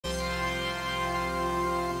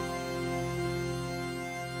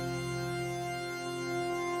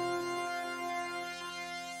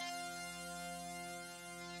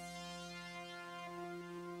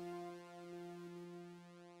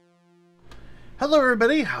Hello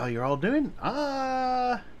everybody, how you're all doing?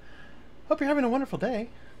 Hope you're having a wonderful day.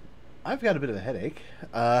 I've got a bit of a headache.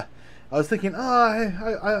 I was thinking,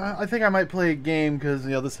 I think I might play a game because,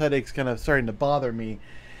 this headache's kind of starting to bother me.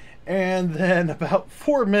 And then about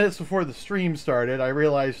 4 minutes before the stream started, I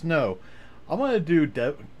realized, no, I want to do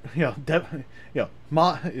I want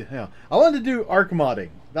to do ARK modding.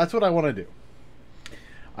 That's what I want to do.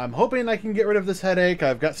 I'm hoping I can get rid of this headache.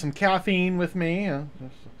 I've got some caffeine with me.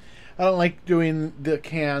 I don't like doing the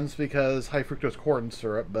cans because high fructose corn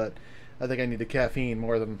syrup, but I think I need the caffeine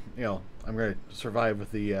more than, I'm going to survive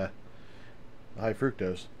with the high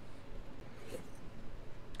fructose.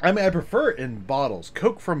 I mean, I prefer it in bottles.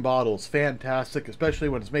 Coke from bottles, fantastic, especially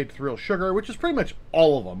when it's made with real sugar, which is pretty much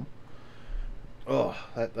all of them. Oh,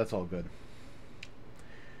 that's all good.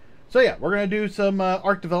 So yeah, we're going to do some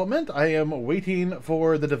ARK development. I am waiting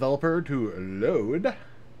for the developer to load.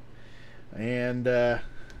 And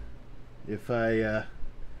if I,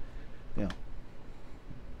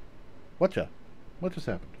 what just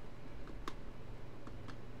happened?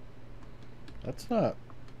 That's not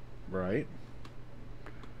right.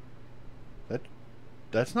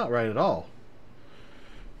 That's not right at all.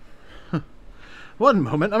 One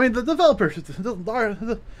moment. I mean, the developer,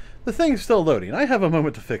 the thing's still loading. I have a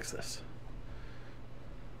moment to fix this.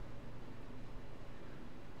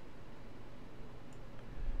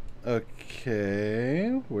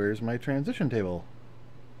 Okay, where's my transition table?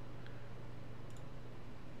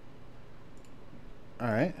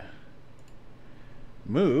 Alright.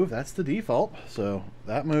 Move, that's the default. So,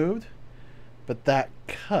 that moved. But that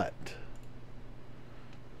cut.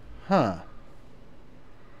 Huh.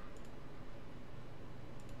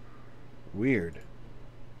 Weird.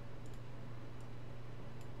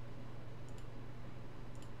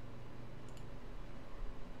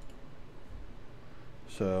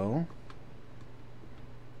 So.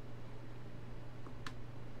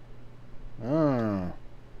 Oh.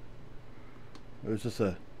 It was just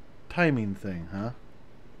a timing thing, huh?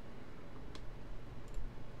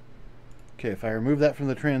 Okay, if I remove that from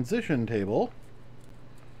the transition table,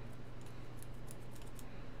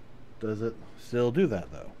 does it still do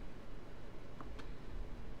that, though?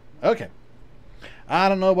 Okay. I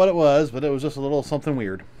don't know what it was, but it was just a little something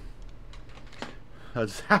weird. I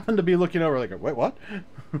just happened to be looking over like, wait, what?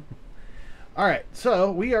 Alright, so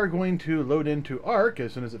we are going to load into ARK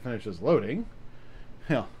as soon as it finishes loading.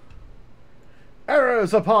 Yeah.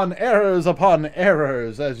 Errors upon errors upon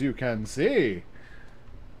errors, as you can see.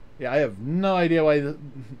 Yeah, I have no idea why,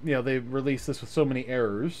 they released this with so many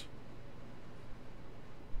errors.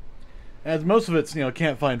 As most of it's,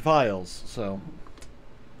 can't find files, so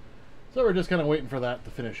we're just kind of waiting for that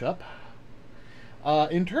to finish up.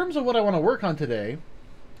 In terms of what I want to work on today,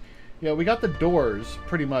 we got the doors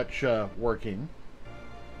pretty much working.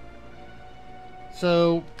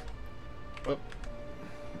 So,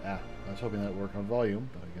 I was hoping that would work on volume,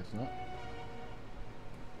 but I guess not.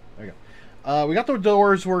 There you go. We got the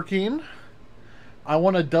doors working. I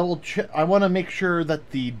want to double check. I want to make sure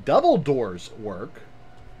that the double doors work.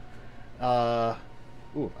 Ooh,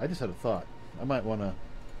 I just had a thought. I might want to.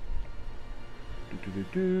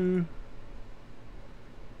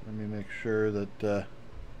 Let me make sure that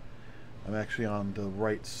I'm actually on the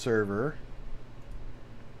right server.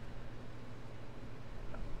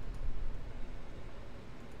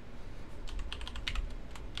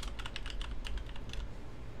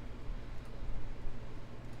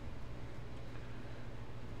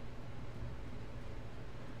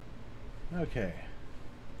 Okay.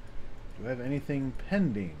 Do I have anything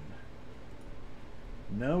pending?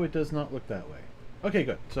 No, it does not look that way. Okay,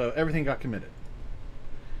 good. So everything got committed.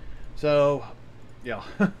 So, yeah,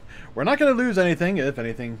 we're not going to lose anything if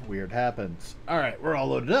anything weird happens. All right, we're all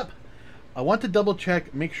loaded up. I want to double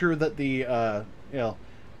check, make sure that the, I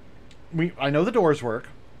know the doors work.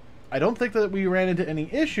 I don't think that we ran into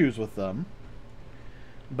any issues with them.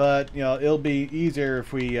 But, it'll be easier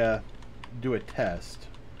if we do a test.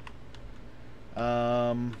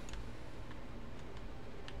 Trying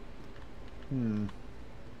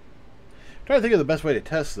to think of the best way to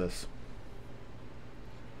test this.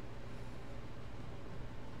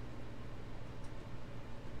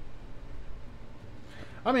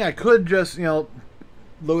 I mean, I could just,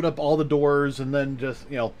 load up all the doors and then just,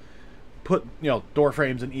 put, door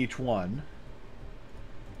frames in each one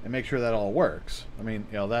and make sure that all works. I mean,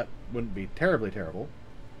 that wouldn't be terribly terrible.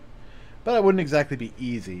 But it wouldn't exactly be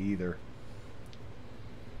easy either.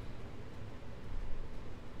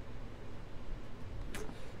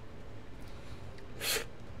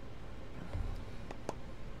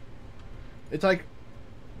 It's like,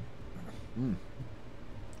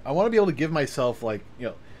 I want to be able to give myself, like,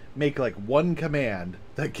 make like one command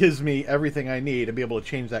that gives me everything I need and be able to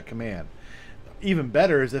change that command. Even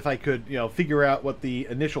better is if I could, you know, figure out what the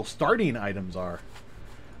initial starting items are.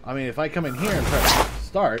 I mean, if I come in here and press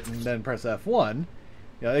start and then press F1,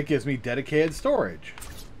 you know, it gives me dedicated storage.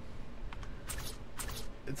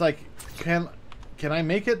 It's like, can I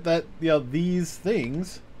make it that, you know, these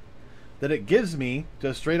things that it gives me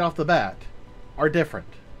just straight off the bat are different?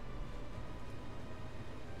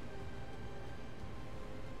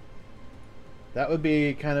 That would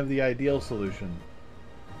be kind of the ideal solution.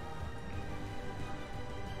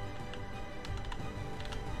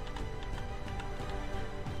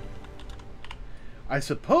 I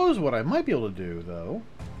suppose what I might be able to do, though...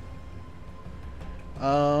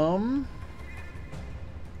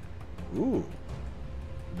 Ooh.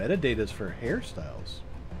 Metadatas for hairstyles.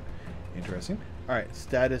 Interesting. Alright,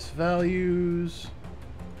 status values.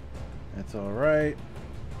 That's alright.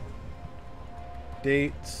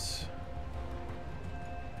 Dates.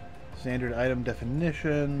 Standard item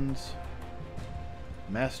definitions.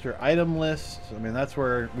 Master item list. I mean, that's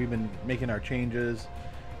where we've been making our changes.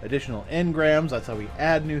 Additional engrams, that's how we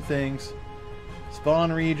add new things.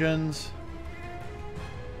 Spawn regions.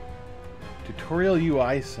 Tutorial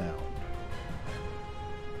UI sound.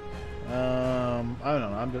 I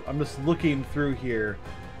don't know. I'm just looking through here,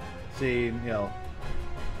 seeing, you know,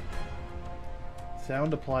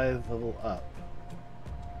 sound applies level up,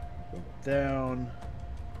 level down.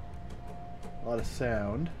 A lot of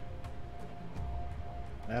sound.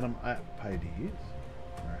 Atom app IDs.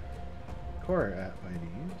 Core app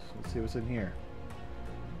IDs. Let's see what's in here.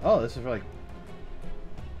 Oh, this is for like...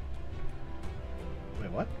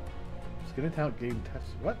 Wait, what? Skin account game test.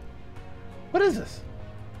 What? What is this?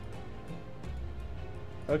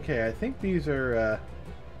 Okay, I think these are...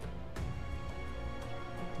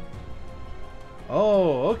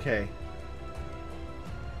 Oh, okay.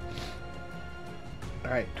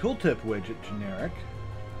 Alright, tooltip widget generic.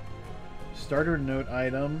 Starter note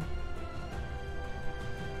item.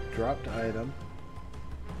 Dropped item.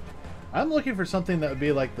 I'm looking for something that would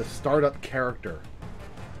be like the startup character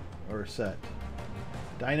or set.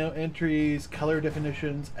 Dino entries, color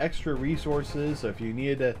definitions, extra resources. So if you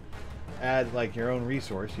needed to add like your own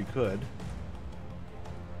resource, you could.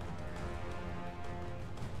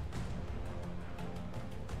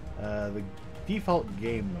 The default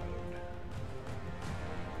game mode.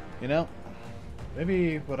 You know,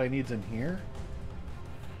 maybe what I need's in here.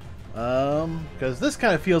 Because this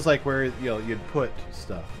kind of feels like where, you know, you'd put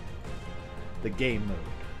stuff. The game mode.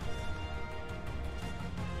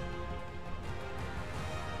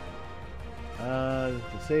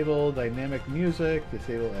 Disable dynamic music,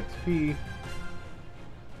 disable XP.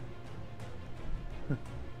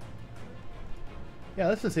 Yeah,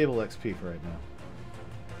 let's disable XP for right now.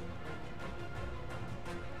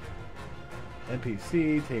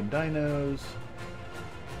 NPC, tame dinos.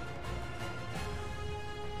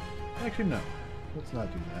 Actually, no. Let's not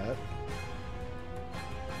do that.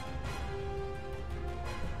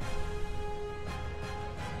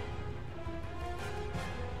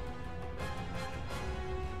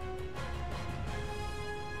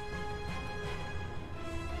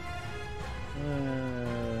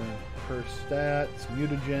 Per stats,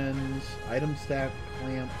 mutagens, item stat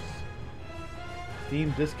clamps,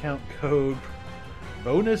 Steam discount code,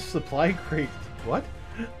 bonus supply crate. What?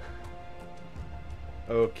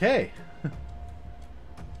 Okay.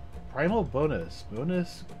 Primal bonus.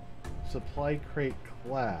 Bonus supply crate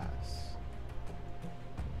class.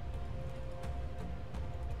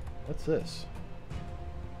 What's this?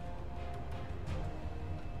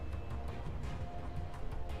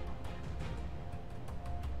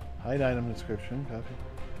 Hide item description. Copy.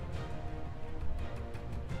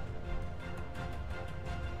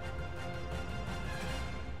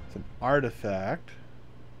 It's an artifact.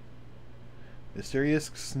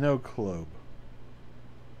 Mysterious snow globe.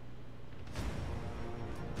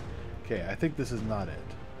 Okay, I think this is not it.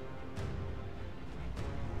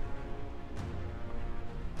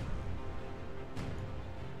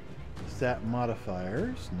 Stat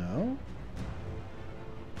modifiers, no.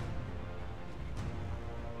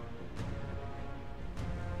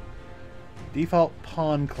 Default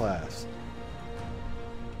pawn class.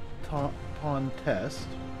 Pawn test.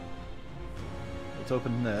 Let's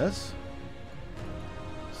open this.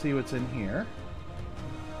 See what's in here.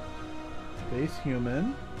 Base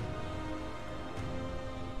human.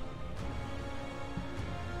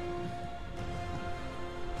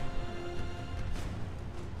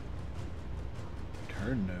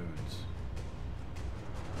 Turn nodes.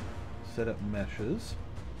 Set up meshes.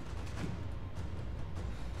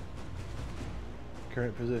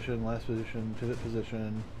 Current position, last position, pivot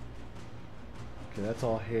position. Okay, that's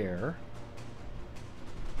all hair.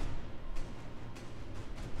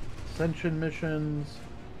 Ascension missions.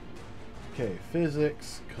 Okay,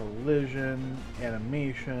 physics, collision,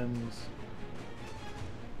 animations,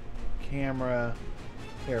 camera.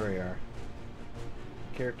 There we are.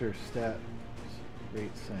 Character stats,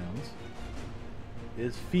 rate sounds.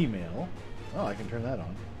 Is female. Oh, I can turn that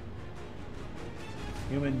on.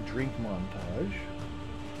 Human drink montage.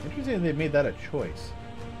 Interesting they made that a choice.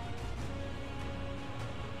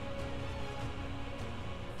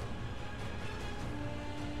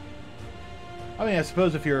 I mean, I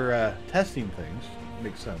suppose if you're testing things, it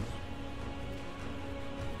makes sense.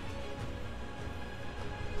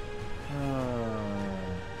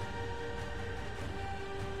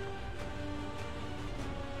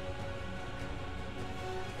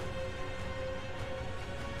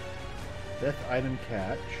 Death item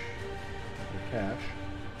catch. Or cache.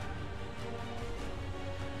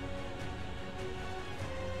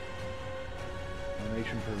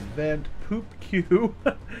 Animation prevent. Poop cue.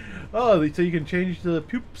 Oh, so you can change to the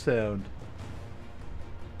poop sound.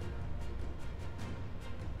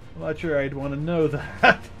 I'm not sure I'd want to know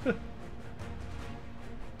that.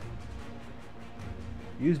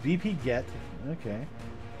 Use BP get. Okay.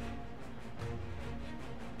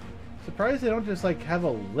 Surprised they don't just like have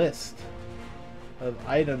a list of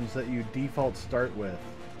items that you default start with.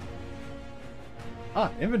 Ah,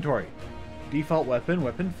 inventory. Default weapon,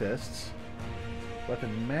 weapon fists.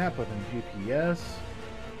 Weapon map, weapon GPS.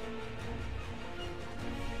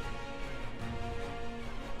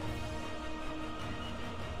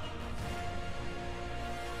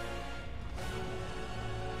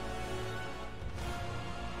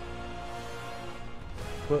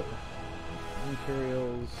 Put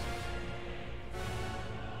materials.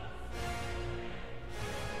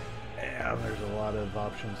 Yeah, there's a lot of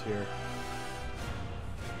options here.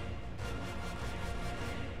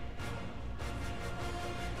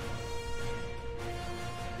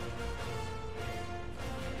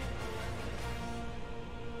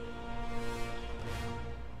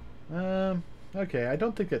 Okay, I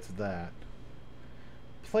don't think it's that.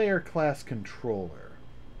 Player class controller.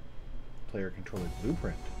 Player controller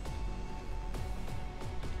blueprint.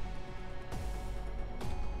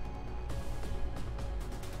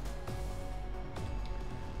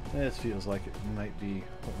 This feels like it might be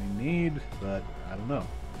what we need, but I don't know.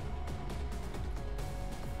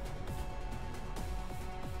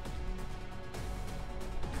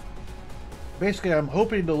 Basically, I'm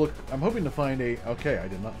hoping to find a... Okay, I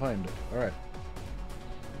did not find it. Alright.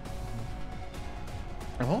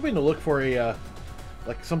 I'm hoping to look for a,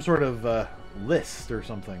 like some sort of list or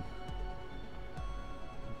something.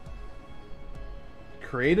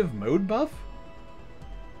 Creative mode buff?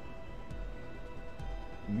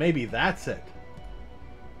 Maybe that's it.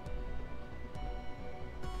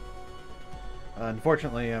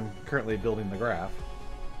 Unfortunately, I'm currently building the graph.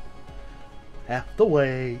 Have to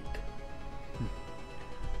wait.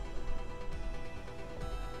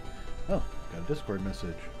 Oh, got a Discord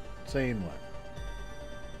message. Saying what?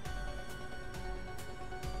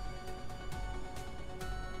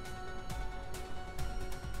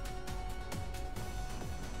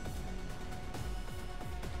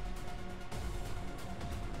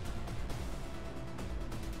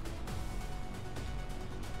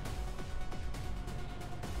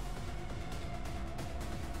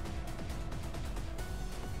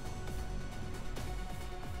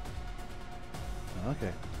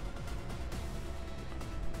 Okay.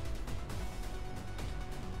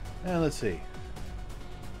 And let's see.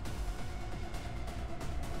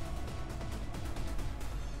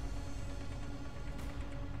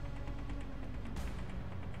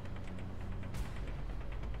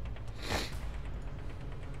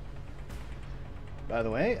 By the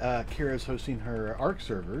way, Kira's hosting her ARK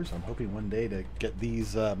servers. I'm hoping one day to get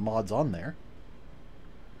these mods on there.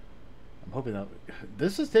 I'm hoping that...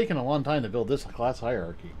 This has taken a long time to build this class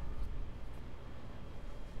hierarchy.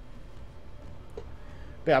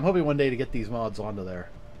 But yeah, I'm hoping one day to get these mods onto there.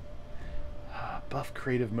 Buff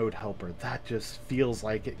creative mode helper. That just feels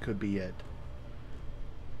like it could be it.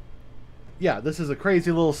 Yeah, this is a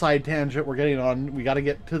crazy little side tangent we're getting on. We got to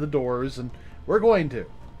get to the doors, and we're going to.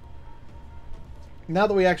 Now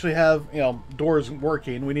that we actually have, you know, doors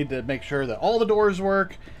working, we need to make sure that all the doors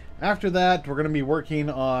work. After that, we're going to be working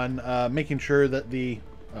on making sure that the...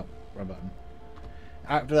 Oh, wrong button.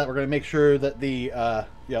 After that, we're going to make sure that the,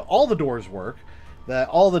 all the doors work. That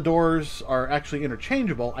all the doors are actually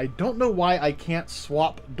interchangeable. I don't know why I can't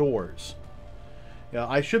swap doors. You know,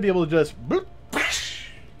 I should be able to just... Boop,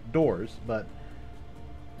 doors, but...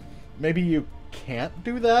 Maybe you can't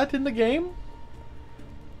do that in the game?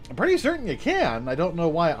 I'm pretty certain you can. I don't know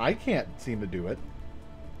why I can't seem to do it.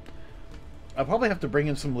 I'll probably have to bring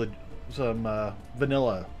in some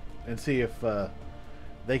vanilla and see if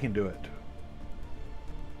they can do it.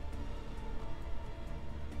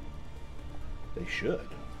 They should.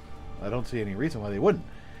 I don't see any reason why they wouldn't.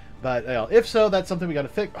 But if so, that's something we got to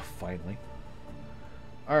fix. Oh, finally.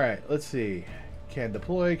 All right, let's see. Can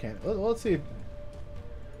deploy. Let's see.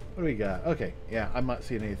 What do we got? Okay, yeah, I'm not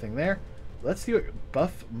seeing anything there. Let's see what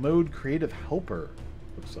buff mode creative helper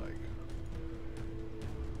looks like.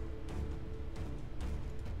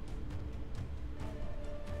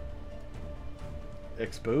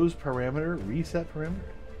 Expose parameter, reset parameter.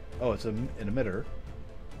 Oh, it's an emitter.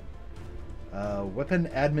 Weapon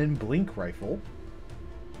admin blink rifle.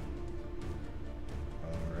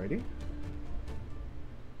 Alrighty.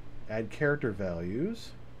 Add character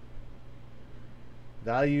values.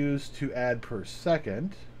 Values to add per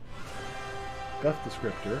second. Buff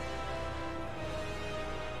descriptor.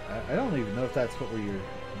 I don't even know if that's what we're...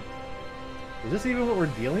 Is this even what we're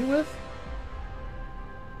dealing with?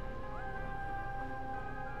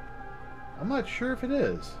 I'm not sure if it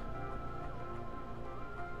is.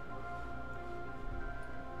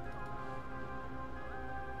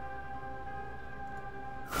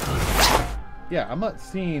 Yeah, I'm not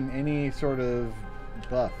seeing any sort of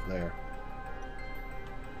buff there.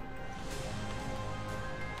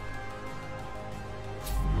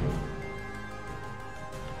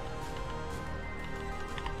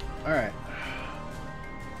 Alright.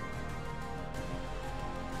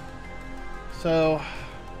 So...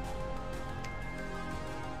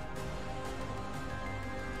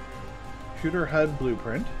 Shooter HUD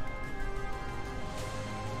blueprint.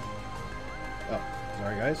 Oh,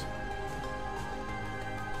 sorry guys.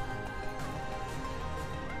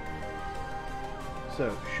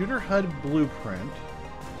 So, shooter HUD blueprint.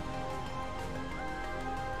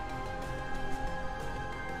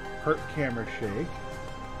 Hurt camera shake.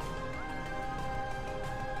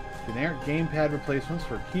 Generic gamepad replacements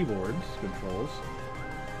for keyboards controls.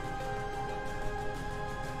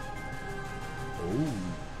 Ooh.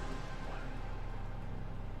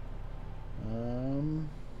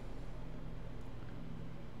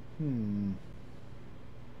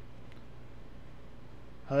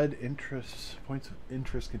 HUD interest, points of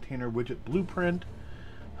interest container widget blueprint,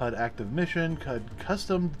 HUD active mission, HUD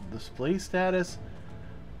custom display status,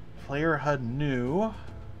 player HUD new,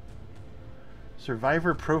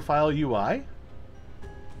 survivor profile UI.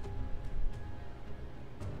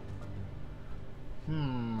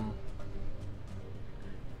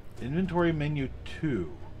 Inventory menu 2.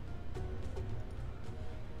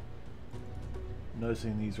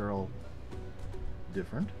 Noticing these are all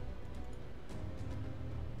different.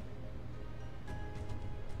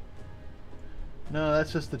 No,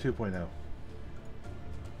 that's just the 2.0.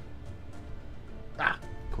 Ah,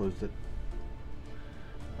 closed it.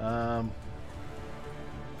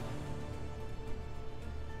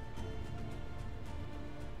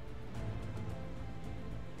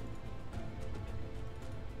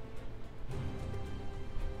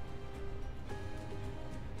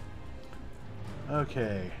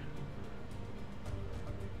 Okay.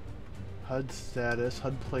 HUD status,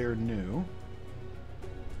 HUD player new.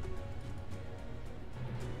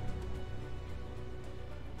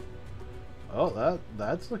 Oh,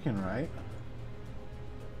 that's looking right.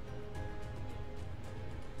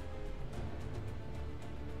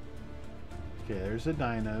 Okay, there's the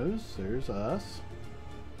dinos, there's us.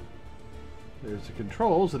 There's the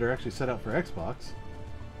controls that are actually set up for Xbox.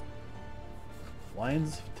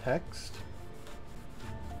 Lines of text.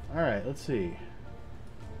 Alright, let's see.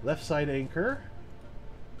 Left side anchor.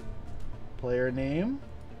 Player name.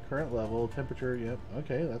 Current level. Temperature. Yep.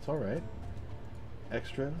 Okay, that's alright.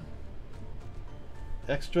 Extra.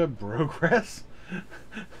 Extra progress?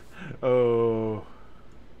 Oh.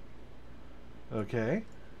 Okay.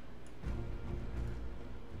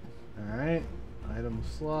 Alright. Item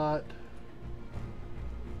slot.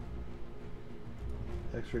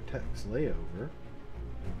 Extra text layover.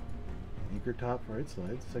 Anchor top right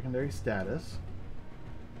side. Secondary status.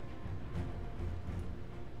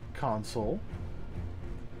 Console.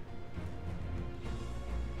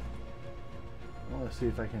 Well, let's see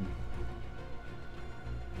if I can...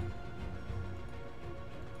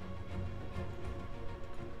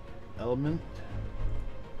 Element.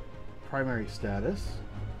 Primary status.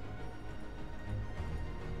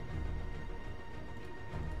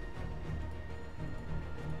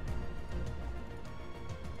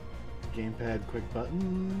 Gamepad quick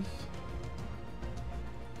buttons.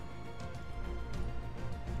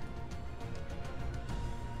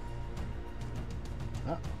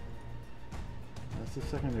 Ah. That's the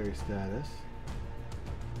secondary status.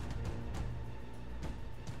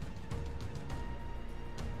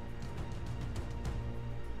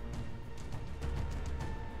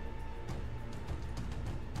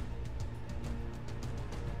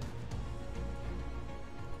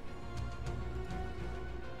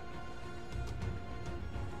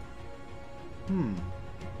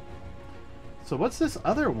 So what's this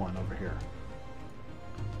other one over here?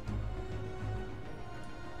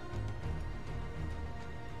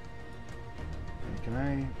 Can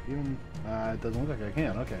I even... it doesn't look like I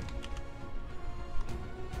can. Okay.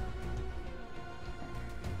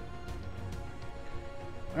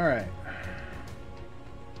 Alright.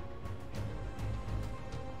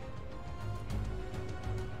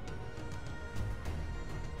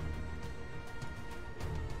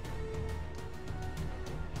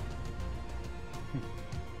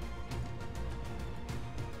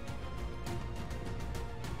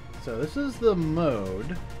 So this is the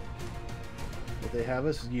mode that they have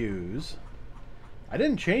us use. I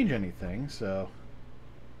didn't change anything, so...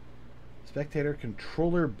 Spectator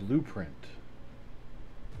controller blueprint.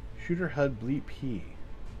 Shooter HUD bleep P.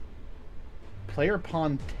 Player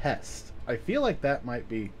pawn test. I feel like that might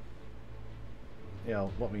be, you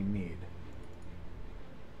know, what we need.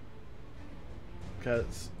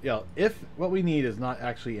 Because, you know, if what we need is not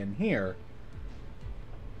actually in here,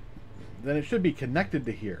 then it should be connected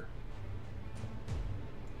to here.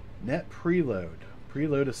 Net preload.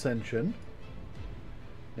 Preload ascension.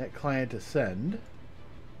 Net client ascend.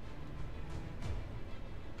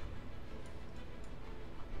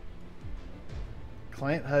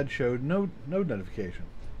 Client HUD showed node notification.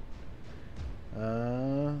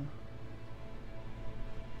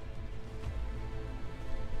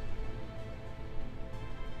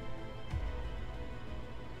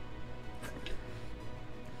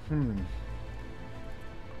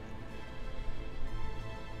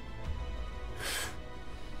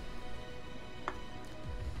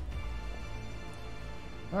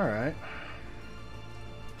 All right.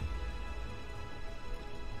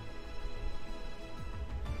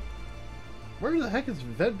 Where the heck is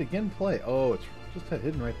Vet Begin Play? Oh, it's just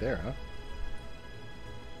hidden right there, huh?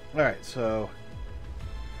 Alright, so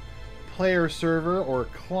player server or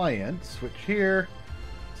client, switch here,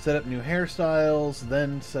 set up new hairstyles,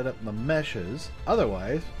 then set up the meshes.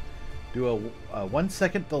 Otherwise, do a 1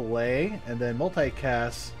 second delay and then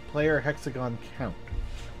multicast player hexagon count.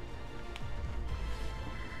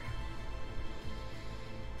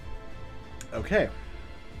 Okay.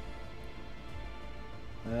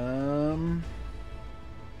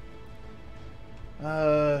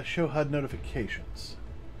 Show HUD notifications.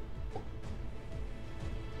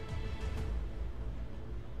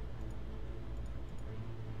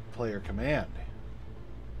 Player command.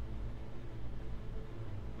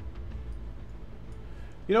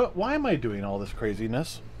 You know what? Why am I doing all this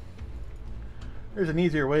craziness? There's an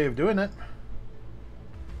easier way of doing it.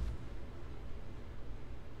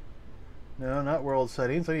 No, not world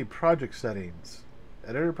settings. I need project settings.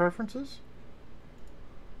 Editor preferences?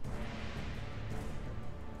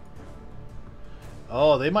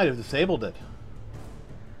 Oh, they might have disabled it.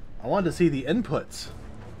 I wanted to see the inputs.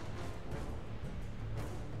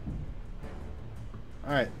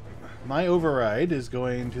 Alright. My override is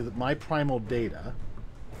going to my primal data.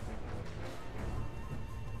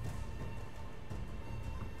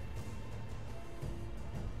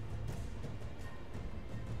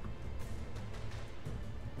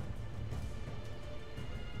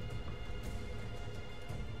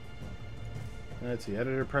 Let's see,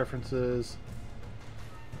 editor preferences.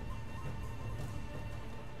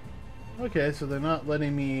 Okay, so they're not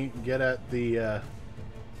letting me get at the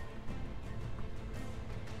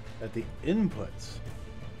inputs.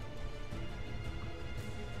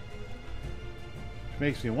 Which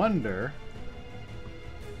makes me wonder.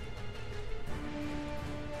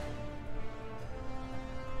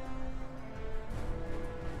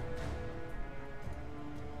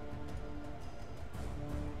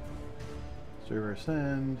 Server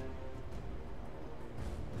send.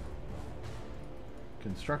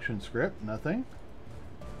 Construction script, nothing.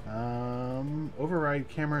 Override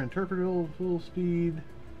camera interpreter full speed.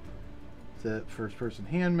 Set first person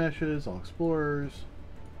hand meshes, all explorers.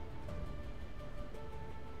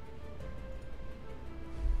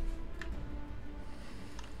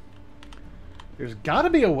 There's got to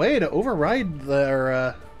be a way to override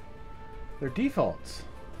their defaults.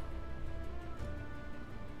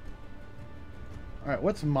 All right,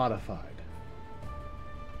 what's modified?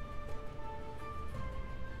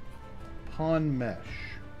 Pawn mesh.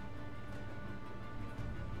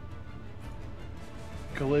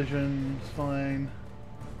 Collisions, fine.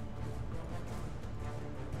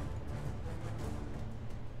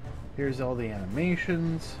 Here's all the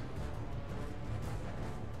animations.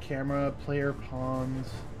 Camera, player pawns,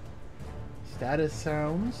 status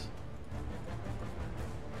sounds.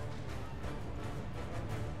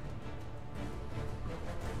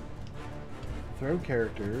 Throw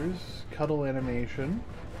characters, cuddle animation.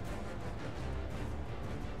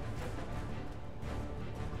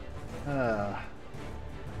 I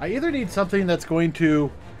either need something that's going to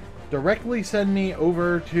directly send me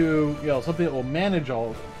over to, something that will manage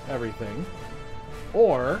everything,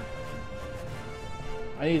 or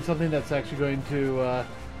I need something that's actually going to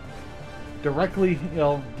directly,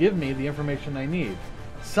 give me the information I need.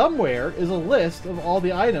 Somewhere is a list of all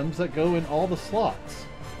the items that go in all the slots.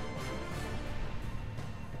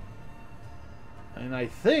 And I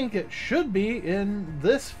think it should be in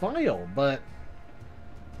this file, but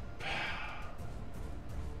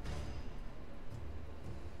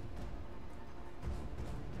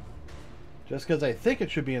just because I think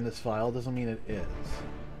it should be in this file doesn't mean it is.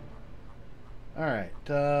 Alright,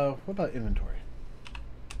 what about inventory?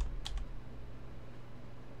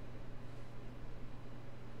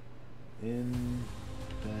 Then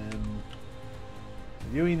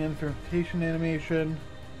viewing information animation,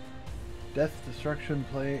 death, destruction,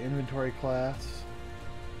 play, inventory class.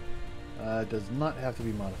 Does not have to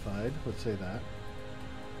be modified, let's say that.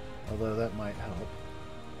 Although that might help.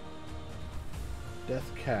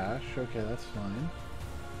 Death cache, okay, that's fine.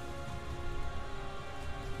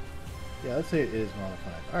 Yeah, let's say it is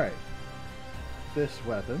modified. Alright. This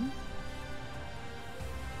weapon.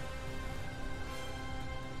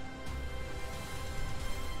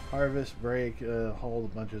 Harvest, break, hold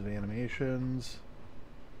a bunch of animations.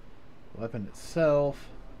 Weapon itself.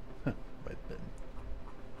 Weapon.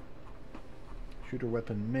 Shooter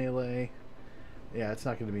weapon melee. Yeah, it's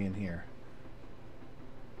not going to be in here.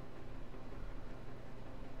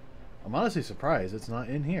 I'm honestly surprised it's not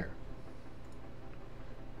in here.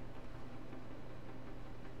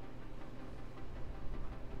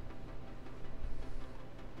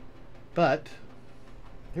 But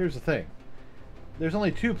here's the thing. There's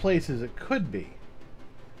only two places it could be.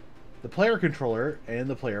 The player controller and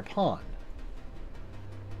the player pawn.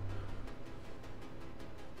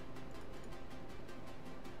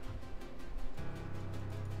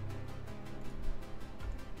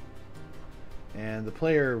 And the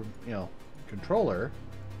player, controller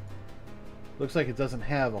looks like it doesn't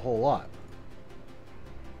have a whole lot.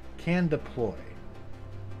 Can deploy.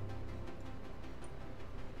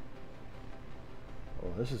 Oh,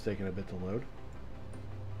 this is taking a bit to load.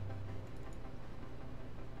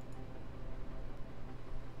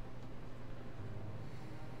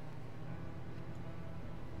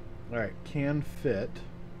 Alright, can fit.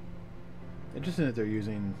 Interesting that they're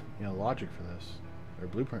using, logic for this. Or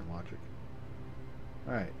blueprint logic.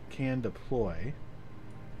 Alright, can deploy.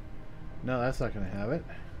 No, that's not going to have it.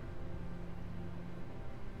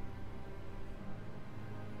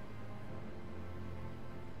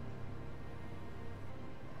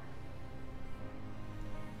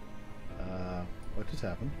 What just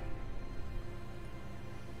happened?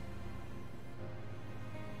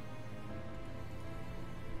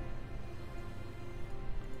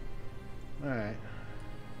 Alright.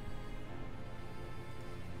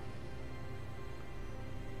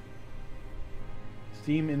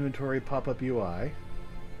 Steam inventory pop-up UI.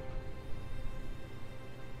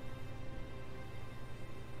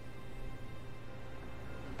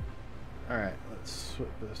 Alright, let's switch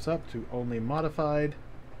this up to only modified.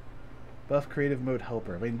 Buff creative mode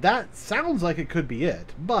helper. I mean, that sounds like it could be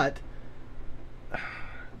it, but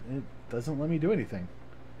it doesn't let me do anything.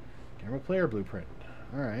 Camera player blueprint.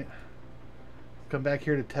 Alright. Come back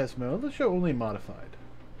here to test mode. Let's show only modified.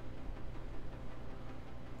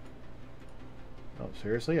 Oh,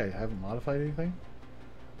 seriously? I haven't modified anything?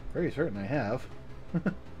 Very certain I have.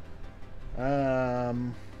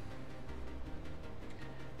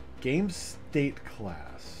 Game state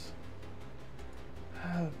class.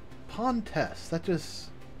 Pawn test.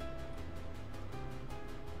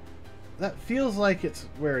 That feels like it's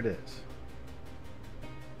where it is.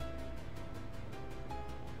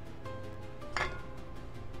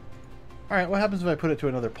 Alright, what happens if I put it to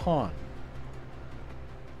another pawn?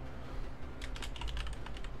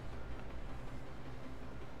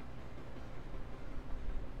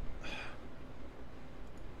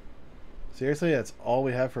 Seriously, that's all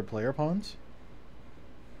we have for player pawns?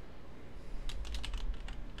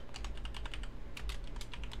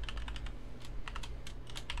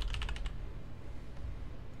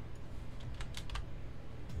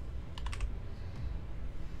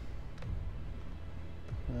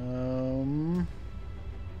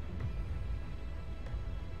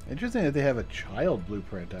 Interesting that they have a child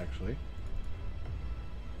blueprint, actually.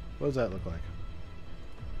 What does that look like?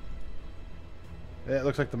 It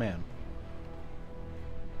looks like the man.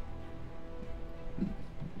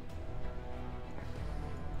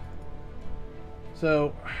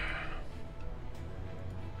 So,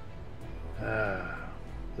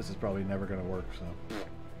 this is probably never going to work, so.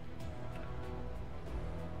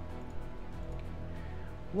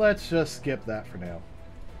 Let's just skip that for now.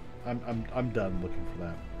 I'm done looking for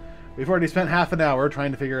that. We've already spent half an hour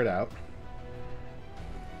trying to figure it out.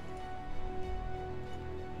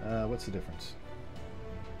 What's the difference?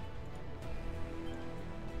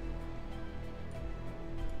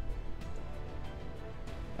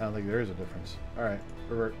 I don't think there is a difference. Alright,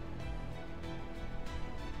 revert.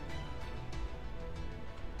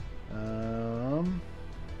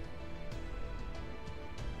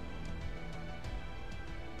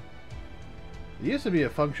 There used to be a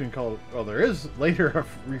function called... Well, there is later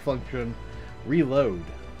a function, reload.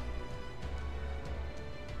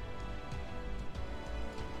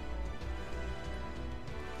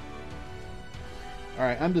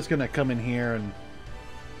 Alright, I'm just going to come in here and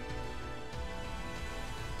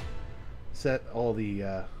set all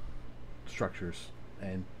the structures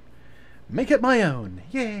and make it my own.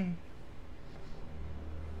 Yay!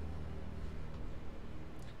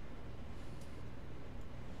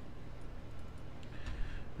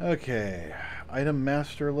 Okay, item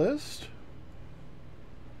master list.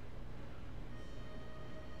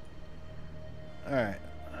 Alright.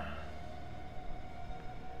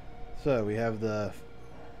 So we have the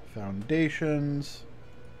foundations.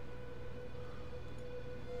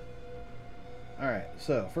 Alright,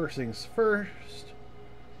 so first things first,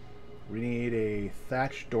 we need a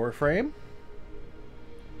thatched door frame.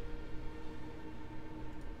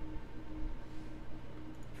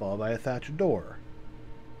 Followed by a thatched door.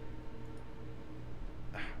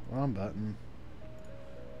 Wrong button.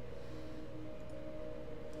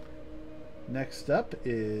 Next up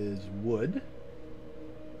is wood.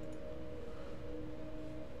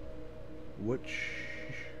 Which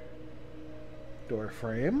door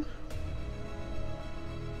frame?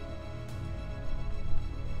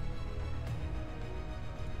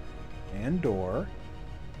 And door.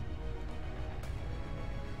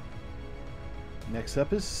 Next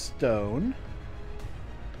up is stone.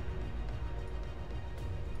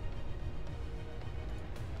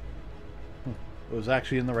 It was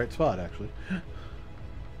actually in the right spot, actually.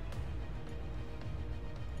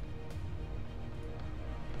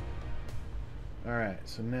 Alright,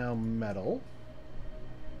 so now metal.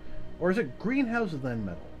 Or is it greenhouse then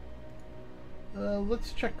metal?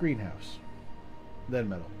 Let's check greenhouse. Then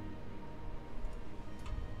metal.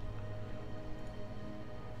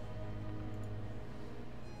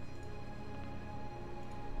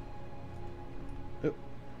 Oh.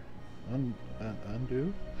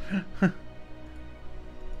 Undo?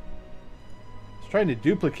 Trying to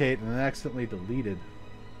duplicate and then accidentally deleted.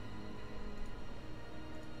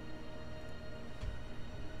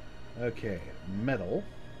 Okay, metal.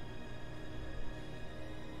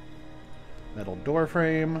 Metal door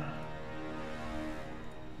frame.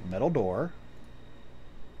 Metal door.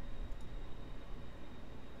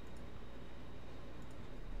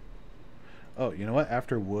 Oh, you know what?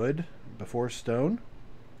 After wood, before stone,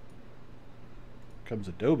 comes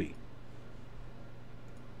adobe.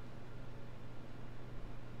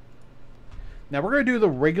 Now we're going to do the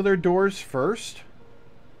regular doors first,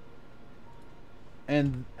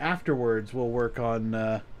 and afterwards we'll work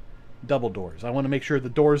on double doors. I want to make sure the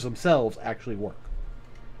doors themselves actually work.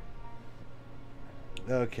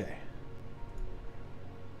 Okay.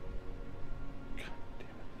 God damn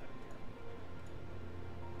it.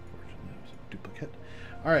 Unfortunately, that was a duplicate.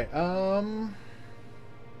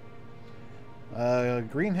 Alright,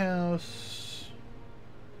 greenhouse.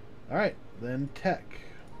 Alright, then tech.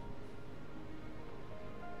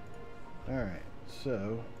 Alright,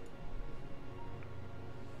 so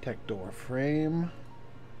tech door frame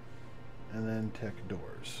and then tech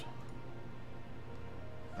doors.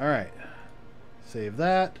 Alright, save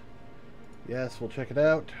that. Yes, we'll check it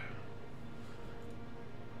out.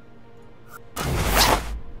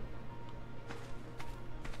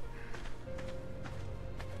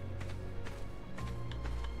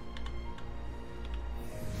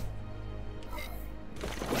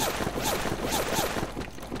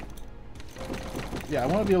 Yeah, I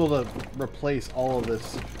want to be able to replace all of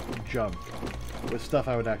this junk with stuff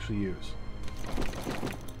I would actually use.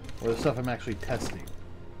 Or the stuff I'm actually testing.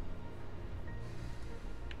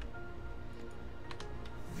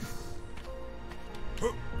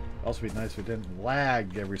 Also be nice if it didn't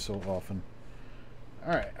lag every so often.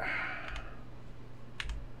 Alright.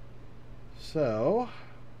 So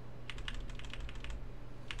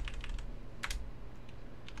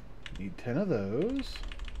need 10 of those.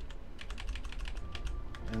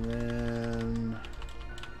 And then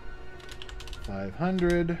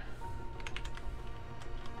 500,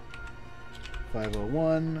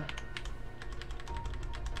 501,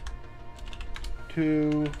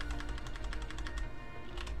 2,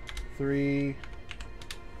 3,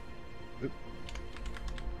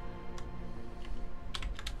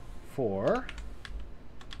 4,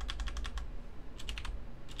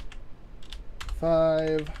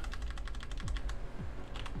 5,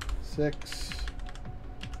 6,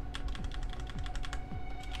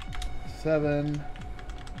 7,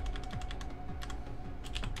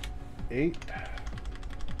 8,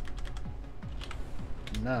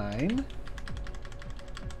 9,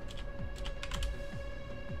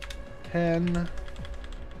 10,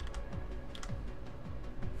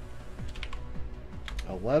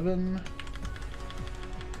 11,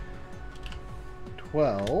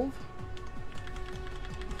 12,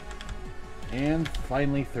 and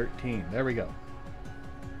finally 13. There we go.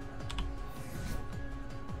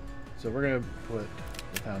 So we're going to put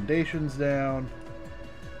the foundations down,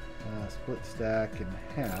 split stack in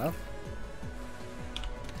half,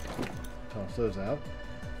 toss those out.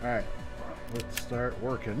 Alright, let's start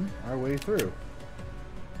working our way through.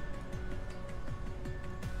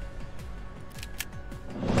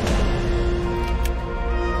 I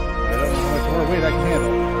don't know how much more weight I can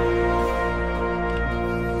handle.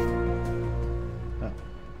 Oh,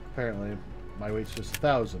 apparently my weight's just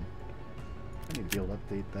 1,000. I need to be able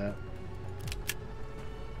to update that.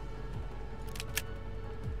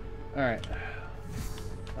 Alright,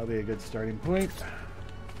 that'll be a good starting point.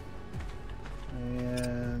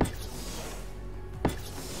 And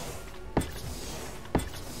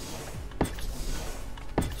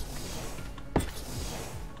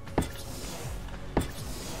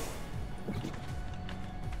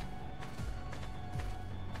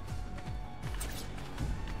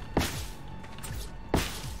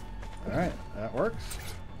alright, that works.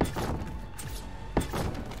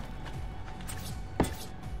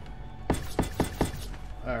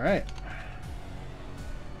 Alright.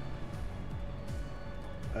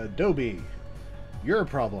 Adobe. Your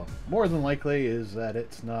problem, more than likely, is that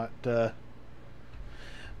it's not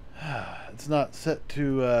set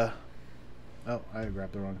to oh, I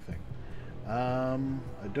grabbed the wrong thing.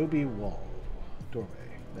 Adobe wall. Doorway.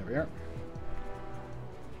 There we are.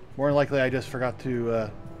 More than likely I just forgot to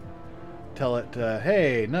tell it,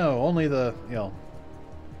 hey, no, only the, you know.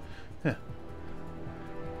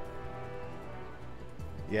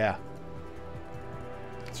 Yeah.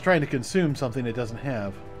 It's trying to consume something it doesn't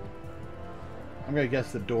have. I'm going to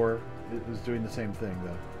guess the door is doing the same thing,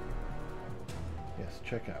 though. Yes,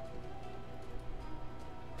 check out.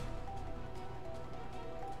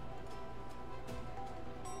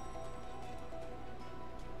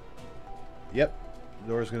 Yep, the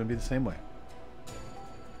door is going to be the same way.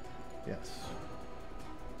 Yes.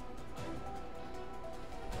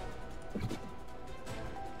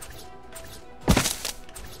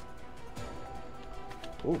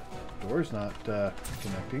 Oh, door's not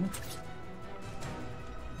connecting.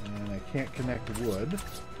 And I can't connect wood.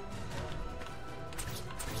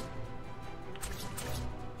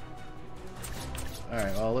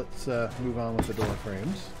 Alright, well, let's move on with the door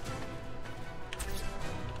frames.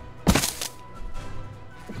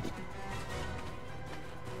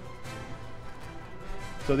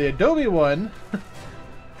 So the Adobe one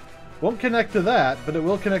won't connect to that, but it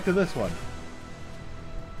will connect to this one.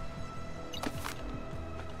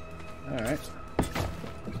 Alright.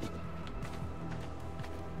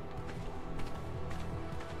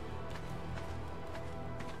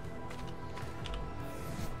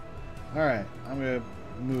 Alright, I'm going to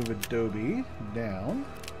move Adobe down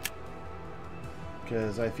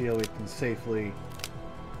because I feel we can safely,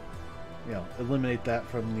 you know, eliminate that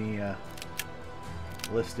from the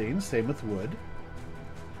listing. Same with wood.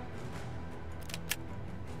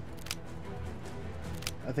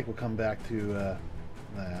 I think we'll come back to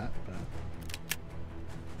that, but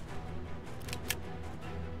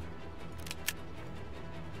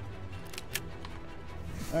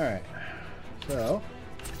alright, so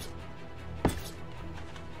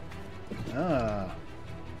the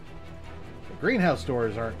greenhouse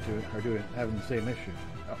doors are having the same issue.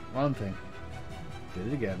 Oh, wrong thing. Did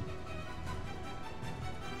it again.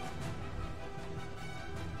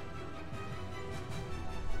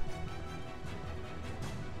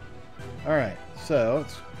 Alright, so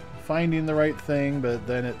it's finding the right thing, but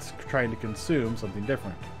then it's trying to consume something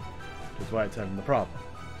different, which is why it's having the problem.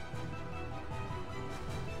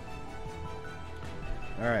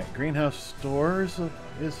 Alright, greenhouse stores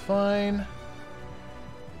is fine.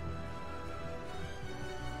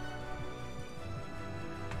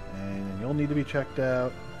 And you'll need to be checked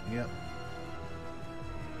out. Yep.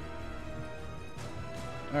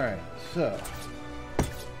 Alright, so.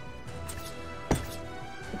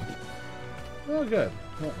 Oh, good.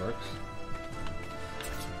 That works.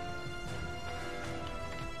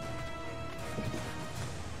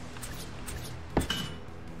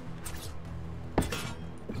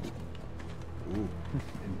 Ooh,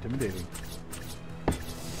 intimidating. And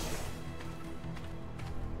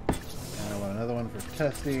I want another one for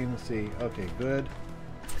testing. Let's see. Okay, good.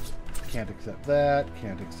 Can't accept that.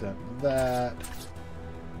 Can't accept that.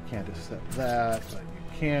 Can't accept that. But you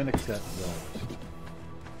can accept those.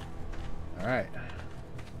 Alright.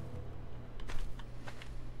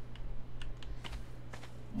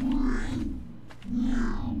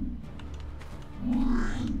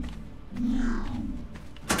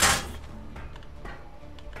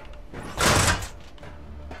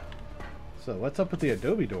 So, what's up with the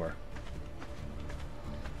Adobe door?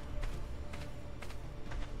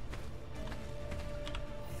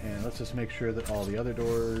 And let's just make sure that all the other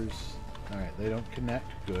doors... Alright, they don't connect.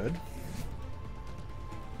 Good.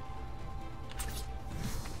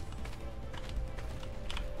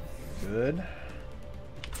 Good.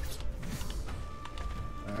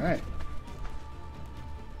 Alright.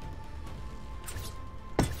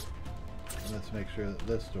 Let's make sure that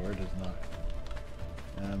this door does not...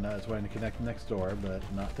 And now it's wanting to connect next door, but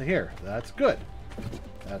not to here. That's good.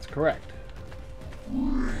 That's correct.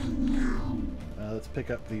 Let's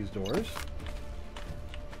pick up these doors.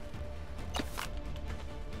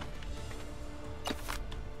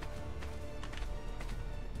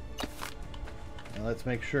 And let's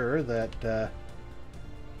make sure that...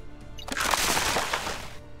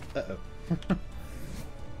 Uh-oh.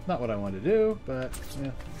 Not what I want to do, but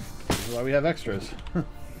yeah, this is why we have extras.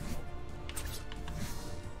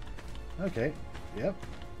 Okay, yep.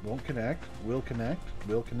 Won't connect. Will connect.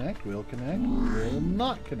 Will connect. Will connect. Will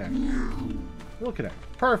not connect. Will connect.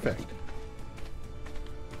 Perfect.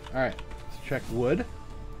 Alright, let's check wood.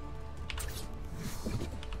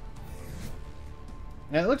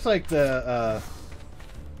 Now it looks like the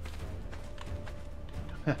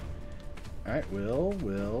Alright, will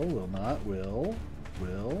not, will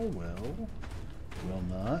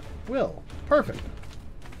not, will. Perfect.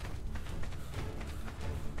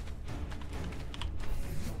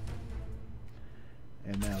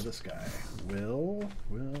 And now this guy. Will.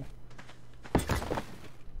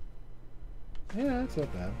 Yeah, that's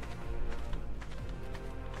not bad.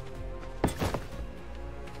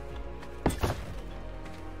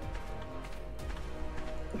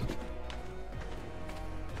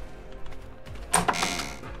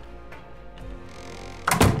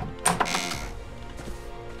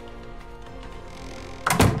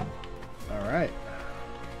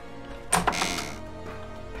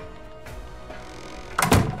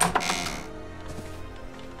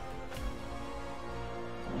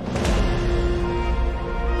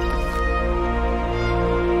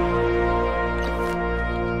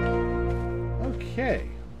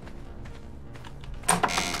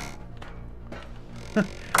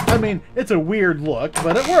 I mean, it's a weird look,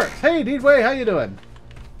 but it works. Hey, Deedway, how you doing?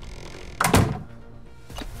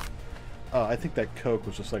 Oh, I think that Coke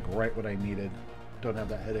was just like right what I needed. Don't have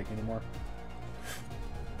that headache anymore.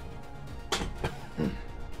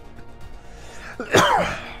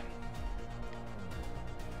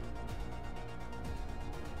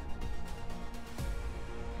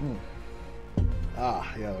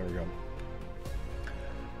 Ah, yeah, there we go.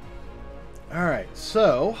 Alright,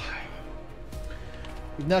 so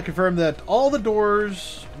we've now confirmed that all the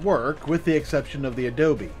doors work with the exception of the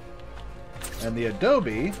Adobe. And the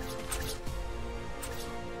Adobe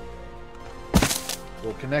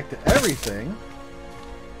will connect to everything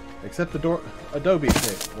except the door Adobe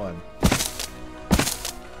one.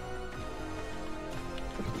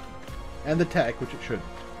 And the tech, which it shouldn't.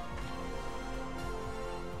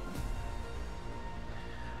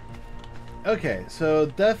 Okay, so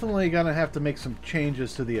definitely gonna have to make some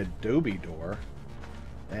changes to the Adobe door,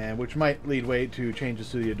 and which might lead way to changes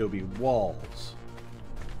to the Adobe walls.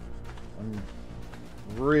 I'm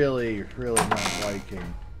really not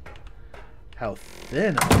liking how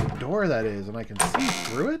thin of a door that is, and I can see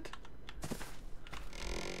through it.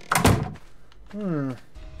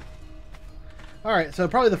 Alright, so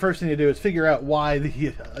probably the first thing to do is figure out why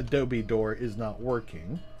the Adobe door is not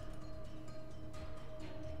working.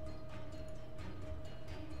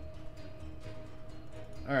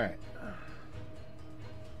 Alright.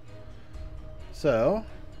 So,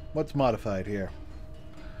 what's modified here?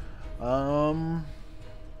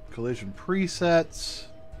 Collision presets.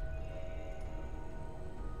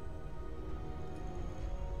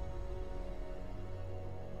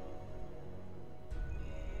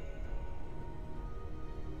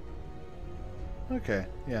 Okay,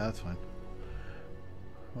 yeah, that's fine.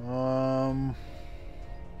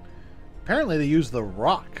 Apparently they use the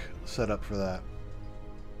rock setup for that.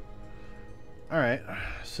 Alright,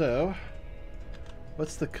 so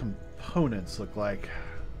what's the components look like?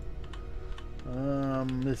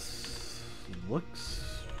 This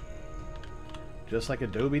looks just like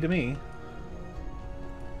Adobe to me.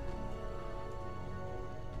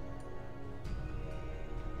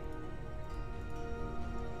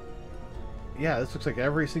 Yeah, this looks like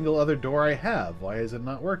every single other door I have. Why is it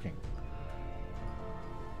not working?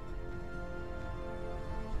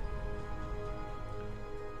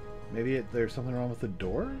 Maybe there's something wrong with the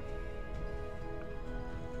door?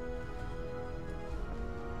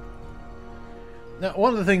 Now,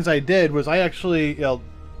 one of the things I did was I actually,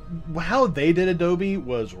 how they did Adobe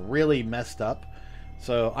was really messed up.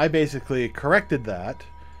 So I basically corrected that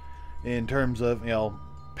in terms of,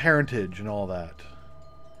 parentage and all that.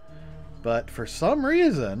 But for some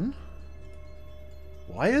reason,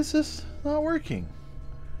 why is this not working?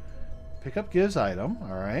 Pickup gives item.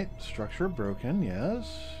 Alright. Structure broken.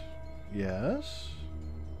 Yes. Yes.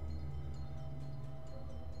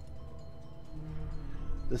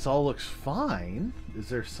 This all looks fine. Is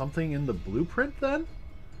there something in the blueprint then?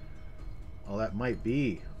 Oh, that might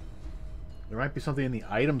be. There might be something in the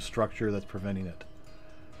item structure that's preventing it.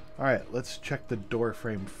 Alright, let's check the door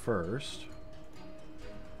frame first.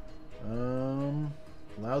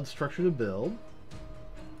 Allowed structure to build.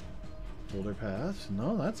 Folder paths.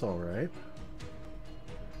 No, that's alright.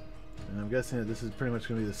 And I'm guessing that this is pretty much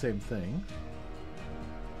going to be the same thing.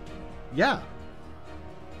 Yeah.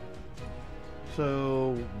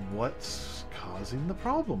 So, what's causing the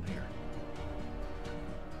problem here?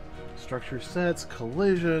 Structure sets,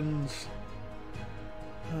 collisions.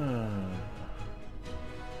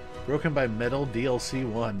 Broken by Metal DLC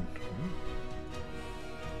 1.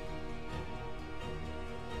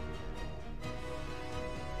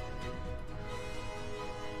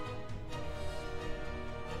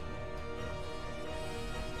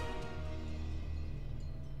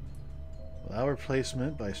 Allow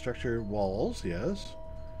replacement by structure walls, yes.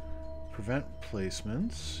 Prevent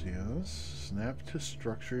placements, yes. Snap to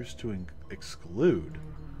structures to exclude.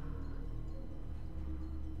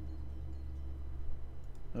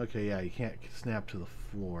 Okay, yeah, you can't snap to the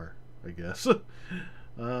floor, I guess.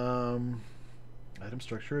 Item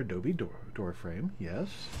structure, Adobe door frame, yes.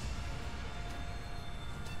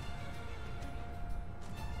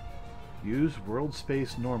 Use world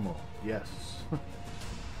space normal, yes.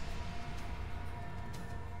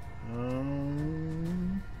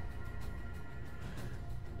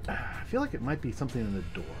 I feel like it might be something in the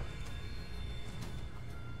door.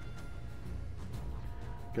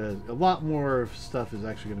 Because a lot more stuff is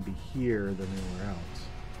actually going to be here than anywhere else.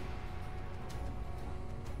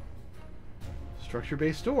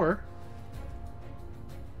 Structure-based door.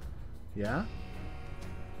 Yeah.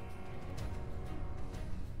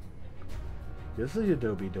 This is the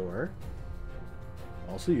Adobe door.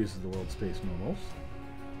 Also uses the world space normals.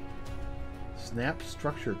 Snap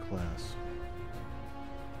structure class.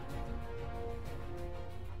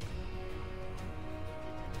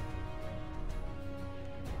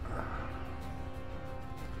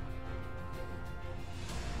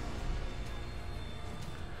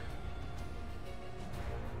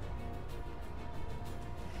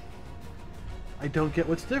 I don't get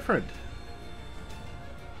what's different.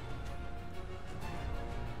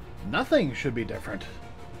 Nothing should be different.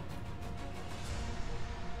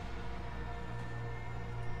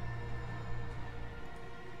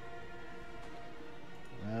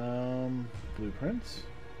 Blueprints.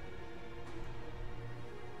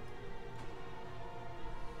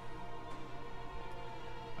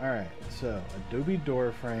 Alright, so Adobe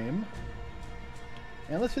door frame.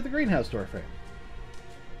 And let's do the greenhouse door frame.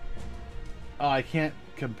 Oh, I can't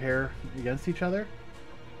compare against each other?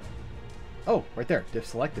 Oh, right there. Diff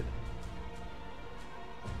selected.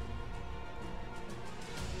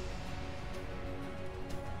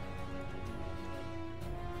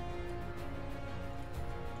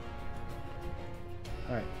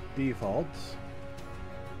 Alright, defaults.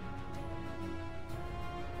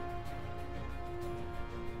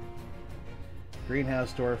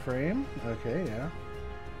 Greenhouse door frame. Okay, yeah.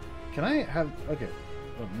 Can I have... Okay.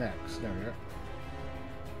 Oh, next. There we go.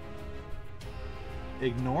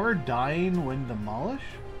 Ignore dying when demolish?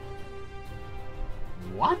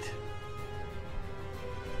 What?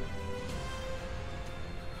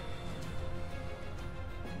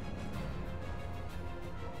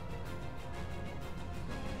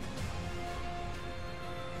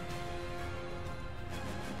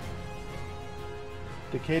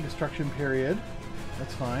 Decay destruction period.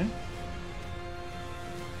 That's fine.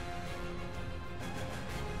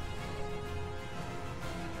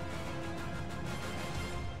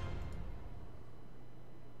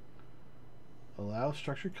 Allow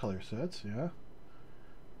structured color sets, yeah.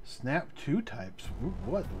 Snap 2 types.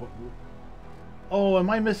 What? Oh, am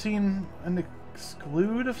I missing an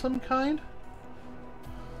exclude of some kind?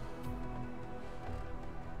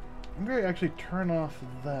 I'm going to actually turn off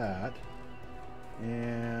that.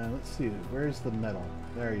 And let's see, where's the metal?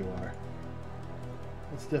 There you are.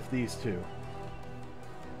 Let's diff these two.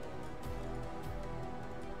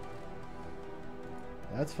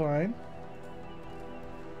 That's fine.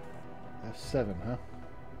 F7, huh?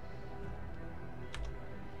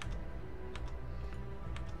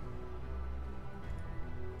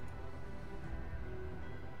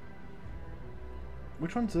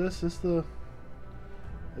 Which one's this? Is this the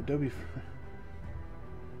Adobe?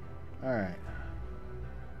 Alright.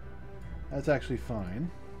 That's actually fine.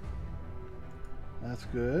 That's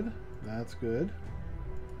good. That's good.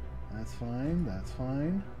 That's fine. That's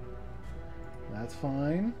fine. That's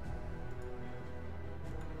fine.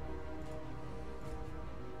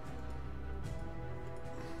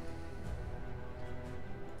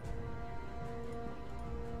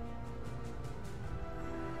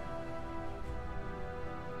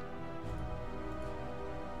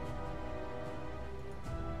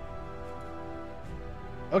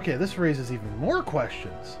 Okay, this raises even more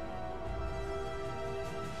questions.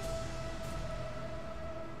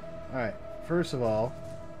 Alright, first of all,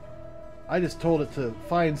 I just told it to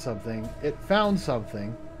find something. It found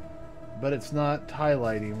something, but it's not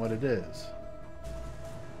highlighting what it is.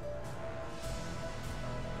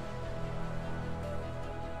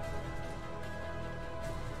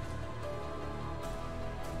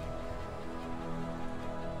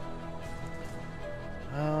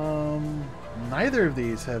 Neither of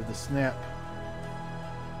these have the snap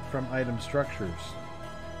from item structures.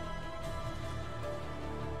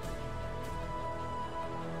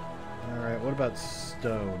 Alright, what about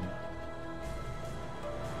stone?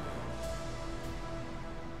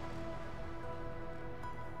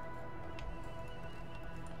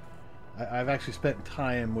 I've actually spent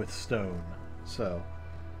time with stone, so...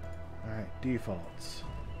 Alright, defaults.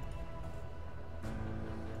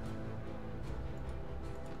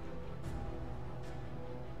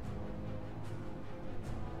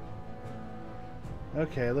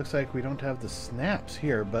 Okay, it looks like we don't have the snaps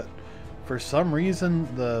here, but for some reason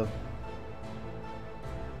the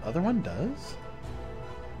other one does?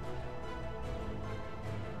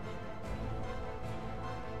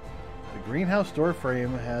 The greenhouse door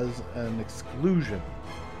frame has an exclusion.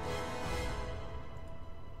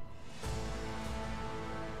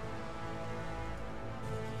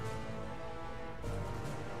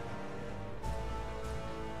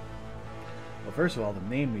 Well, first of all, the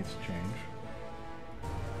name needs to change.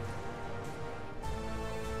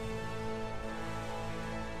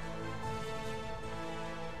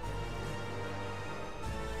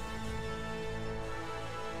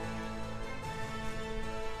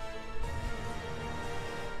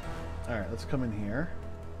 Alright, let's come in here.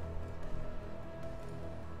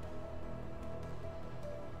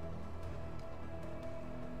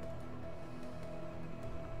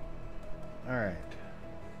 Alright.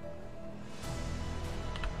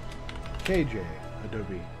 KJ, Adobe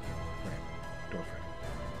frame, door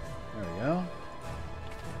frame. There we go.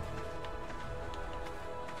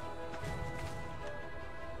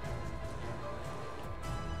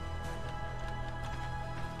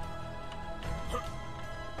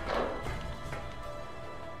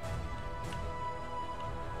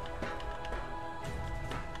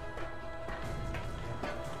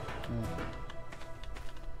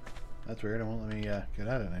 That's weird. It won't let me get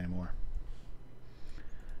at it anymore.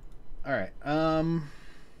 All right.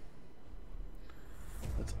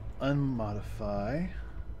 Let's unmodify.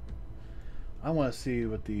 I want to see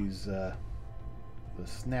what these the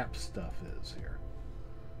snap stuff is here.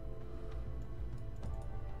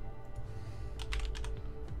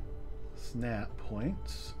 Snap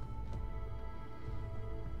points.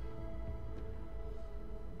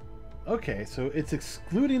 Okay, so it's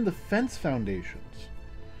excluding the fence foundations.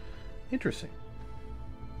 Interesting.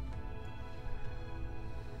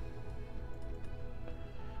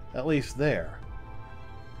 At least there.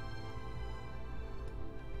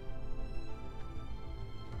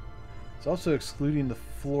 It's also excluding the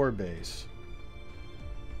floor base.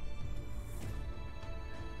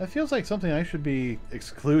 That feels like something I should be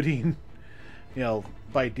excluding, you know,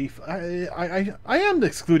 by default. I am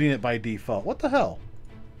excluding it by default. What the hell?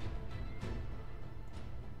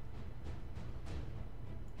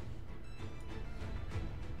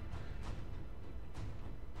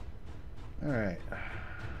 All right.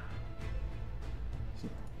 So,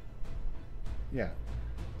 yeah.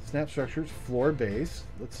 Snap structures, floor base.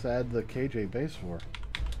 Let's add the KJ base floor.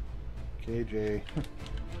 KJ.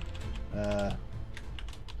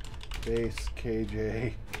 Base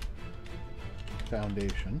KJ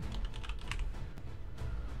foundation.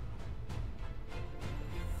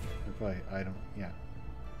 If I don't, yeah.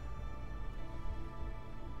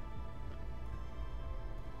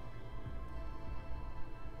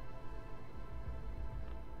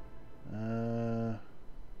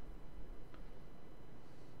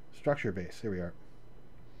 Structure base, here we are.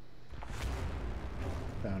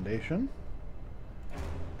 Foundation.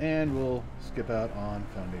 And we'll skip out on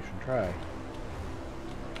foundation try.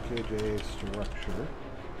 KJ structure.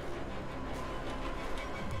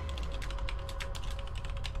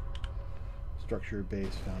 Structure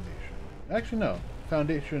base foundation. Actually, no.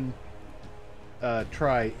 Foundation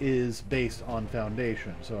try is based on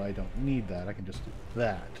foundation, so I don't need that. I can just do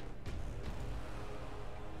that.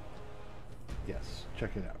 Yes,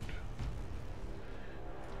 check it out.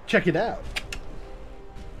 Check it out!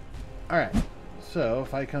 Alright, so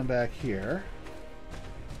if I come back here...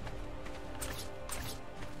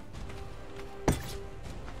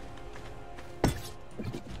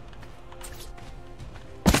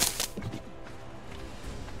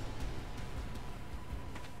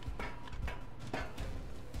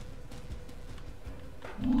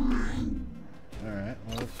 Alright,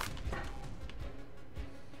 well, let's...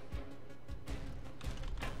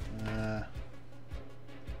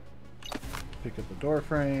 pick up the door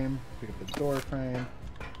frame, pick up the door frame.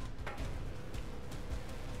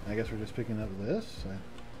 I guess we're just picking up this.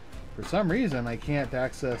 For some reason, I can't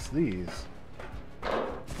access these.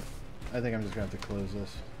 I think I'm just going to have to close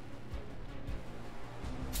this.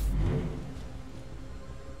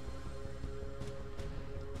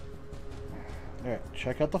 Alright,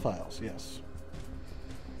 check out the files, yes.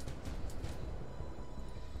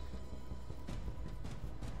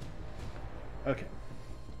 Okay.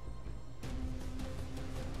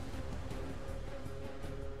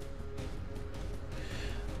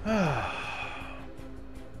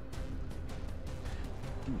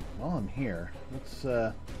 While I'm here, let's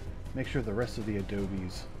make sure the rest of the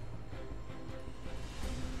Adobes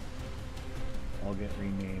all get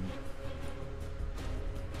renamed.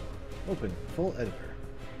 Open full editor.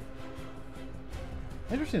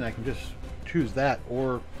 Interesting, I can just choose that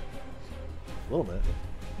or a little bit.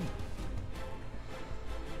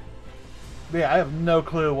 But yeah, I have no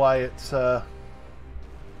clue why it's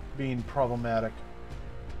being problematic.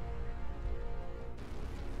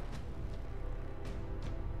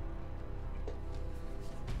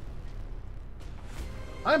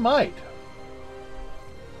 I might.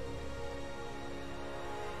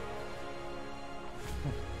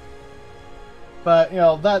 But, you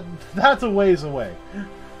know, that's a ways away.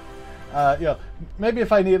 You know, maybe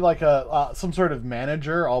if I need like a some sort of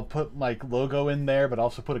manager, I'll put like logo in there, but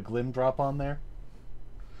also put a Glim drop on there.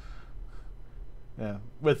 Yeah,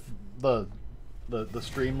 with the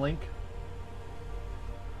stream link.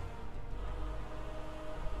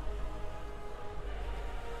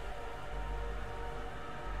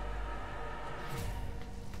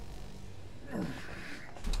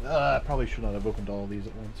 I probably should not have opened all of these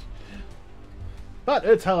at once. But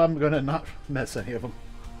it's how I'm going to not mess any of them.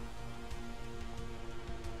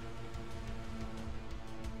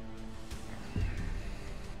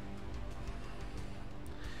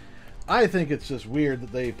 I think it's just weird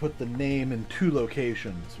that they put the name in two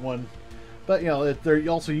locations. One, but you know, they're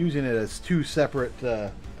also using it as two separate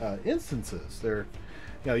instances. They're,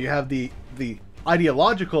 you know, you have the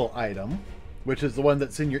ideological item, which is the one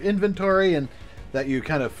that's in your inventory and that you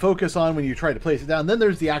kind of focus on when you try to place it down. Then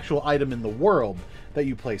there's the actual item in the world that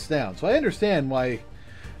you place down. So I understand why,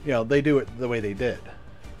 you know, they do it the way they did.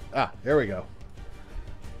 Ah, there we go.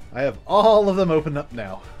 I have all of them open up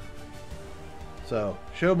now. So,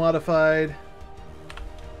 show modified,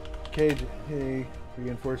 KJ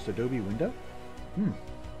reinforced Adobe window.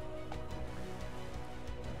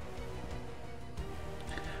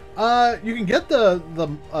 You can get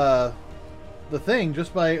the thing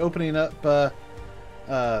just by opening up the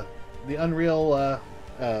Unreal.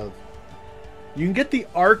 You can get the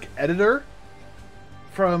ARK editor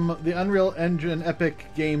from the Unreal Engine Epic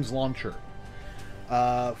Games launcher.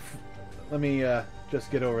 Let me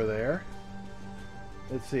just get over there.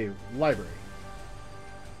 Let's see, library.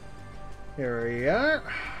 Here we are.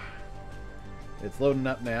 It's loading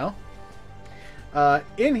up now.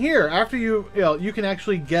 In here, after you can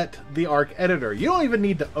actually get the ARK editor. You don't even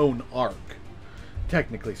need to own ARK,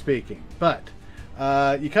 technically speaking. But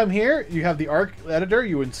you come here, you have the ARK editor,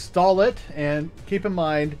 you install it, and keep in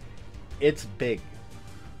mind, it's big.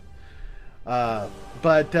 Yeah,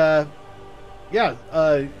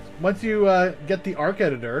 once you get the ARK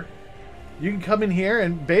editor, you can come in here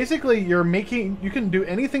and basically you can do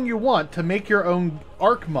anything you want to make your own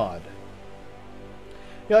ARK mod.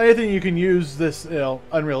 You know, anything you can use this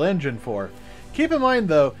Unreal Engine for. Keep in mind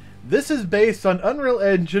though, this is based on Unreal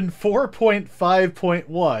Engine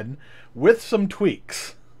 4.5.1 with some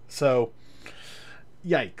tweaks. So,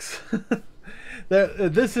 yikes.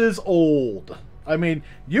 This is old. I mean,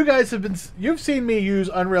 you've seen me use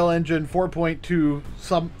Unreal Engine 4.2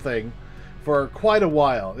 something for quite a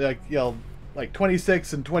while. Like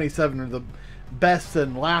 26 and 27 are the best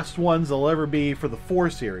and last ones there'll ever be for the 4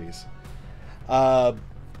 series.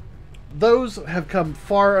 Those have come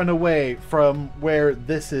far and away from where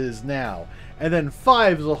this is now. And then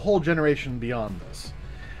 5 is a whole generation beyond this.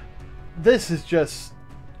 This is just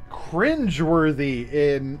cringeworthy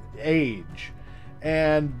in age.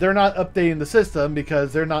 And they're not updating the system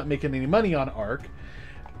because they're not making any money on ARK,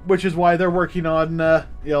 which is why they're working on the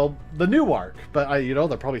new ARK. But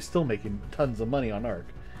they're probably still making tons of money on ARK.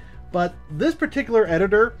 But this particular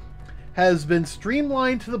editor has been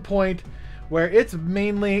streamlined to the point where it's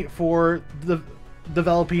mainly for the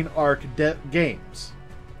developing ARK games.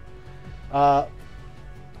 I'm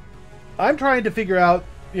trying to figure out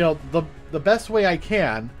the best way I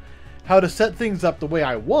can how to set things up the way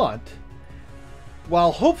I want,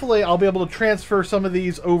 while hopefully I'll be able to transfer some of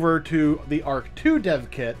these over to the ARK 2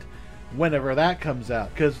 dev kit whenever that comes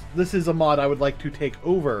out, because this is a mod I would like to take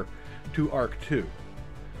over to ARK 2.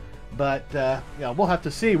 But we'll have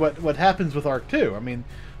to see what happens with ARK 2. I mean,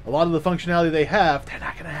 a lot of the functionality they have, they're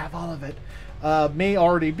not going to have all of it, may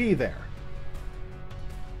already be there.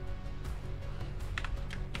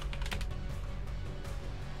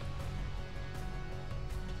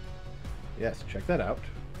 Yes, check that out.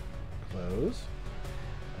 Close.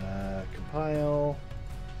 Compile.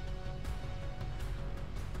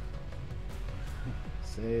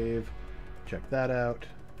 Save. Check that out.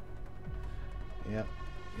 Yep.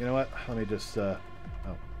 You know what? Let me just... Oh,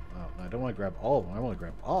 I don't want to grab all of them. I want to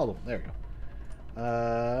grab all of them. There we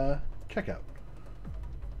go. Checkout.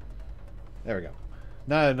 There we go.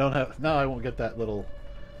 Now I don't have... Now I won't get that little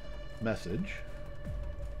message.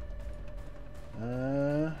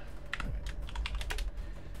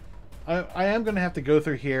 I am going to have to go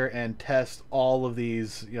through here and test all of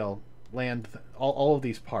these, all of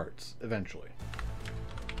these parts eventually.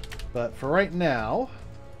 But for right now,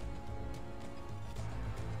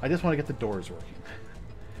 I just want to get the doors working.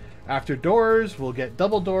 After doors, we'll get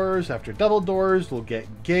double doors. After double doors, we'll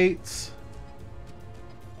get gates.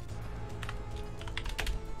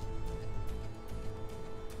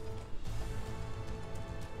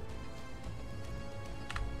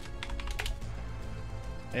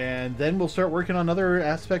 And then we'll start working on other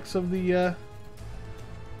aspects of the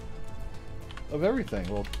of everything.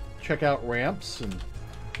 We'll check out ramps and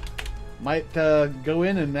might go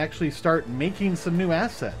in and actually start making some new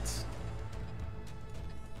assets.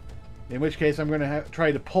 In which case, I'm going to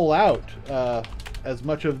try to pull out as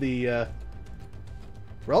much of the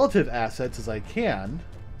relative assets as I can,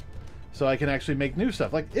 so I can actually make new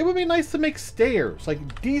stuff. Like, it would be nice to make stairs,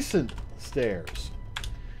 like decent stairs.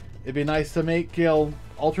 It'd be nice to make,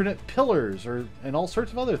 alternate pillars and all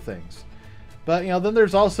sorts of other things. But, then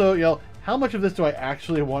there's also, how much of this do I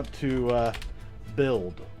actually want to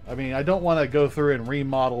build? I mean, I don't want to go through and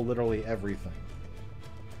remodel literally everything.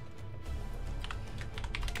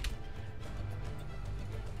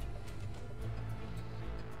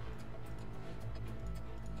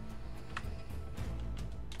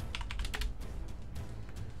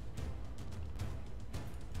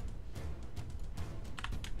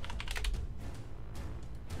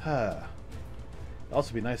 It'd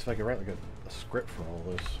also be nice if I could write like a script for all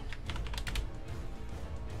this.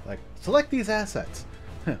 Like, select these assets.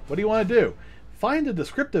 What do you want to do? Find a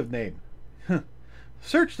descriptive name.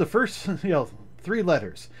 Search the first 3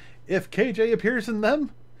 letters. If KJ appears in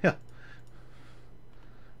them,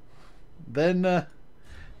 then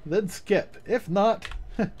skip. If not,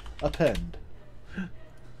 append.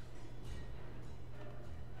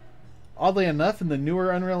 Oddly enough, in the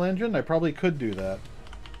newer Unreal Engine, I probably could do that.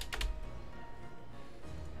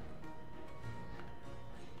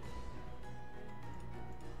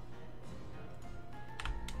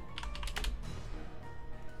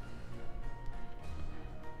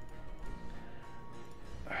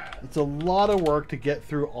 It's a lot of work to get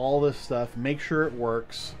through all this stuff, make sure it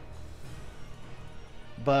works.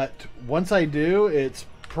 But once I do, it's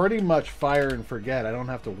pretty much fire and forget. I don't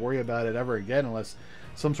have to worry about it ever again unless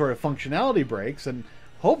some sort of functionality breaks. And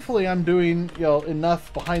hopefully I'm doing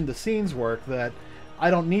enough behind the scenes work that I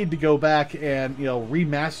don't need to go back and, you know,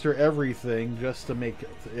 remaster everything just to make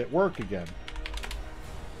it work again.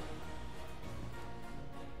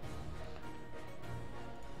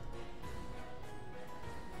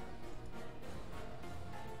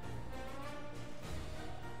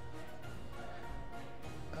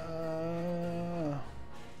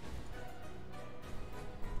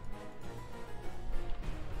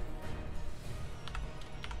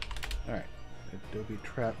 Alright, Adobe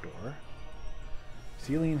trapdoor.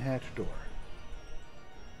 Ceiling hatch door.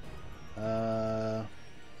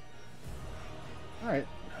 Alright.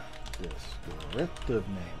 Descriptive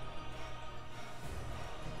name.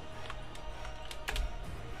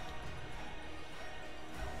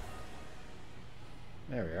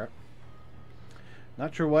 There we are.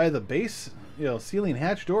 Not sure why the base, you know, ceiling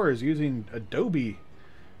hatch door is using Adobe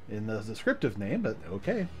in the descriptive name, but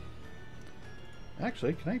okay.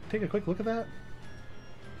 Actually, can I take a quick look at that?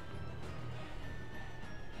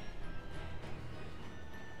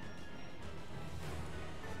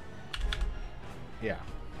 Yeah.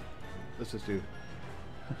 Let's just do...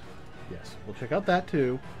 Yes, we'll check out that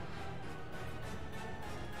too.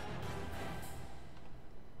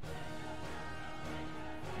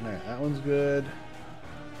 Alright, that one's good.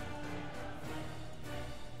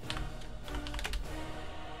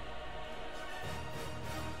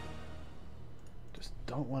 Just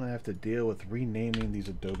don't want to have to deal with renaming these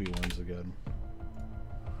Adobe ones again.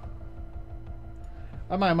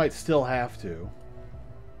 I might still have to.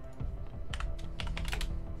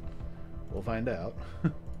 We'll find out.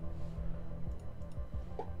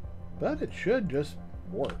 But it should just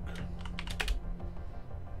work.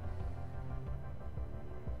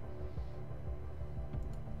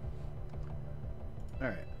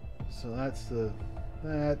 Alright, so that's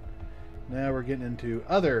that. Now we're getting into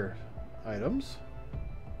other items.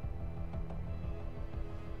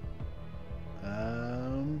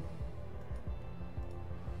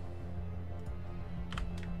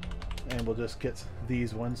 And we'll just get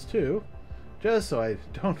these ones too, just so I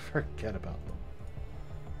don't forget about them.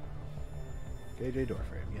 KJ door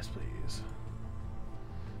frame, yes please.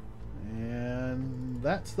 And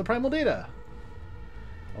that's the primal data.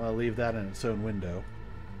 I'll leave that in its own window,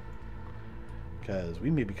 because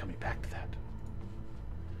we may be coming back to that.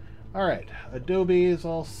 Alright, Adobe is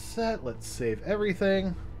all set. Let's save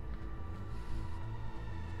everything.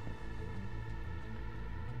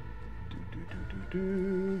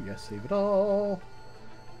 Yes, save it all.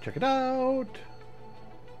 Check it out.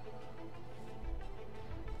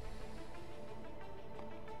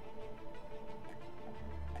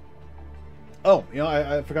 Oh, you know,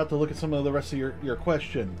 I forgot to look at some of the rest of your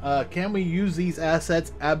question. Can we use these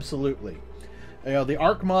assets? Absolutely. You know, the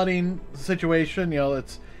ARK modding situation, you know,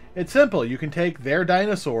 it's simple. You can take their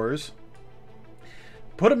dinosaurs,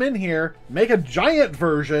 put them in here, make a giant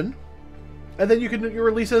version, and then you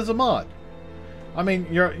release it as a mod. I mean,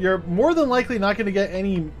 you're more than likely not going to get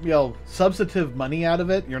any, you know, substantive money out of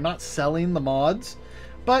it. You're not selling the mods,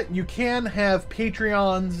 but you can have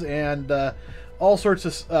Patreons and all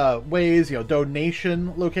sorts of ways, you know,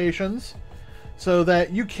 donation locations, so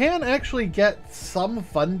that you can actually get some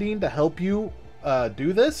funding to help you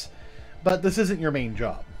do this, but this isn't your main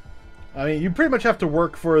job. I mean, you pretty much have to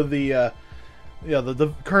work for the, you know, the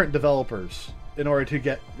current developers in order to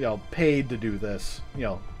get, you know, paid to do this, you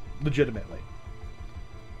know, legitimately.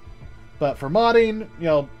 But for modding, you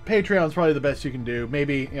know, Patreon's probably the best you can do.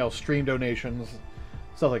 Maybe, you know, stream donations,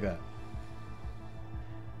 stuff like that.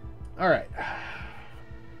 Alright.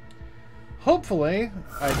 Hopefully,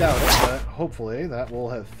 I doubt it, but hopefully that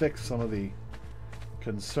will have fixed some of the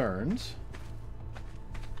concerns.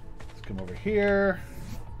 Let's come over here.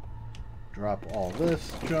 Drop all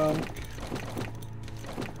this junk.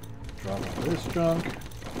 Drop all this junk.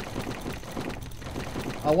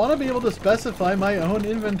 I want to be able to specify my own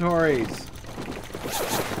inventories.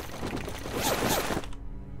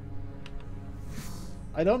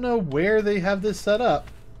 I don't know where they have this set up.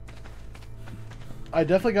 I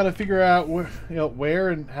definitely got to figure out where, you know, where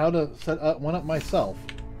and how to set one up myself.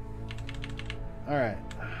 All right.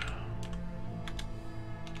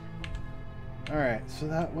 All right, so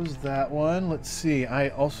that was that one. Let's see. I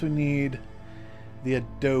also need the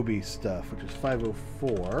Adobe stuff, which is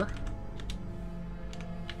 504.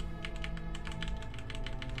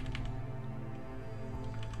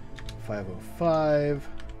 505.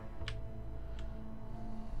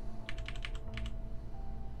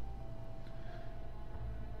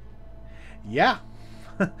 Yeah.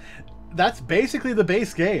 That's basically the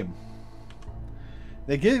base game.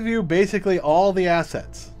 They give you basically all the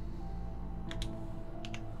assets.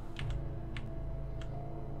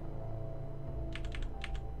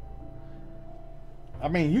 I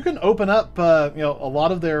mean, you can open up, you know, a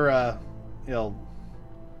lot of their, you know,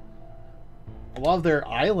 a lot of their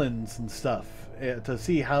islands and stuff to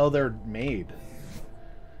see how they're made.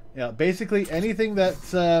 You know, basically anything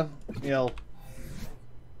that's, you know,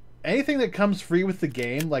 anything that comes free with the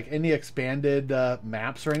game, like any expanded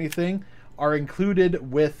maps or anything, are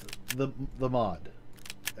included with the mod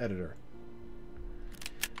editor.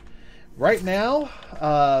 Right now,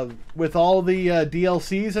 with all the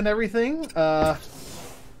DLCs and everything,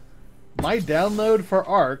 my download for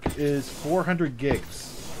ARK is 400 gigs.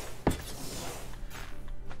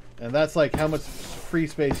 And that's like how much free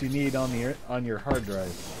space you need on your hard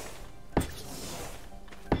drive.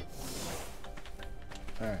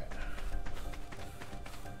 All right.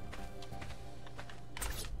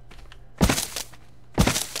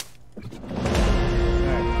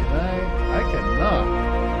 I cannot.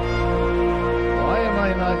 Why am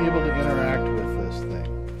I not able to interact with this thing?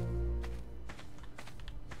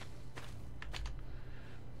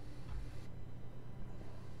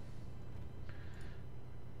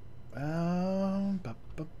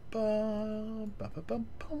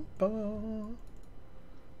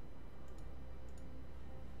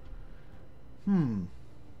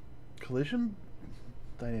 Collision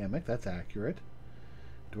dynamic, that's accurate.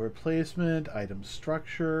 Door placement, item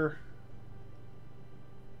structure.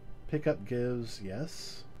 Pickup gives,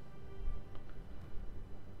 yes.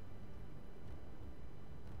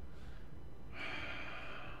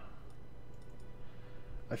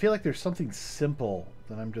 I feel like there's something simple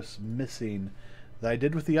that I'm just missing that I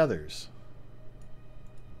did with the others.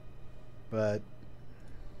 But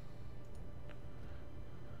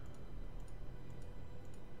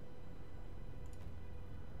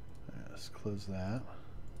let's close that.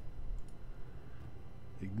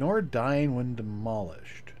 Ignore dying when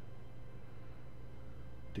demolished.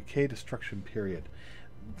 Decay destruction period.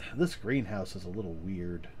 This greenhouse is a little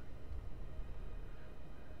weird.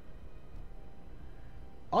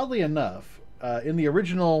 Oddly enough, in the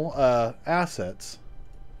original assets,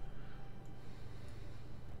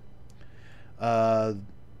 the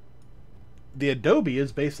Adobe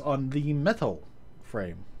is based on the metal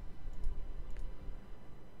frame.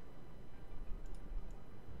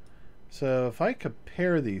 So if I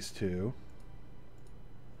compare these two,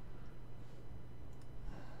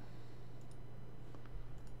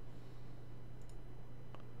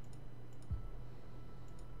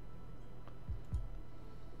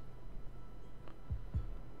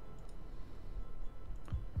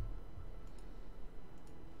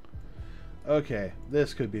 okay,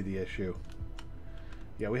 this could be the issue.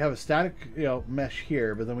 Yeah, we have a static, you know, mesh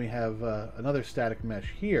here, but then we have another static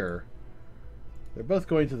mesh here. They're both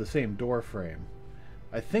going to the same door frame.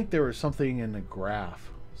 I think there was something in the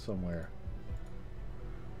graph somewhere.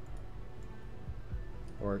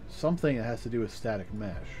 Or something that has to do with static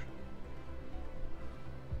mesh.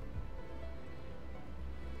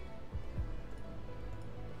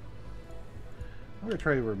 I'm going to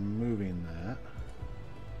try removing that.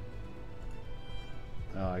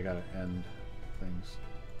 Oh, I gotta end things.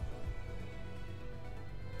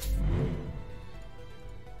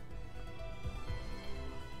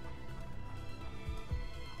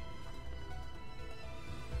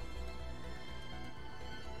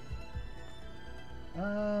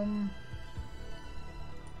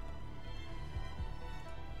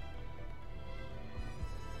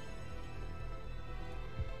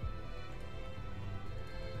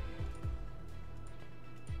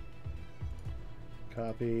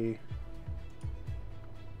 Copy.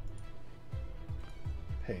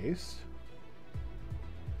 Paste.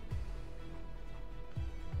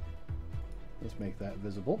 Let's make that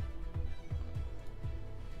visible.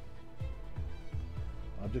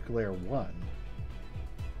 Object layer 1.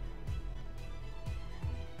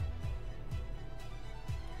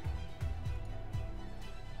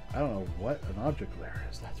 I don't know what an object layer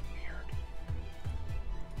is. That's weird.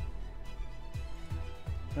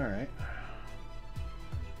 All right.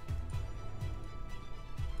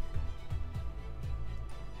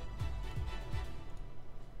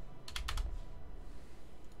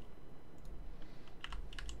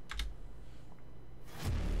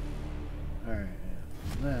 All right.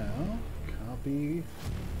 Now, copy,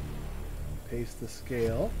 paste the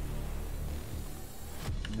scale.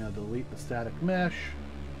 Now delete the static mesh.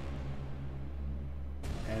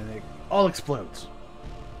 And it all explodes.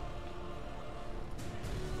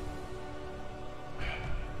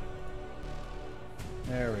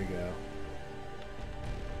 There we go.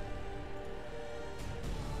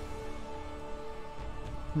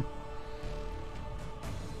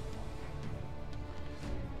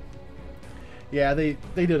 Yeah, they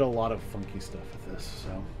did a lot of funky stuff with this,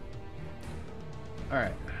 so.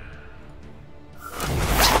 Alright.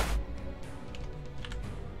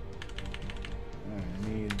 I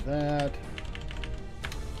need that.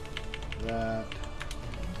 That.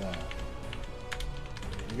 And that.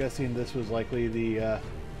 I'm guessing this was likely the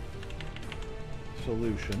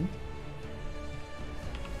solution.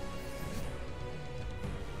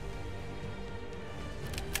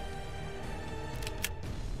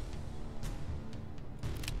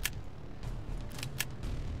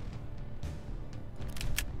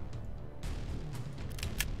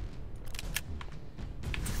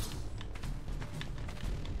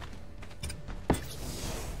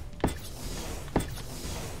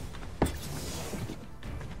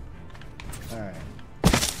 Alright.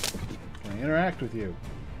 Can I interact with you?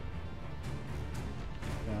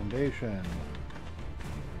 Foundation.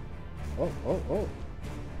 Oh, oh, oh.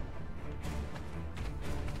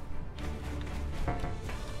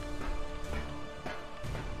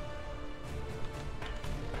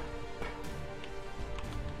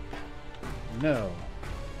 No.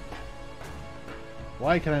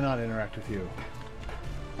 Why can I not interact with you?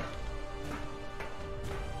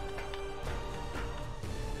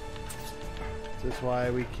 Is this why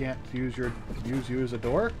we can't use you as a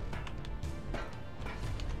door?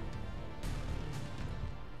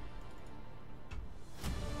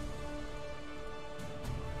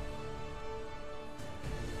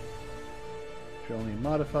 Show only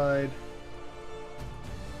modified.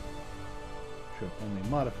 Show only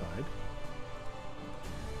modified.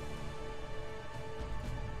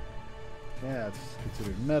 Yeah, that's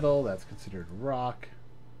considered metal. That's considered rock.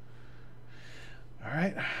 All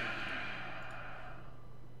right.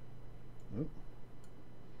 Oop.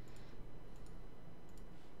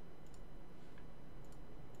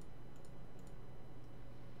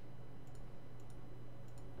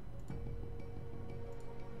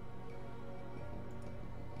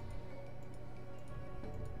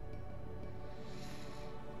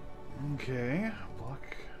 Okay,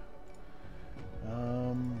 block.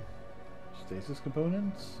 Stasis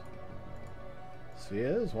components.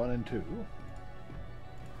 Spheres 1 and 2.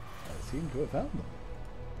 I seem to have found them.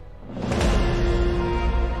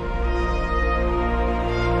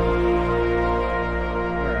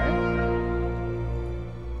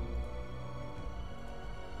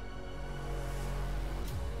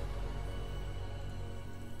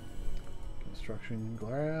 Construction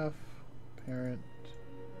graph, parent.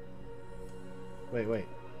 Wait.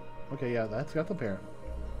 Okay, yeah, that's got the parent.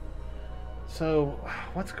 So,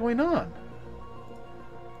 what's going on?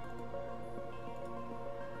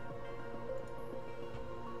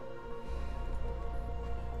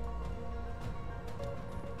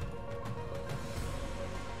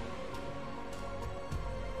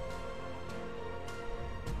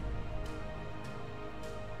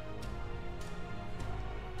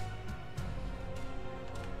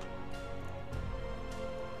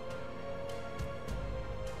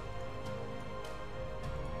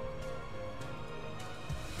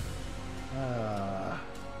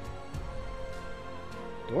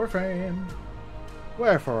 Door frame.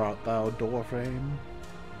 Wherefore art thou, door frame?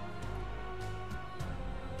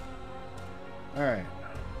 Alright.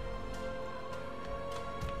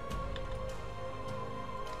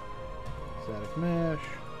 Static mesh.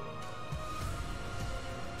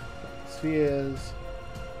 Spheres.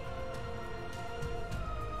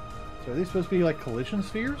 So are these supposed to be like collision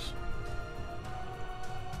spheres?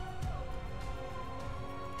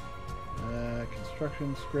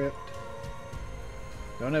 Construction script.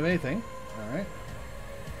 Don't have anything. Alright.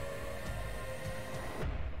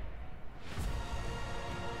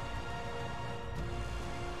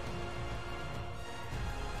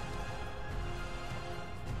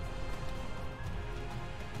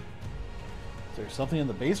 Is there something in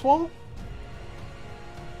the base wall?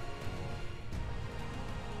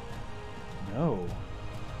 No.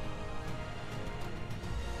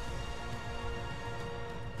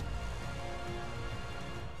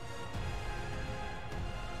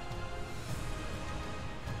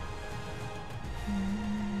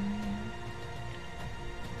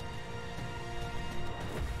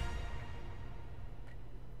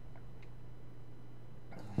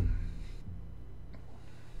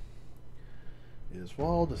 Is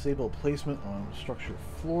wall, disable placement on structure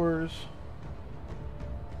floors.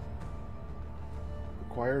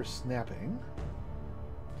 Requires snapping.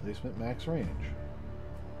 Placement max range.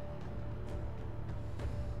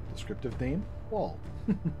 Descriptive name, wall.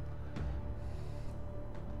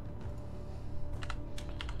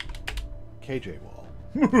 KJ wall.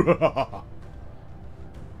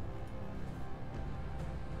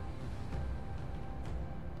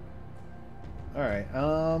 Alright,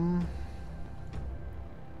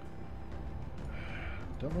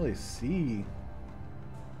 Don't really see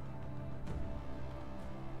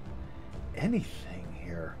anything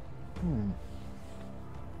here.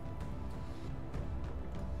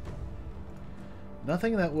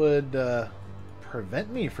 Nothing that would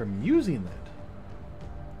prevent me from using it.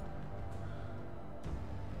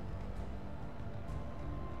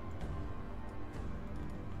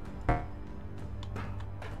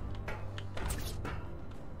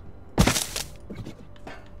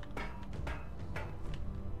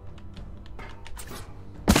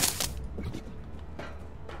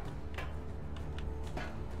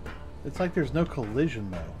 It's like there's no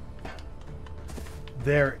collision, though.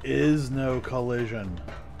 There is no collision.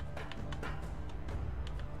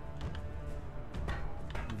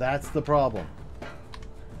 That's the problem.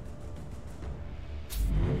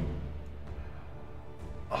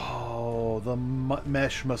 Oh, the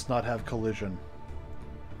mesh must not have collision.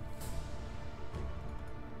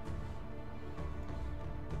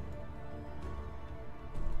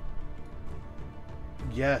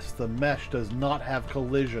 Yes, the mesh does not have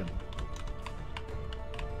collision.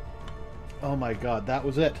 Oh my god, that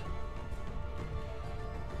was it.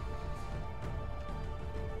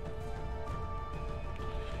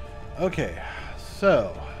 Okay,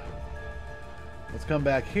 so let's come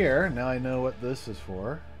back here. Now I know what this is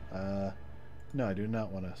for. No, I do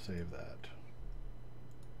not want to save that.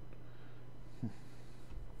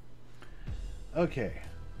 Okay.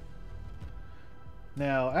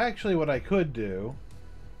 Now, actually what I could do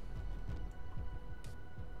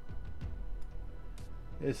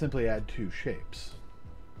is simply add two shapes.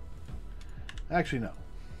 Actually, no.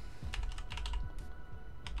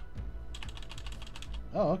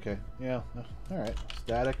 Oh, okay. Yeah. Alright.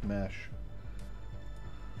 Static mesh.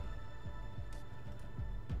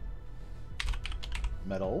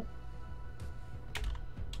 Metal.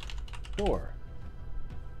 Door.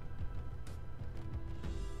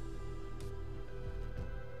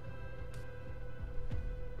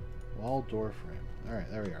 Wall door frame.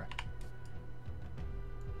 Alright, there we are.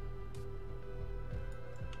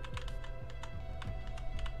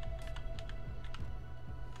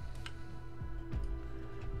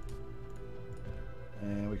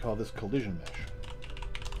 And we call this collision mesh.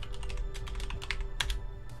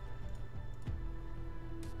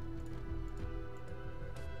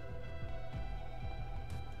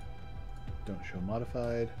 Don't show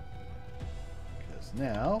modified. Because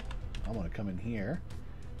now I want to come in here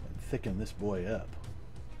and thicken this boy up.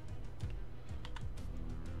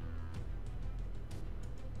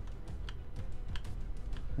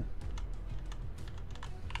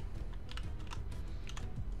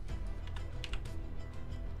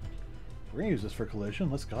 We're going to use this for collision.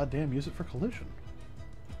 Let's goddamn use it for collision.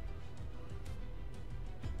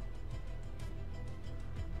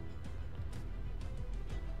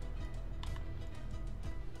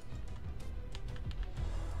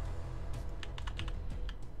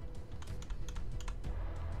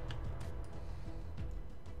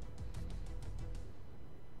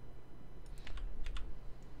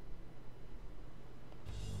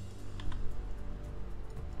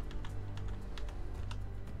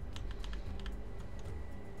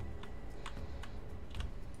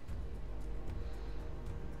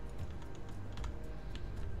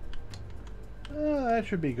 That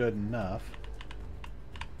should be good enough.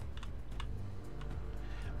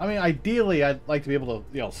 I mean, ideally, I'd like to be able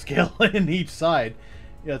to, scale in each side.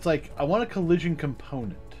 Yeah, it's like, I want a collision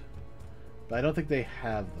component. But I don't think they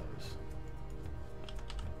have those.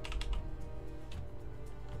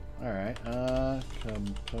 Alright,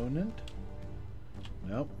 component.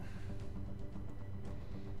 Nope.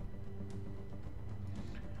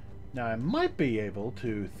 Now, I might be able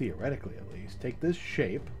to, theoretically at least, take this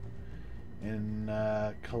shape in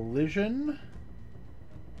collision,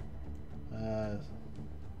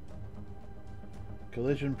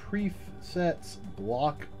 collision presets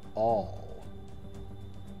block all.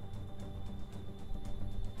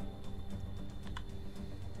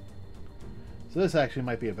 So this actually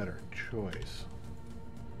might be a better choice,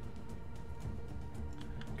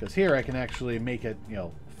 because here I can actually make it,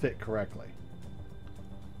 fit correctly.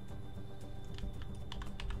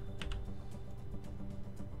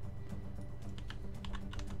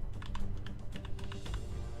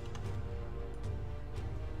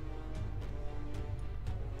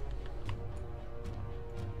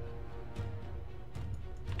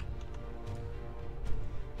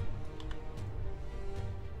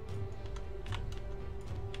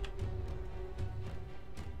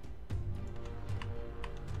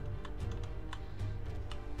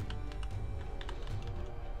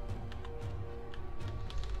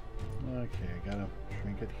 Okay, I gotta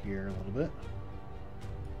shrink it here a little bit.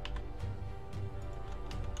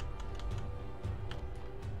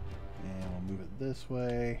 this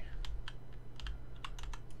way.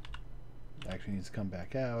 Actually needs to come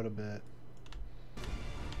back out a bit.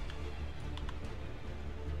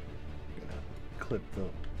 Gonna clip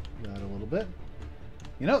that a little bit.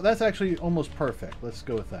 You know, that's actually almost perfect. Let's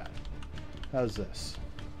go with that. How's this?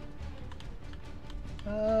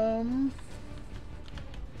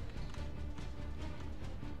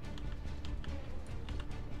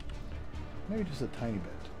 Maybe just a tiny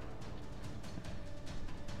bit.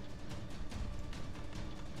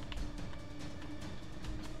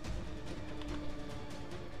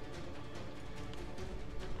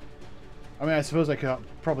 I mean, I suppose I could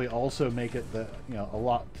probably also make it a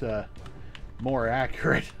lot more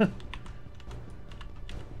accurate.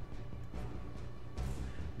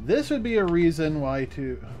 This would be a reason why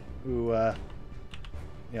to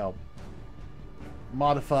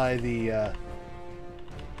modify the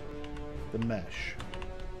mesh.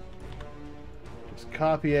 Just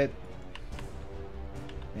copy it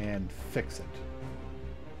and fix it.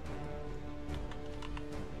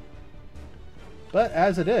 But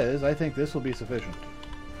as it is, I think this will be sufficient.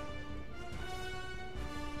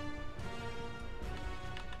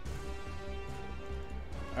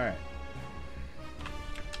 Alright.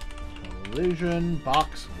 Collision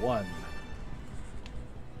box 1.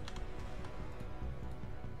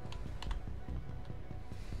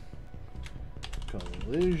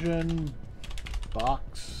 Collision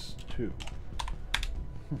box 2.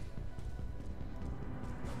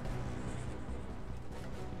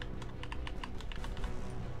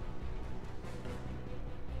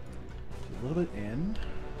 A little bit in.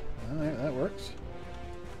 Alright, that works.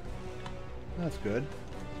 That's good.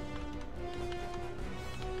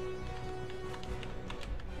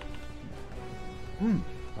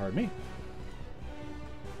 Pardon me.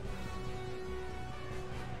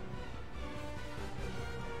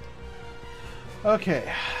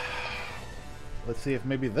 Okay. Let's see if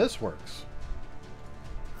maybe this works.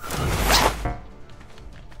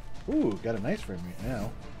 Ooh, got a nice frame rate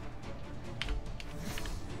now.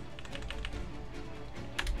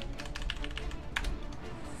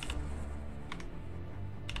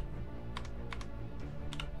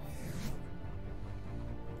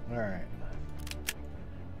 Alright.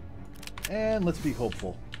 And let's be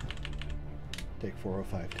hopeful. Take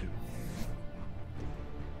 405 too.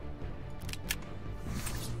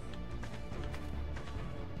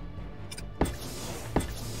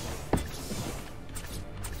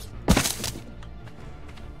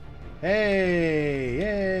 Hey!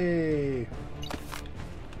 Yay!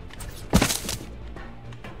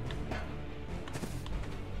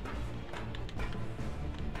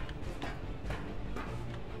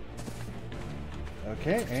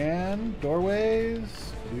 Okay, and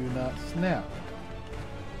doorways do not snap.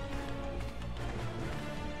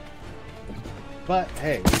 But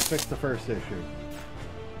hey, we fixed the first issue.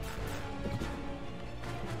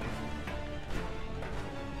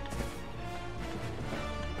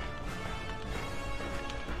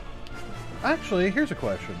 Actually, here's a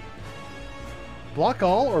question. Block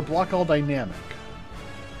all or block all dynamic?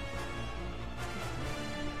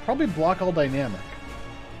 Probably block all dynamic.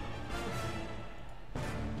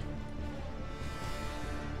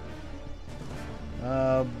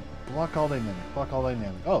 Block all dynamic. Block all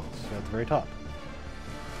dynamic. Oh, so at the very top.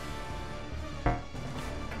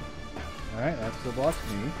 Alright, that still blocks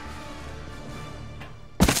me.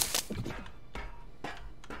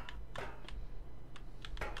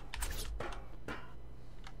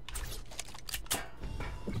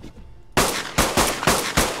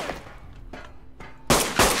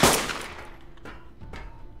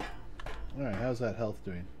 Alright, how's that health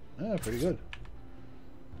doing? Oh, pretty good.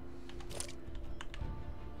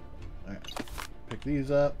 Alright, pick these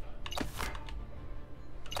up.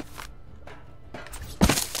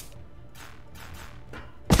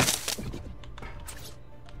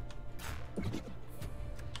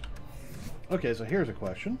 Okay, so here's a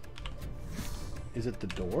question. Is it the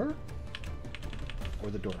door? Or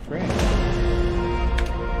the door frame?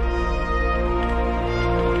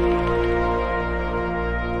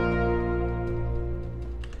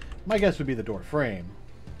 My guess would be the door frame,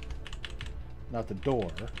 not the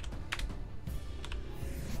door.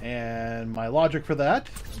 And my logic for that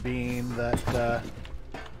being that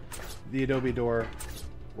the Adobe door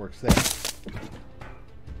works there.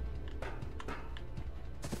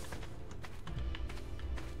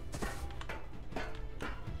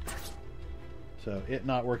 So it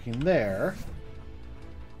not working there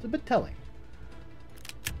is a bit telling.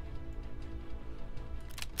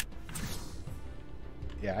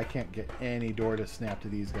 Yeah, I can't get any door to snap to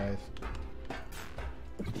these guys.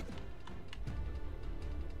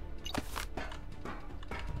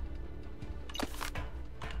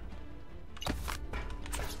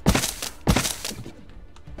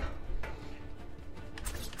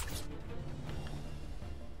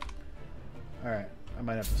 I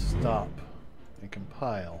might have to stop and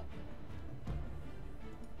compile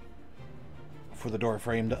for the door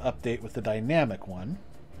frame to update with the dynamic one,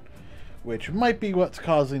 which might be what's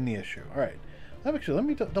causing the issue. Alright, actually, let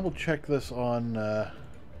me double check this on,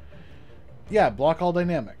 yeah, block all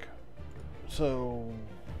dynamic. So,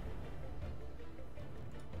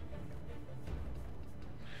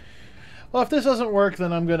 well, if this doesn't work,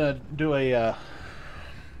 then I'm gonna do a,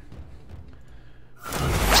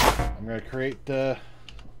 I'm gonna create,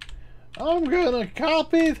 I'm gonna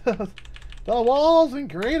copy the walls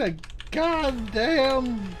and create a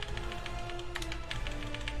goddamn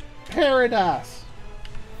paradise.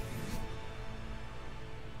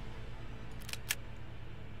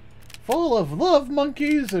 Full of love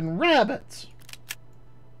monkeys and rabbits.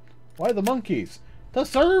 Why the monkeys? To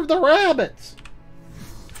serve the rabbits.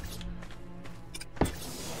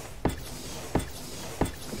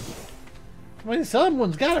 I mean,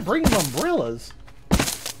 someone's got to bring them umbrellas.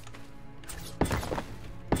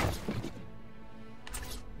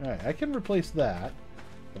 Alright, I can replace that,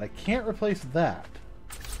 but I can't replace that.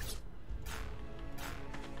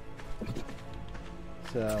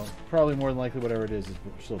 So, probably more than likely whatever it is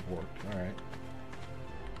still worked. Alright.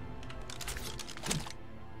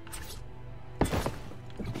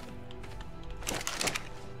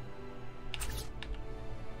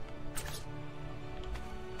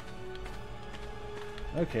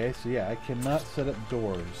 Okay, so yeah, I cannot set up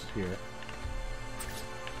doors here.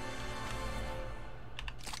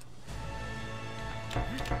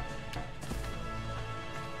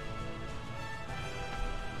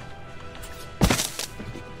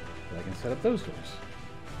 I can set up those doors.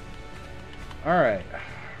 Alright.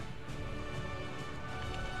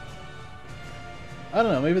 I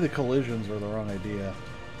don't know, maybe the collisions were the wrong idea.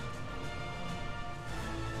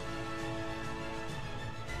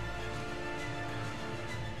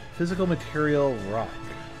 Physical material rock.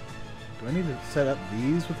 Do I need to set up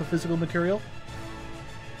these with the physical material?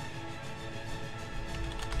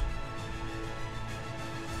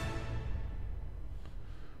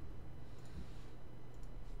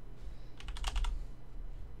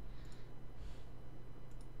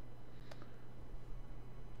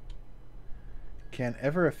 Can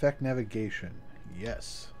ever affect navigation?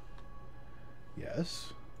 Yes.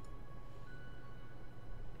 Yes.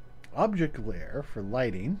 Object glare for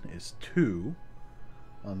lighting is 2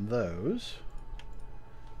 on those.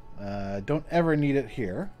 Don't ever need it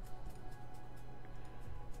here.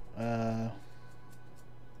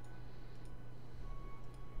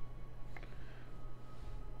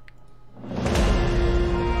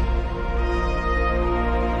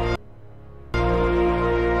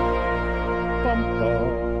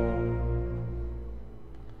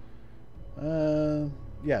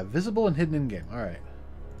 Yeah, visible and hidden in game. All right.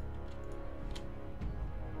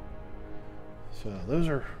 So those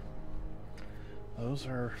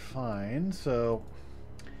are fine. So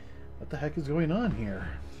what the heck is going on here?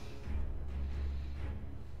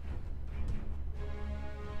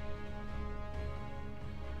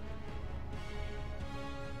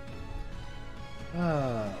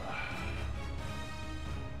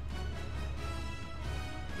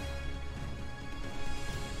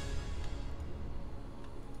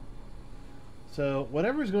 So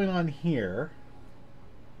whatever's going on here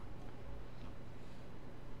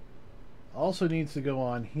also needs to go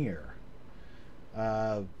on here.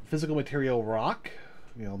 Physical material rock,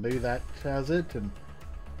 you know, maybe that has it, and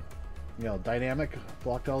you know, dynamic,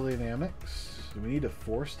 blocked all dynamics. Do we need to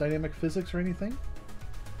force dynamic physics or anything?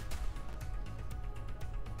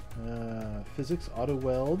 Physics, auto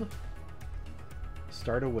weld,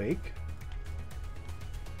 start awake.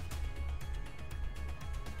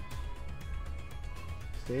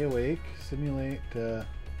 Stay awake, simulate, yeah.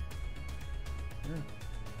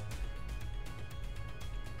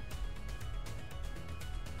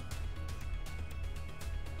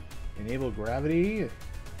 Enable gravity,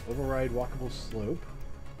 override walkable slope.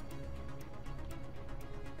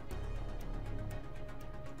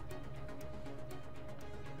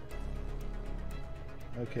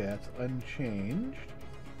 Okay, that's unchanged.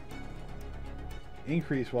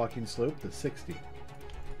 Increase walking slope to 60.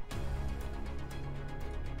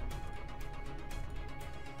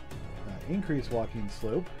 Increase walking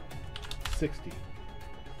slope 60.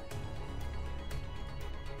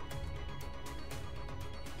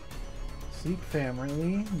 Sleep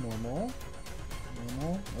family, normal.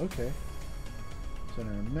 Normal, okay.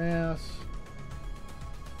 Center of mass.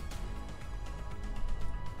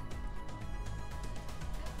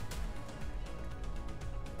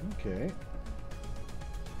 Okay.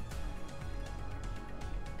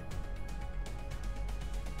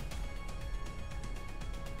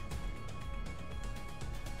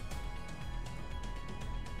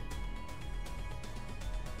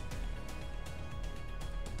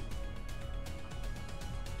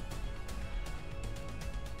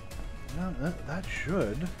 That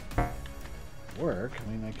should work.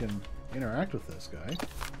 I mean, I can interact with this guy. I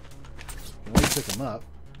can only pick him up,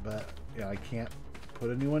 but yeah, I can't put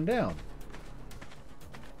a new one down.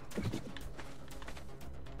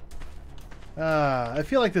 I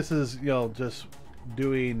feel like this is, just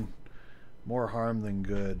doing more harm than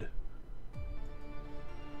good.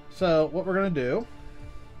 So what we're going to do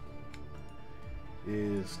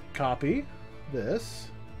is copy this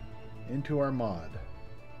into our mod.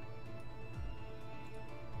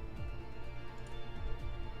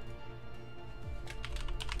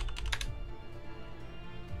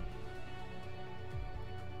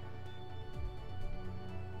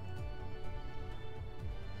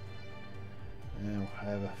 And I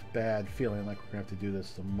have a bad feeling like we're going to have to do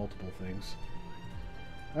this to multiple things.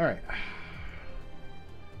 Alright.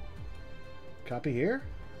 Copy here.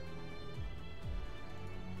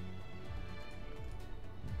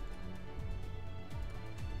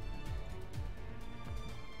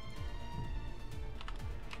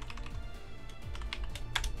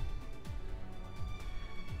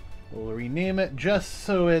 We'll rename it just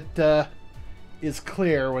so it is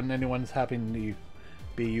clear when anyone's happening to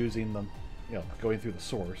be using them, going through the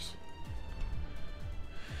source.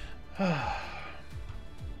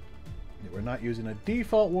 We're not using a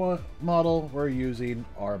default model, we're using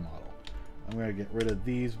our model. I'm going to get rid of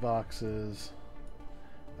these boxes.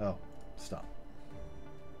 Oh, stop.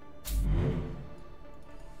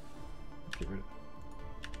 Get rid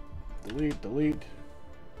of... delete.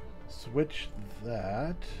 Switch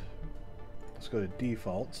that. Let's go to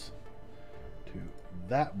defaults to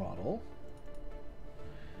that model.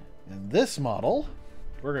 And this model,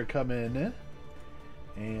 we're going to come in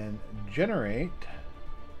and generate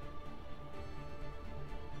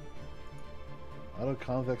auto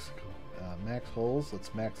convex max holes.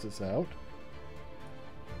 Let's max this out.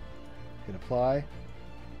 Hit apply.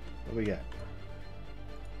 What do we get?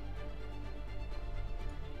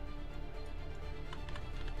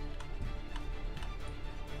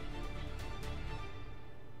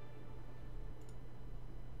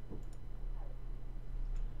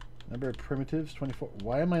 Number of primitives, 24.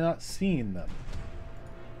 Why am I not seeing them?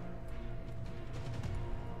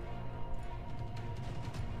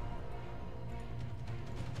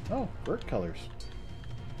 Oh, bird colors.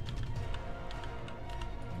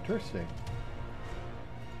 Interesting.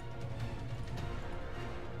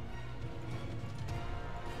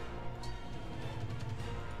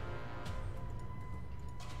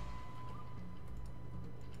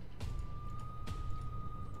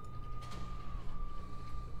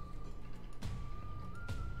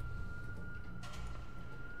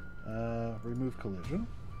 Remove collision.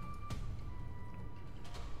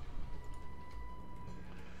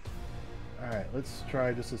 Alright, let's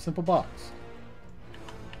try just a simple box.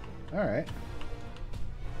 Alright.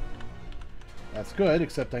 That's good,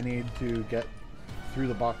 except I need to get through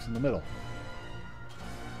the box in the middle.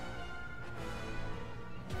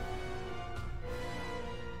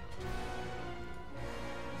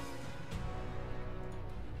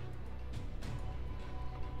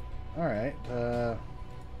 Alright,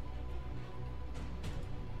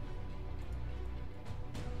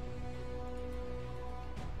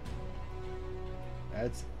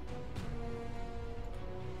 that's...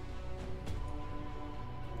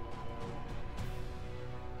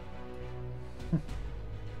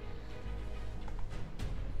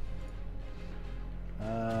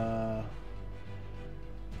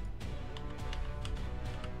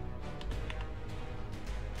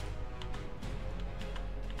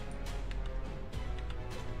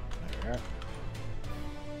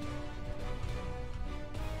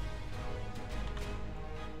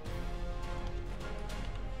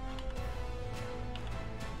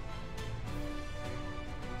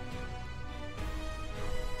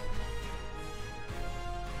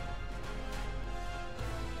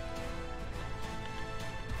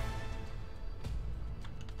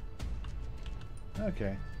 there.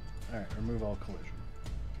 Okay. Alright, remove all collision.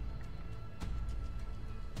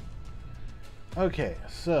 Okay,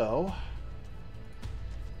 so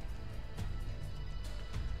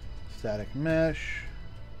static mesh.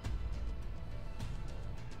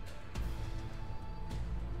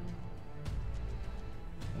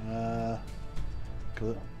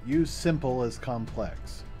 Use simple as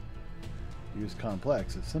complex. Use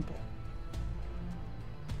complex as simple.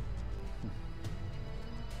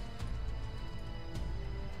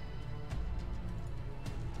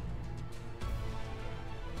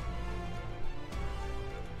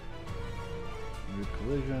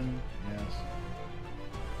 Collision, yes.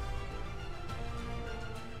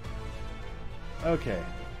 Okay.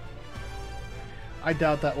 I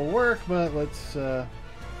doubt that will work, but let's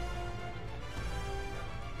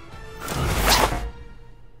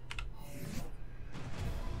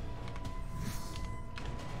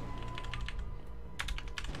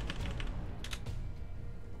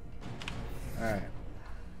Alright.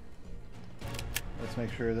 Let's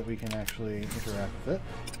make sure that we can actually interact with it.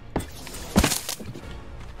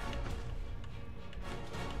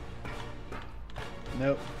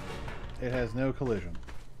 Nope. It has no collision.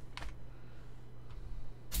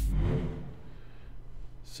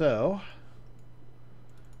 So,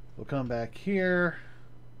 we'll come back here.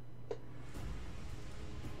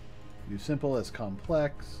 Do simple as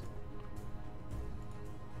complex.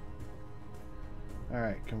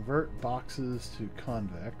 Alright, convert boxes to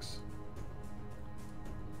convex.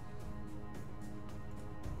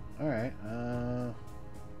 Alright,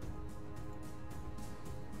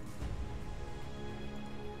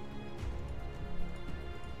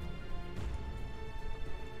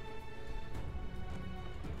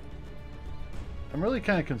 I'm really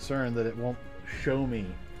kind of concerned that it won't show me.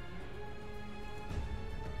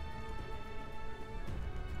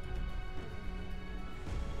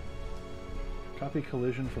 Copy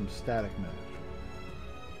collision from static mesh.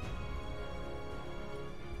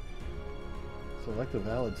 Select a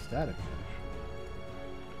valid static mesh.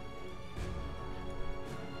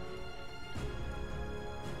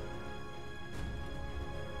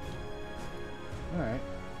 Alright.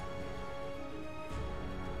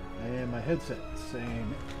 And my headset is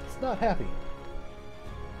saying it's not happy.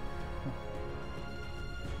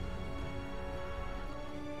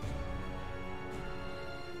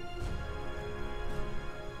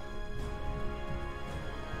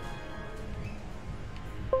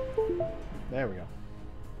 There we go.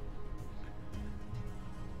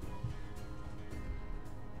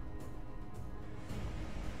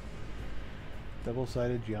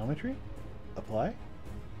 Double-sided geometry? Apply?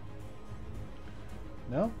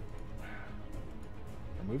 No?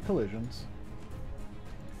 Remove collisions.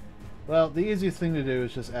 Well, the easiest thing to do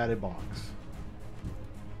is just add a box.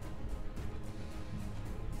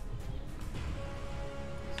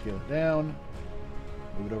 Scale it down.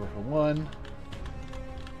 Move it over for 1.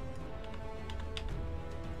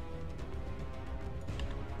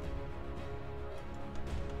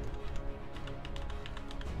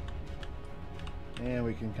 And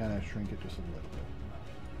we can kind of shrink it just a little bit.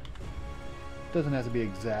 Doesn't have to be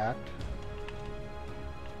exact.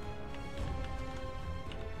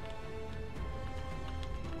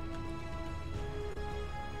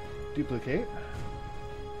 Duplicate.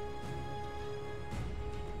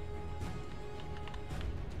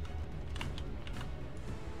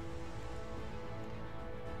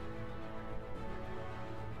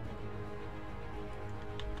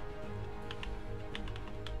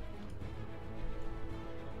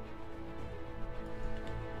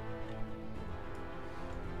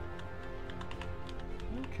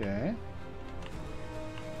 Okay.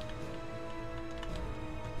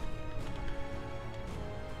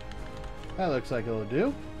 That looks like it'll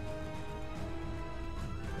do.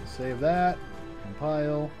 Save that.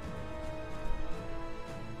 Compile.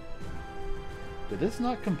 Did this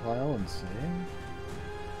not compile and save?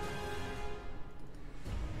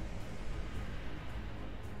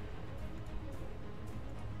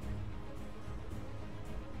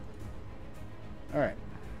 Alright.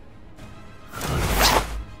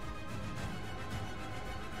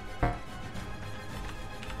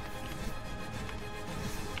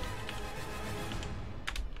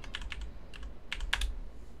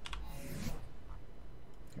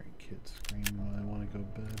 Kids scream when I want to go to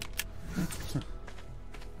bed.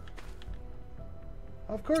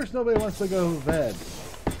 Of course nobody wants to go to bed.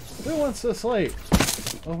 Who wants to sleep?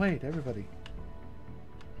 Oh wait, everybody.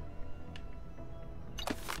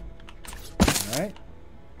 Alright.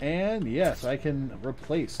 And yes, I can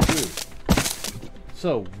replace too.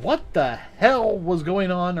 So what the hell was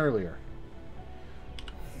going on earlier?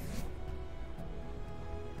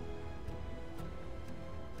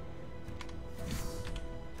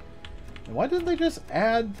 Why didn't they just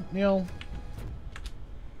add, you know,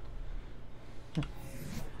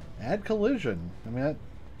 add collision? I mean, that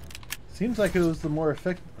seems like it was the more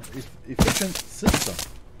efficient system.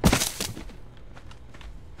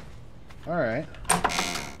 Alright.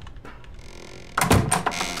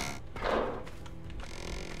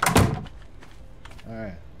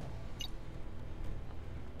 Alright.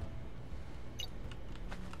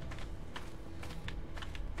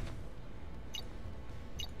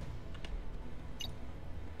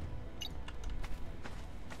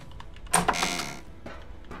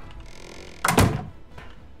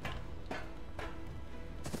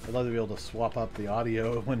 I'd love to be able to swap up the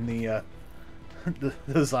audio when the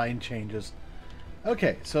design changes.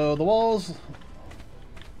 Okay, so the walls.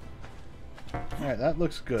 Alright, that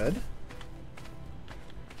looks good.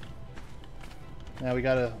 Now we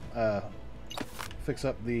gotta fix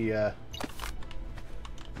up the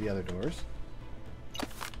other doors.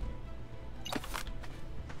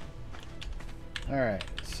 Alright,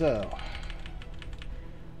 so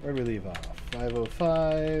where do we leave off?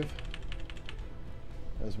 505.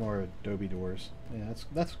 There's more Adobe doors. Yeah,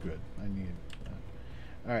 that's good. I need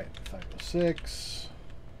that. Alright, 506.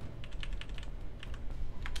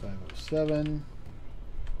 507.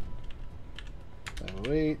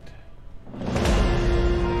 508.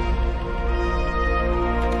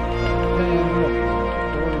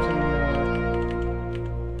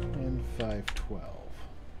 512.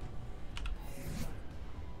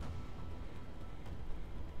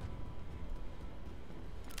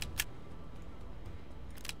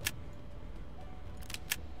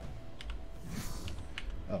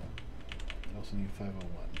 Oh, I also need 501.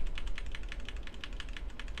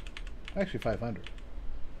 Actually, 500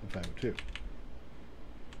 and 502.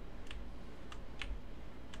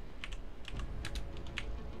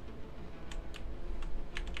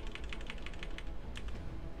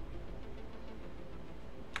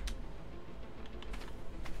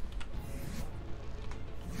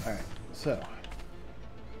 Alright, so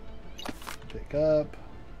pick up,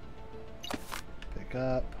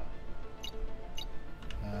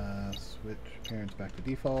 switch appearance back to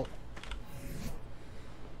default.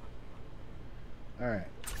 Alright,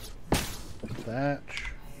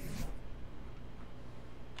 thatch,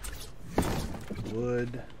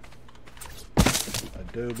 wood,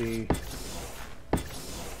 Adobe,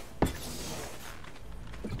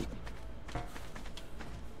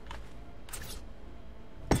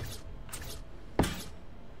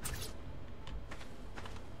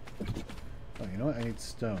 oh, you know what? I need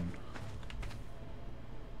stone.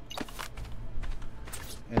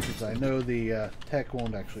 And since I know the tech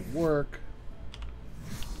won't actually work...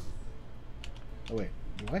 Oh wait,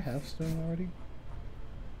 do I have stone already?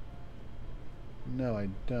 No, I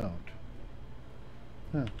don't.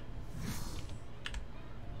 Huh.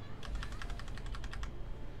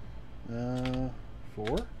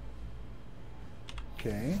 4?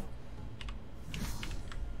 Okay.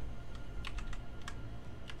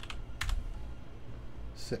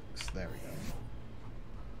 There we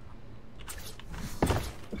go.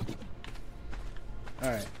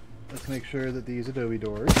 Alright, let's make sure that these Adobe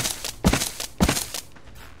doors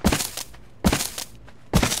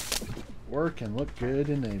work and look good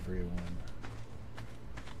in everyone.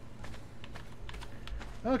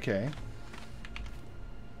 Okay.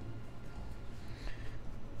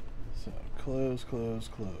 So, close, close,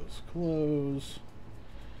 close, close.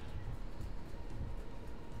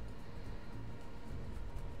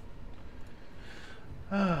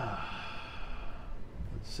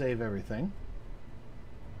 Let's save everything.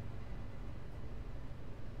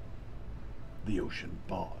 The ocean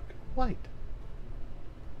bog. Light.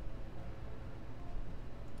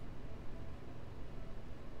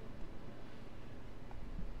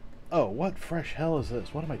 Oh, what fresh hell is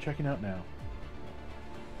this? What am I checking out now?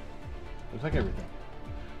 Looks like everything.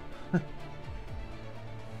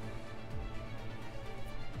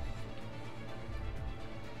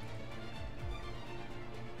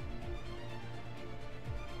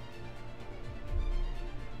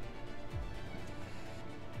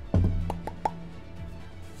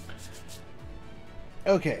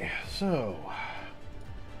 Okay, so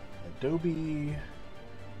Adobe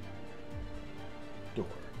door.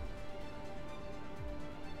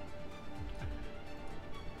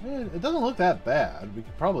 It doesn't look that bad. We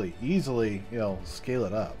could probably easily, scale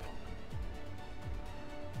it up.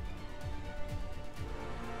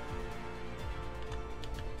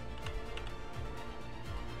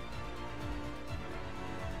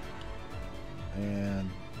 And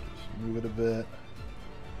just move it a bit.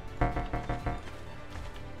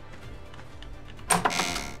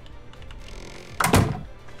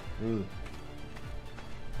 Ooh.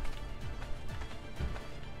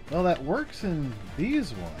 Well, that works in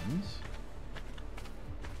these ones.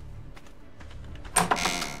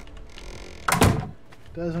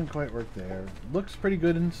 Doesn't quite work there. Looks pretty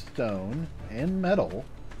good in stone and metal.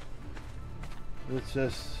 It's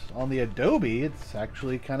just on the Adobe, it's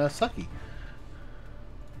actually kind of sucky.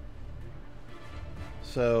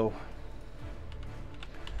 So,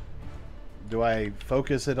 do I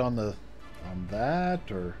focus it on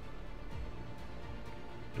that, or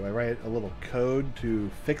do I write a little code to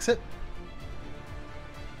fix it?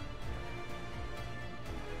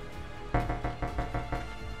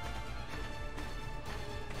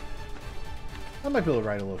 I might be able to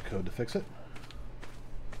write a little code to fix it.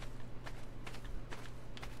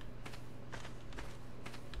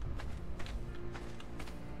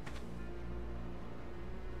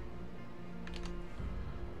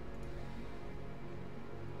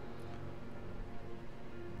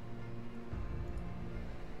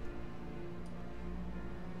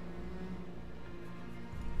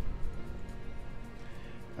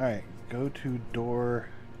 Alright, go to door.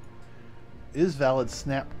 Is valid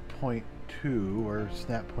snap point to or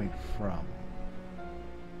snap point from?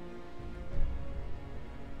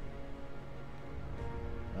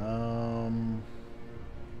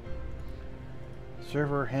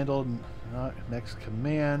 Server handled next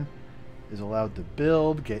command is allowed to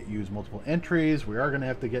build, use multiple entries. We are going to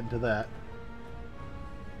have to get into that.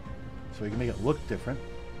 So we can make it look different.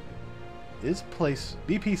 Is place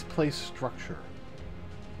BP's place structure.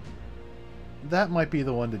 That might be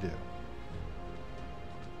the one to do.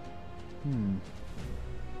 I'm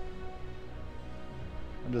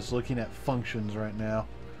just looking at functions right now.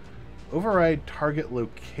 Override target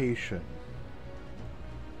location.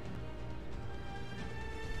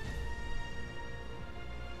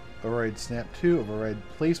 Override snap to, override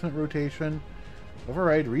placement rotation,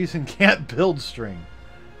 override reason can't build string.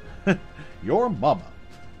 Your mama.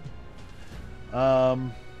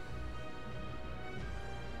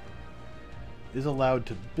 Is allowed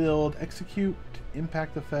to build, execute,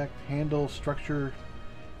 impact effect, handle, structure,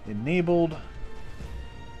 enabled,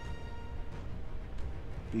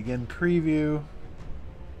 begin preview.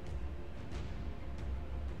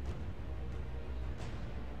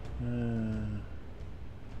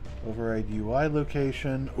 Override UI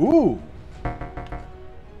location. Ooh!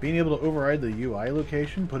 Being able to override the UI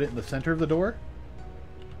location, put it in the center of the door.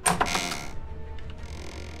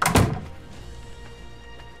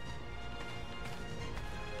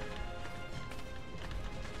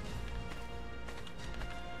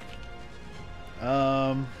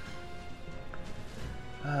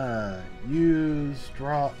 Use,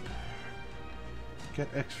 drop, get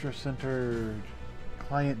extra centered,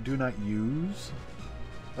 client do not use.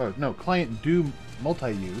 Oh, no, client do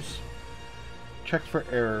multi-use. Check for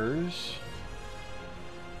errors.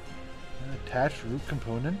 Attach root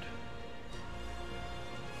component.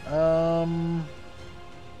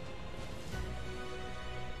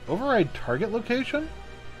 Override target location?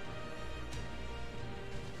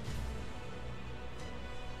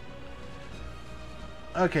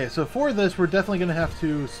 Okay, so for this, we're definitely going to have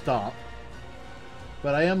to stop.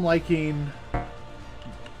 But I am liking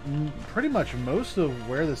pretty much most of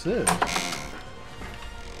where this is.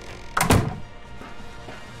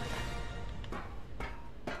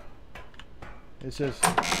 It's just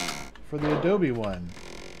for the Adobe one.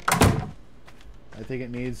 I think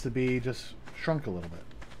it needs to be just shrunk a little bit.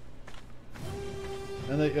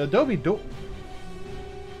 And the Adobe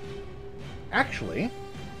actually,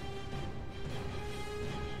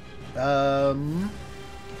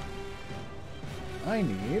 I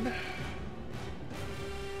need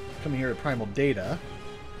come here to Primal Data,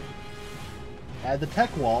 add the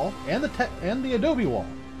tech wall and the Adobe wall,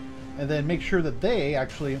 and then make sure that they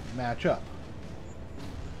actually match up.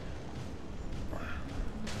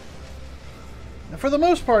 Now, for the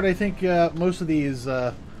most part, I think most of these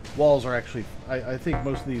walls are actually. I think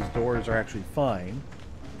most of these doors are actually fine.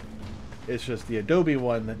 It's just the Adobe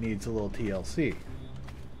one that needs a little TLC,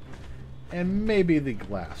 and maybe the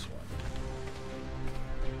glass one.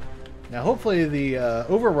 Now, hopefully, the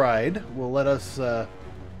override will let us,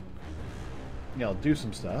 do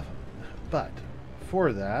some stuff. But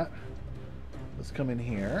for that, let's come in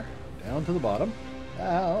here, down to the bottom,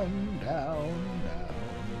 down, down, down.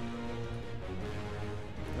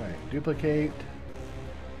 All right, duplicate.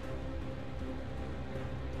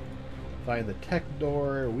 Find the tech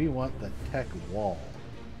door. We want the tech wall,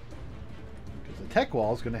 because the tech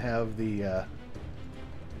wall is going to have the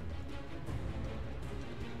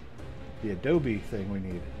Adobe thing we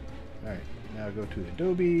need. Alright, now go to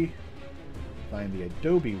Adobe, find the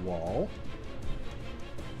Adobe wall.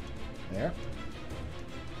 There.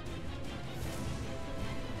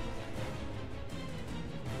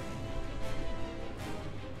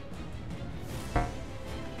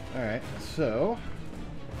 Alright, so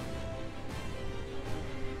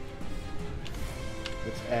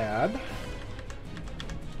let's add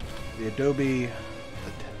the Adobe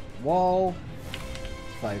wall.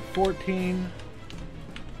 514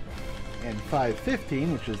 and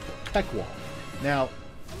 515, which is the tech wall. Now,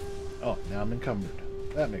 now I'm encumbered.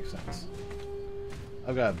 That makes sense.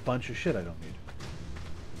 I've got a bunch of shit I don't need.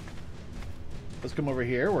 Let's come over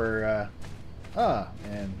here where,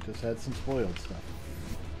 and just add some spoiled stuff.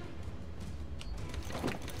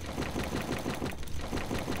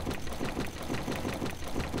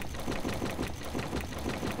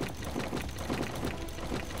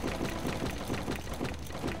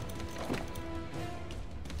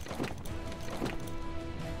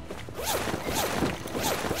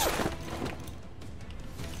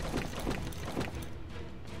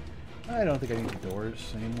 I don't think I need the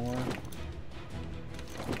doors anymore.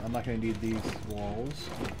 I'm not going to need these walls.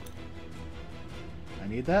 I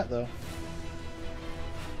need that, though.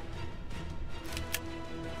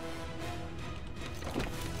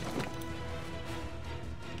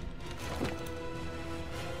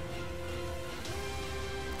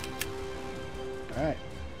 Alright.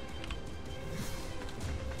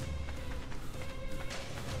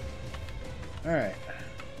 Alright.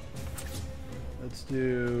 Let's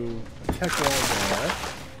do a tech wall there.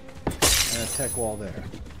 And a tech wall there.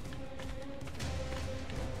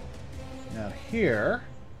 Now here...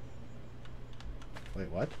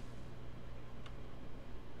 Wait, what?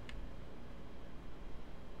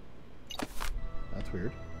 That's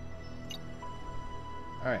weird.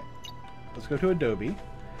 Alright. Let's go to Adobe.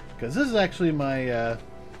 Because this is actually my...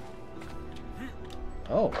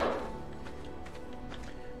 Oh.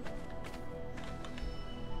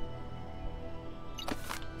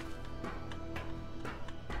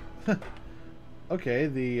 Okay,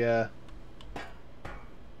 the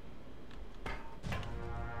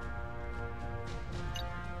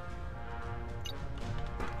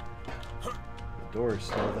door is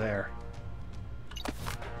still there.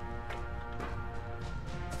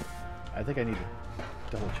 I think I need to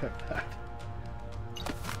double check that.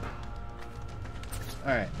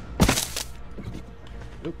 Alright.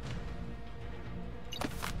 Oop.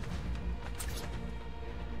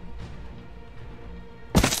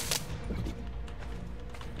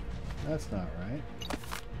 That's not right.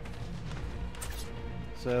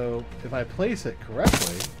 So, if I place it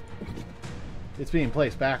correctly, it's being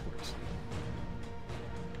placed backwards.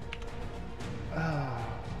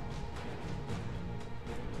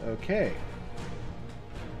 Okay.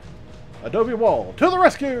 Adobe wall, to the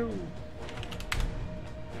rescue!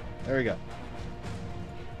 There we go.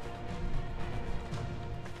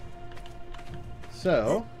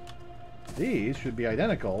 So, these should be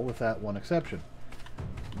identical with that one exception.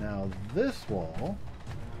 Now, this wall...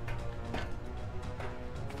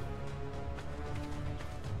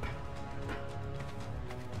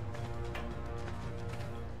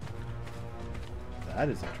 That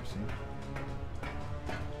is interesting.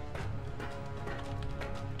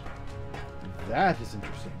 That is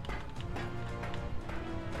interesting.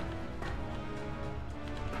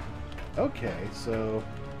 Okay, so...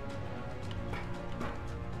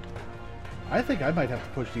 I think I might have to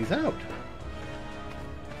push these out.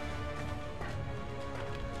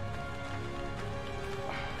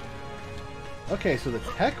 Okay, so the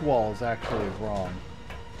tech wall is actually wrong.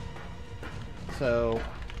 So,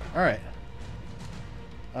 alright.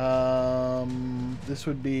 This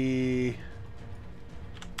would be...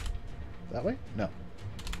 That way? No.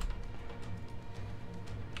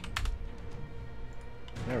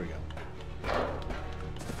 There we go.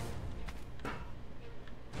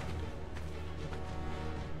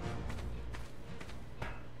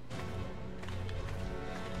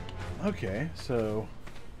 Okay, so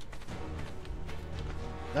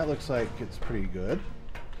that looks like it's pretty good,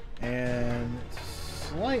 and it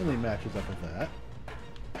slightly matches up with that.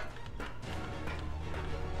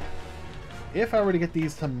 If I were to get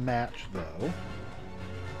these to match, though,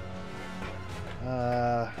 you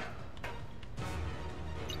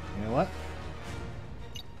know what?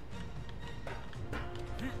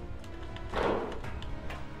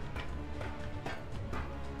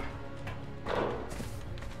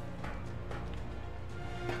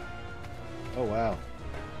 Oh, wow.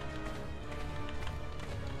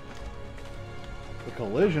 The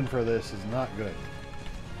collision for this is not good.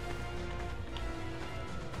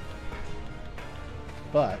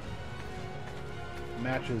 But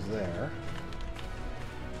matches there.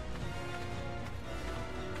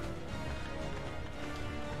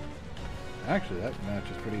 Actually, that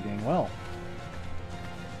matches pretty dang well.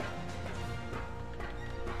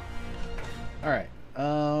 All right.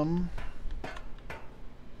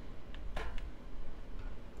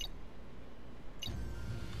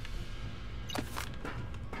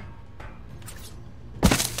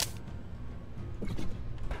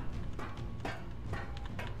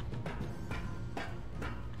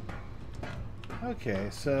 Okay,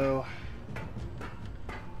 so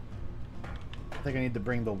I think I need to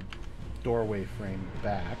bring the doorway frame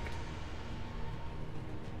back.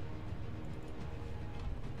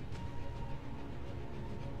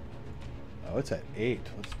 Oh, it's at 8.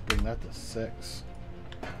 Let's bring that to 6.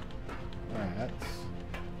 Alright, that's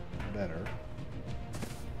better.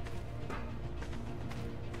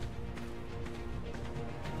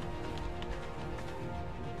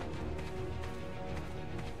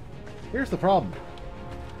 Here's the problem.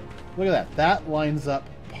 Look at that. That lines up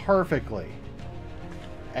perfectly.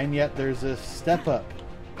 And yet there's this step up.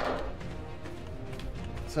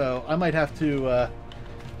 So I might have to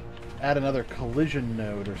add another collision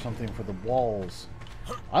node or something for the walls.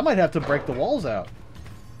 I might have to break the walls out.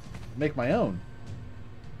 Make my own.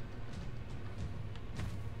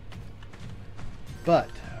 But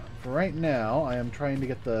for right now, I am trying to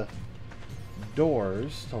get the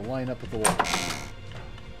doors to line up with the walls.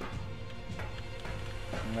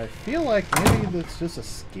 And I feel like maybe it's just a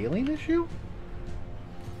scaling issue?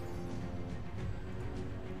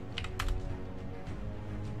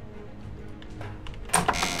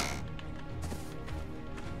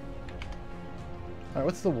 Alright,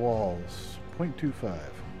 what's the walls? 0.25.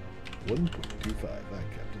 1.25, that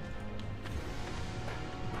kept it.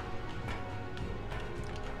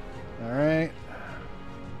 Alright.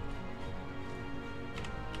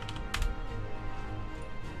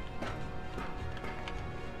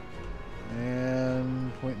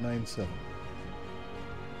 And 0.97.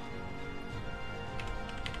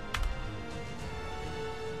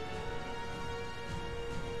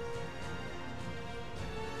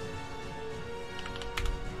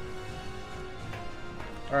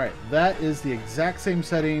 Alright, that is the exact same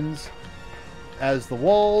settings as the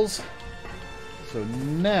walls. So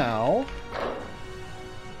now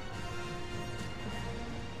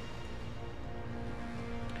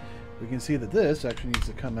we can see that this actually needs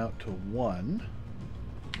to come out to 1,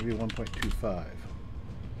 maybe 1.25.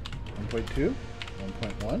 1.2,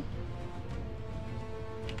 1.1,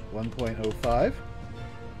 1.05,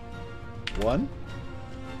 1,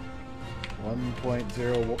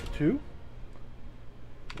 1.02,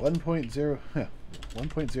 1.0,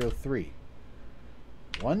 1.03,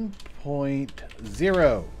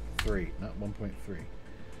 1.03, not 1.3,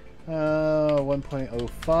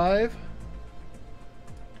 1.05.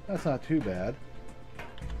 That's not too bad.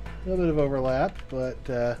 A little bit of overlap, but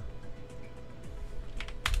how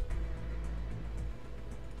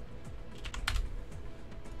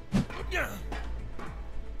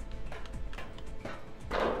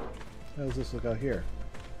does this look out here?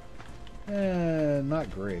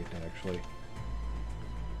 Not great, actually. I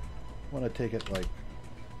want to take it like...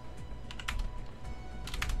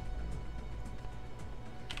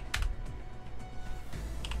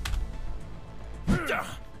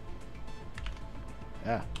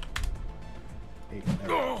 Ah. 8.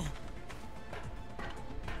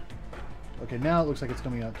 Okay, now it looks like it's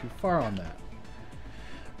coming out too far on that.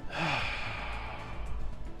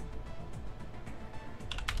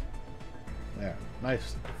 There.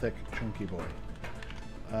 Nice, thick, chunky boy.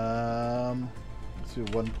 Let's do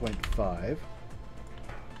 1.5.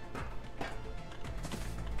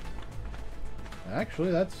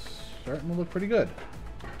 Actually, that's starting to look pretty good.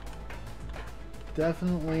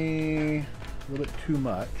 Definitely a little bit too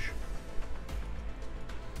much.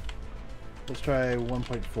 Let's try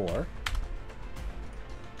 1.4.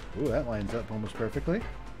 Ooh, that lines up almost perfectly.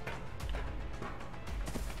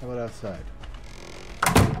 How about outside?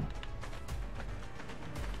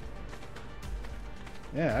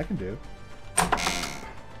 Yeah, I can do.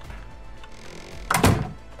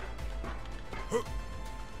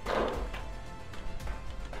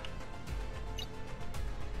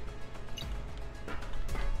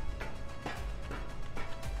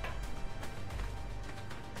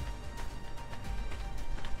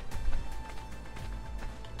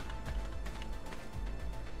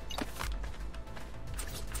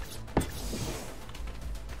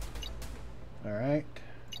 All right.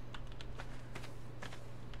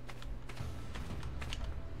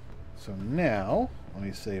 So now, let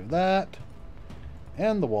me save that,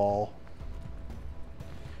 and the wall.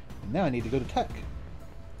 And now I need to go to tech.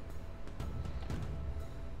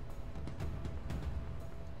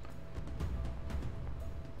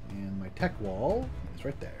 And my tech wall is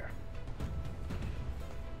right there.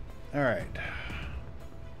 Alright.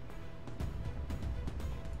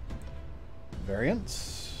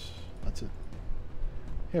 Variants. That's it.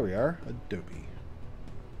 Here we are, Adobe.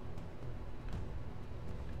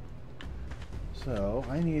 So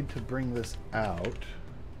I need to bring this out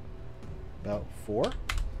about 4.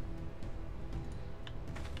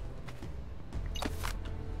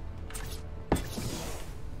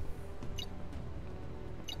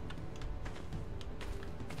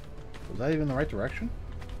 Was that even the right direction?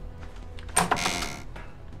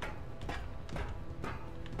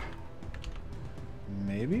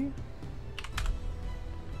 Maybe?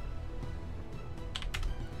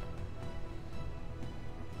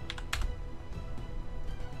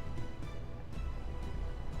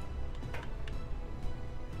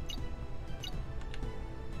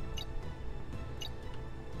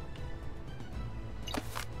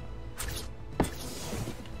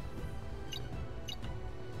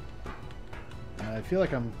 I feel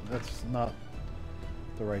like that's not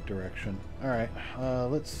the right direction. Alright,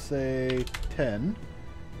 let's say 10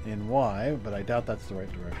 in Y, but I doubt that's the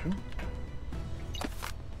right direction.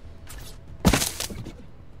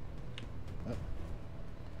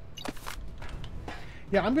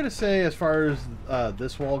 Yeah, I'm going to say as far as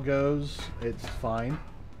this wall goes, it's fine.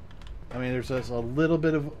 I mean, there's just a little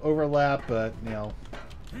bit of overlap, but, you know,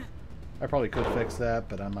 I probably could fix that,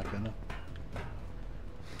 but I'm not going to.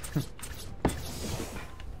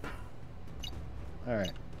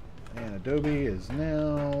 Alright. And Adobe is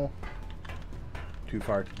now too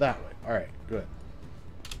far that way. Alright, good.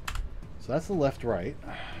 So that's the left-right.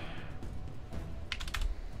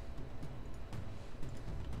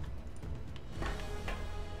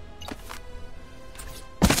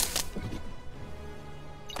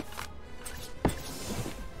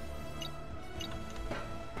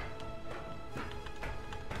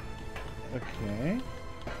 Okay.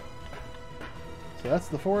 So that's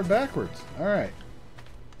the forward backwards. Alright.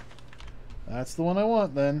 That's the one I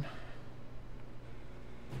want then.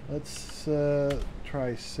 Let's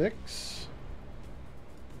try 6.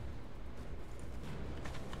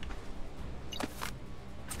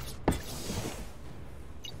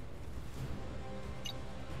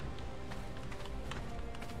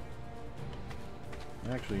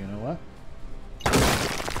 Actually, you know what?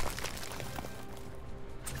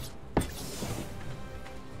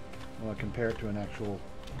 Well, compare it to an actual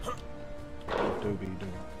Adobe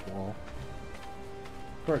wall.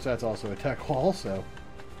 Of course, that's also a tech wall, so.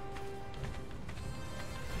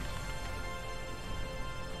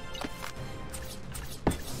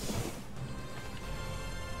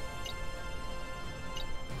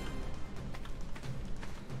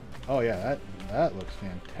 Oh yeah, that looks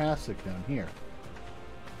fantastic down here.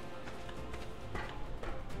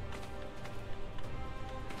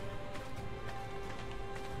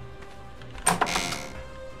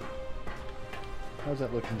 How's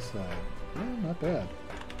that look inside? Yeah, not bad.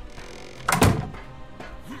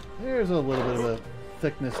 There's a little bit of a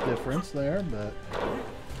thickness difference there, but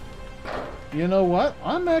you know what?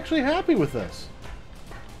 I'm actually happy with this.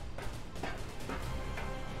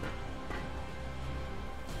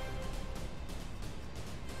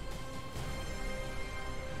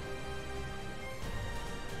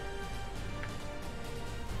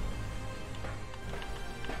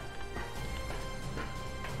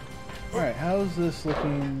 Alright, how's this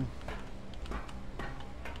looking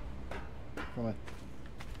from a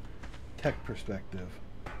tech perspective?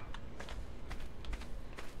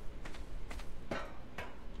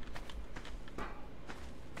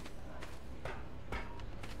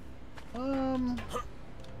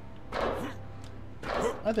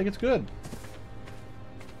 I think it's good.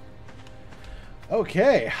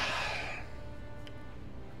 Okay.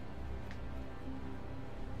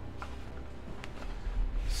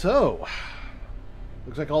 So,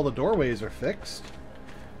 looks like all the doorways are fixed.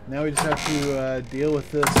 Now we just have to deal with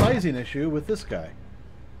the sizing issue with this guy.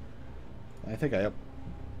 I think I...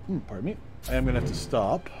 pardon me. I am going to have to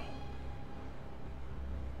stop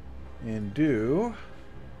and do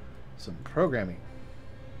some programming.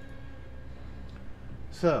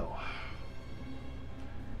 So,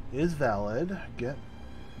 is valid, get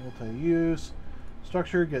multi-use,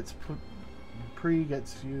 structure gets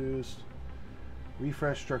gets used,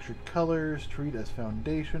 refresh structured colors, treat as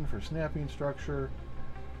foundation for snapping structure,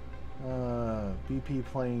 BP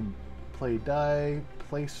play die,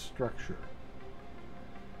 place structure.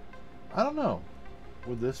 I don't know.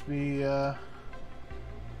 Would this be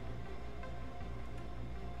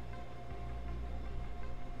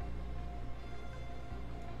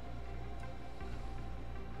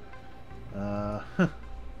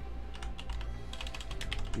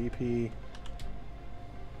BP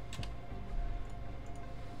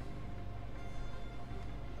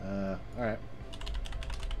alright.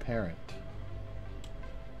 Parent.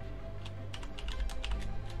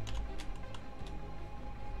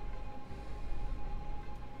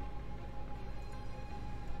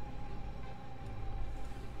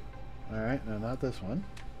 Alright, no, not this one.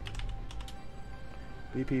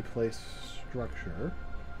 BP place structure.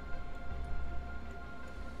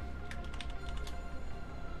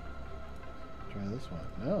 Try this one.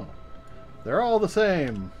 No. They're all the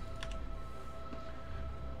same.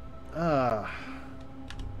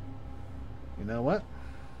 You know what?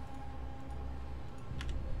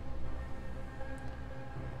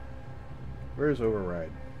 Where's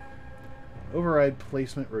override? Override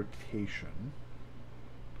placement rotation.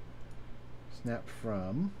 Snap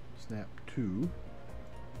from. Snap to.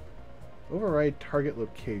 Override target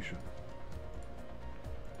location.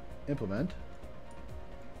 Implement.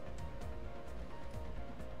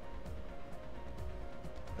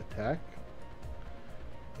 Attack.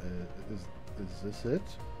 Is this it?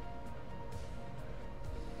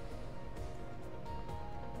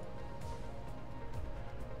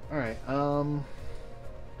 Alright,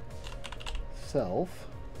 self,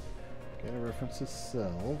 get a reference to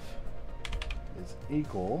self, is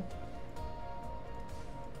equal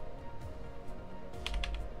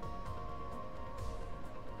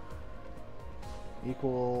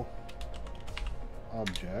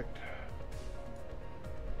object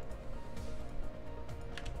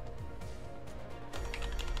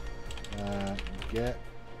get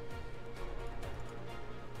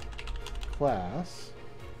class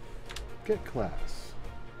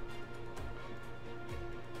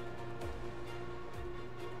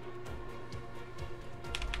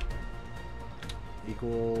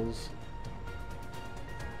equals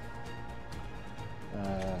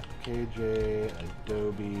KJ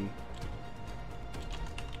Adobe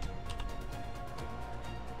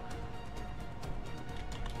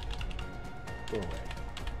go away.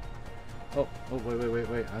 Oh,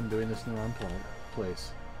 wait. I'm doing this in the wrong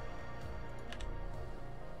place.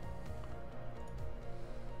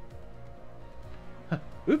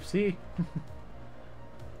 Oopsie.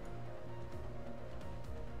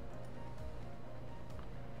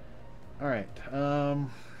 All right.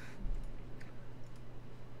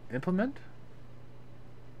 Implement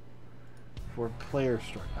for player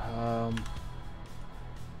start.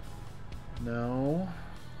 No.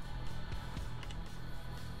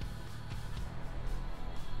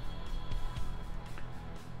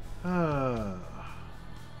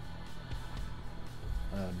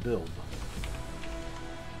 Build.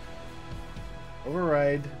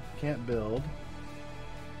 Override, can't build.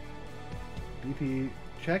 BP,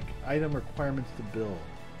 check item requirements to build.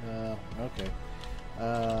 Okay.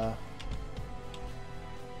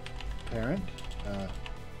 Parent,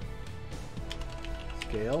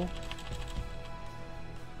 scale,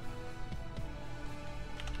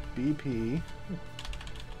 BP,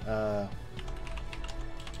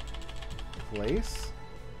 place,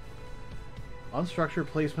 unstructured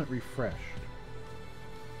placement refreshed.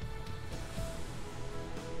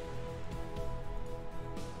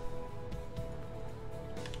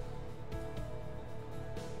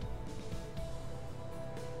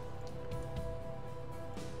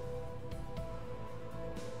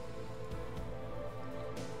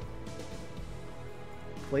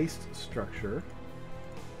 Placed structure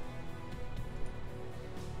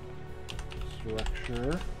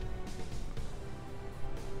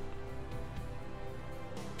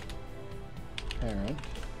parent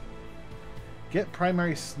get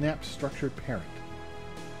primary snap structured parent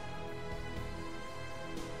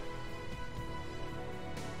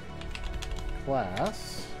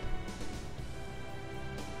class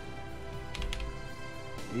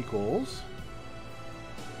equals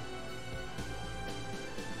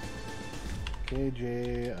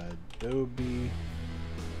KJ Adobe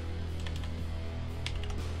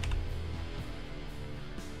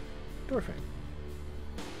door frame.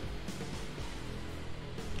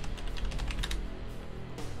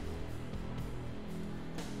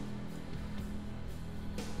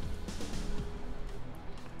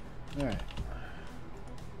 All right.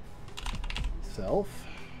 Self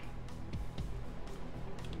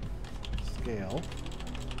scale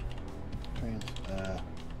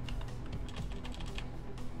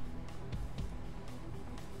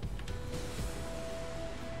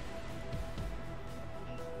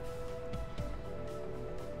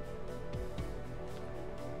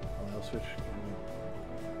switch.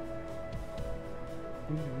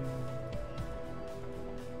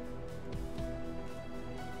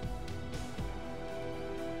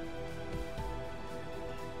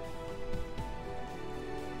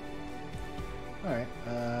 All right.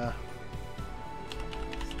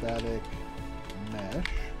 Static mesh.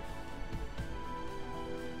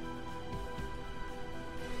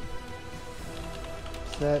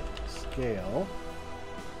 Set scale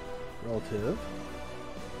relative.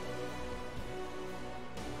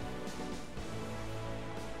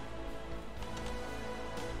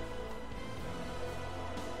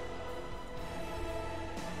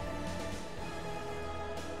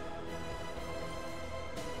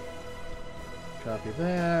 Copy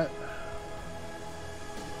that.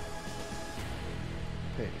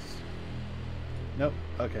 Paste. Nope.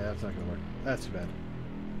 Okay, that's not going to work. That's too bad.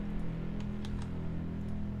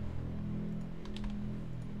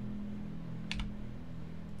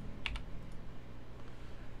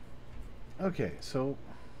 Okay, so we'll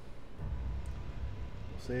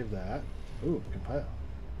save that. Ooh, compile.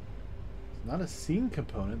 It's not a scene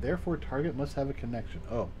component, therefore target must have a connection.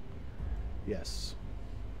 Oh, yes.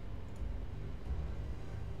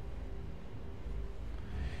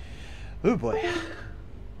 Oh boy.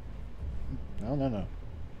 No, no, no. All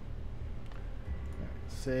right,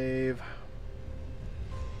 save.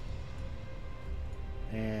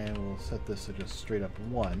 And we'll set this to just straight up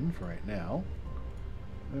 1 for right now.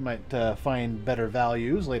 We might find better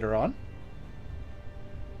values later on.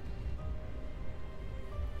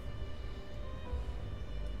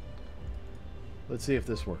 Let's see if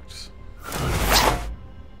this works.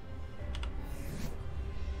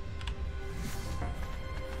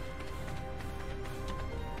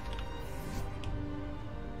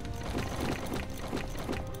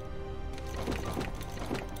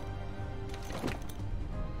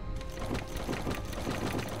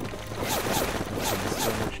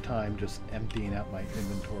 Just emptying out my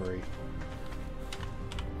inventory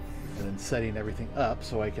and then setting everything up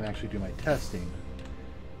so I can actually do my testing.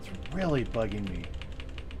 It's really bugging me.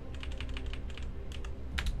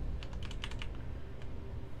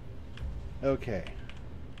 Okay.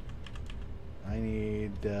 I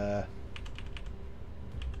need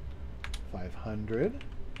 500,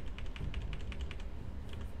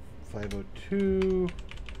 502,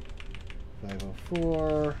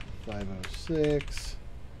 504, 506,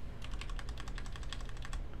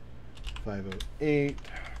 508,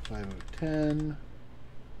 5010,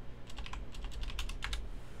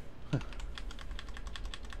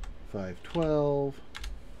 512,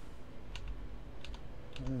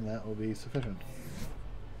 and that will be sufficient.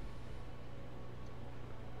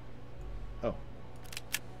 Oh.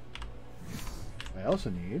 I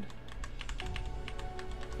also need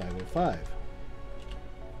 505.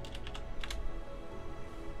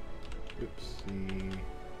 Oopsie.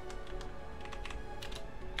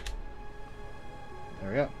 There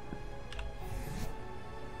we go.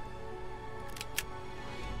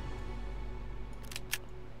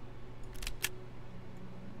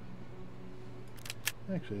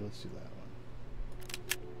 Actually, let's do that one.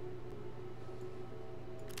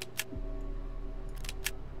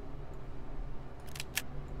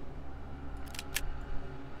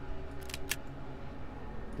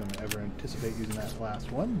 Don't ever anticipate using that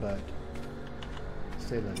last one, but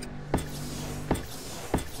stay ready.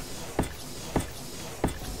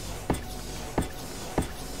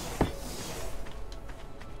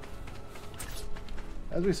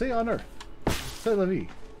 As we say on Earth, c'est la vie.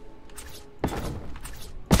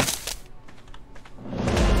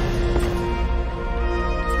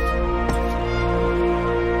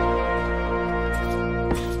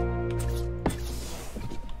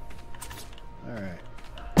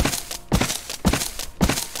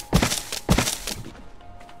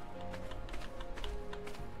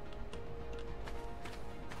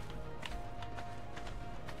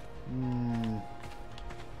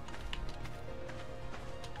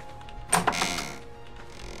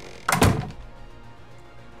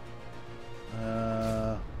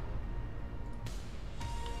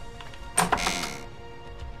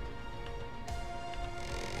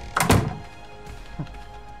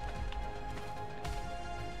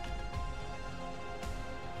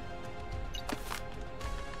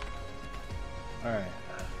 Alright.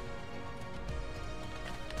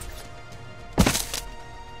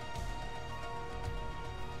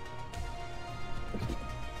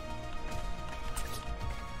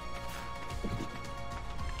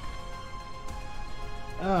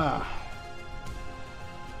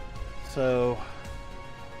 So...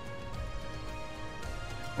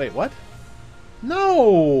 Wait, what?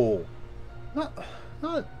 No! Not...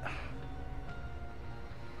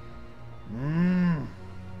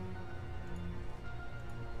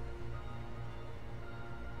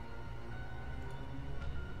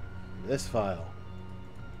 This file.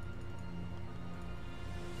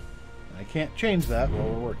 I can't change that while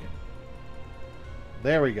we're working.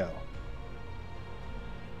 There we go.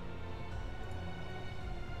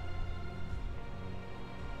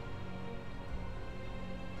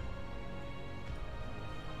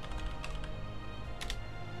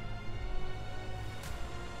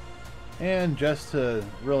 And just to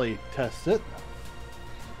really test it,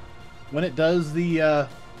 when it does the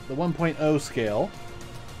 1.0 scale,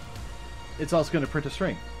 it's also going to print a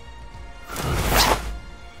string.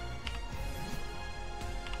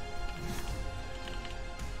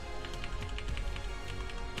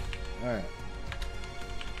 All right.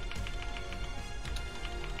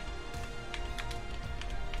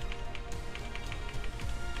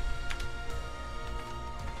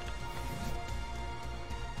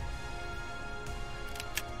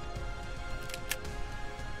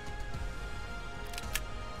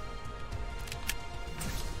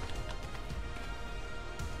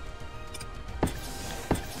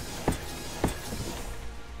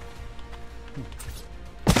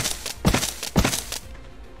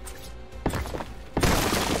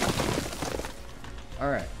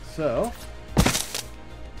 So.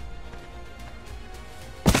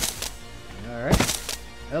 Alright.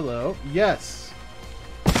 Hello. Yes.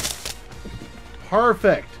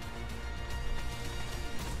 Perfect.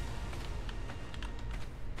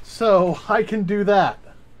 So, I can do that.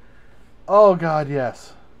 Oh god,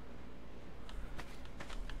 yes.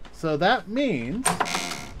 So that means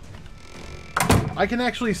I can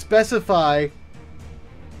actually specify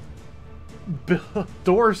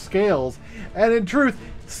door scales, and in truth,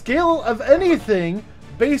 scale of anything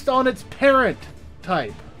based on its parent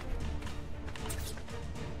type.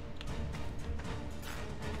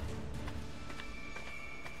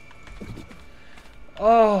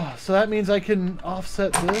 Oh, so that means I can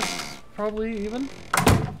offset this, probably even.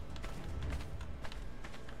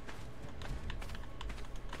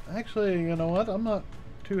 Actually, you know what? I'm not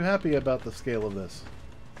too happy about the scale of this.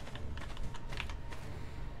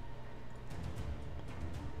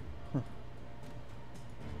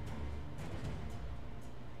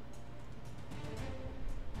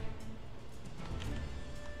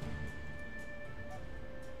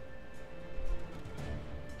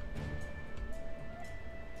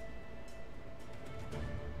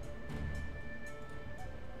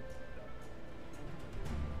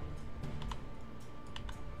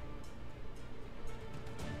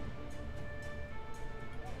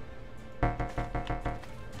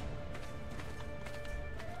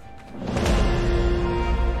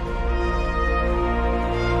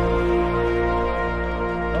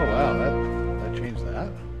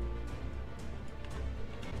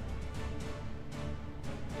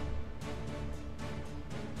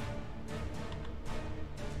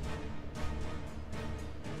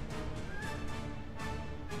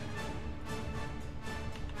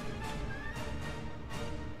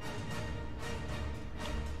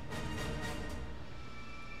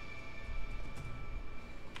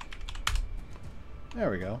 There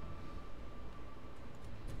we go.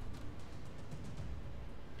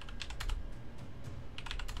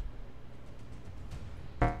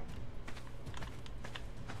 All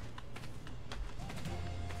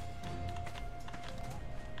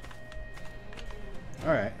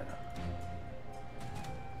right.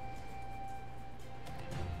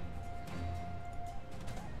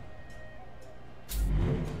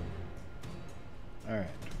 All right.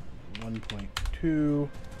 1.2.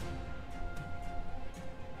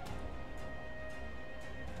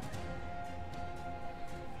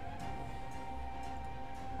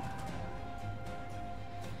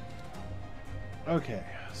 Okay,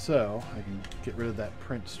 so I can get rid of that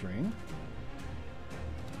print string.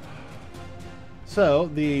 So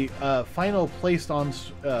the final placed on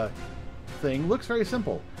thing looks very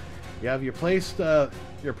simple. You have your placed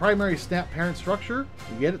your primary snap parent structure.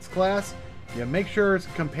 You get its class. You make sure it's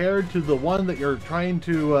compared to the one that you're trying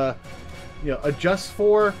to adjust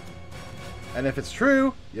for. And if it's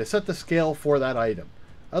true, you set the scale for that item.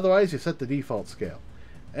 Otherwise, you set the default scale.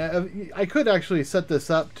 I could actually set this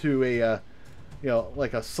up to a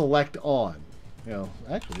like a select on.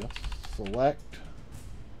 Actually, let's select,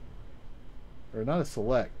 or not a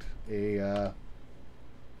select, a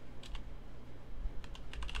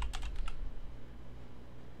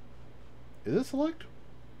is it select?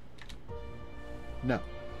 No.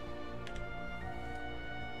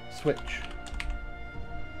 Switch.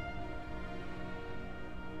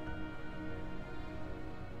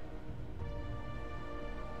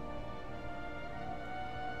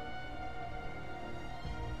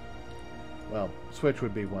 Well, switch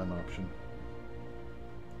would be one option.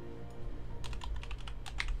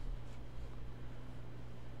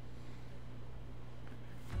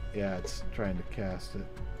 Yeah, it's trying to cast it.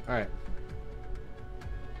 Alright.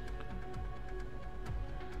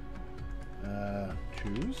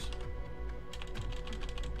 Choose.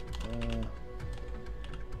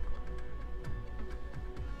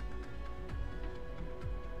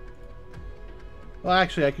 Well,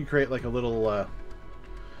 actually, I could create like a little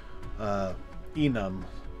enum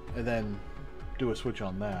and then do a switch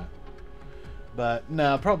on that. But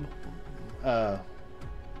no, probably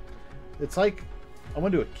it's like I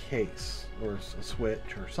want to do a case or a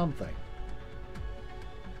switch or something.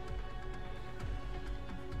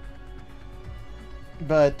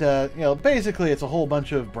 But basically it's a whole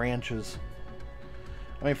bunch of branches.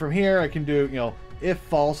 I mean, from here I can do if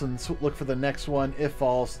false and look for the next one, if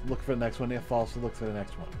false look for the next one, if false look for the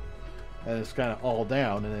next one. And it's kind of all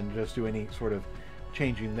down, and then just do any sort of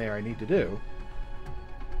changing there I need to do.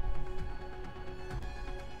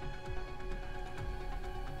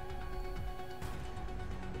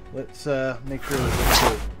 Let's make sure that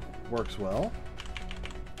this works well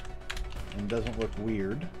and doesn't look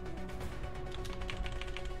weird.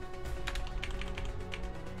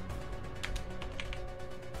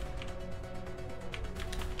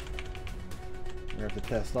 We're going to have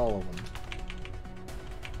to test all of them.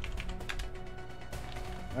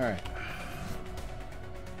 Alright.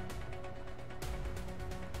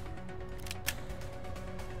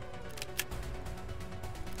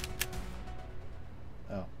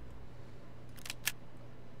 Oh.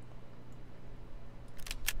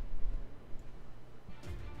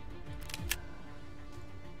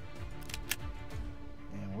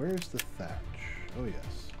 And where's the thatch? Oh, yes.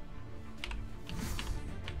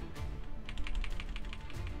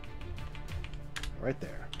 Right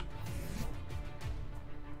there.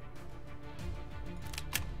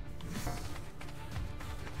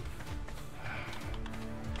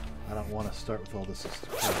 I don't want to start with all this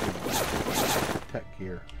tech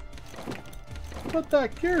gear. But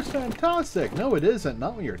that gear's fantastic! No, it isn't.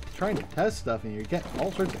 Not when you're trying to test stuff and you get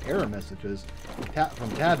all sorts of error messages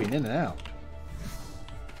from tabbing in and out.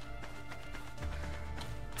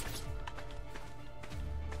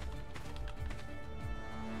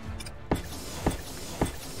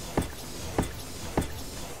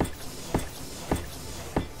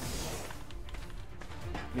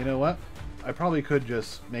 You know what? I probably could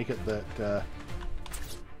just make it that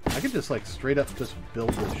I could just like straight up just build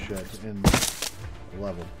this shit in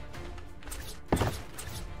level.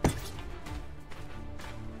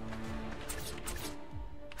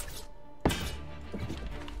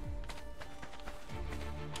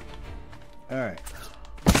 Alright.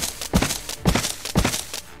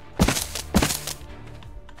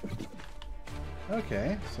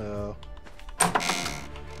 Okay, so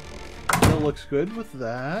still looks good with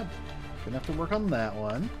that. Gonna have to work on that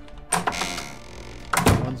one.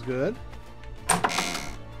 That one's good.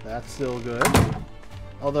 That's still good.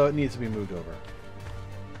 Although it needs to be moved over.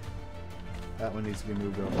 That one needs to be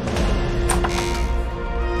moved over.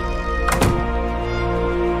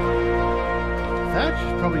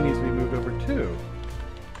 Thatch probably needs to be moved over too.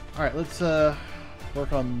 Alright, let's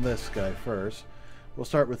work on this guy first. We'll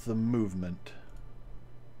start with the movement.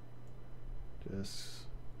 Just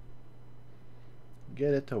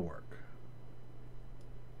get it to work.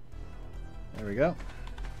 There we go.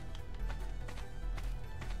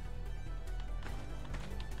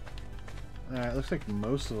 Alright, looks like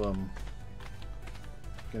most of them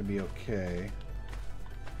are going to be okay.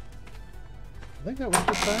 I think that was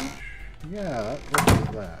just thatch? Yeah, that was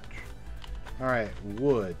just thatch. Alright,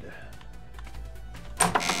 wood.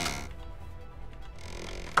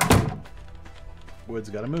 Wood's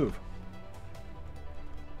got to move.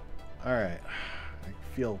 Alright.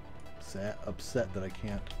 I feel upset that I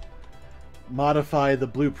can't modify the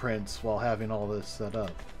blueprints while having all this set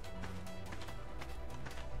up.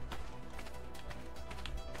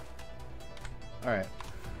 Alright.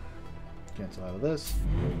 Cancel out of this.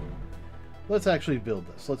 Let's actually build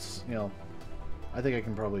this. Let's, you know, I think I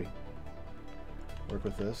can probably work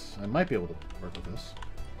with this. I might be able to work with this.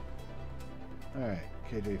 Alright.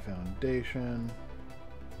 KJ Foundation.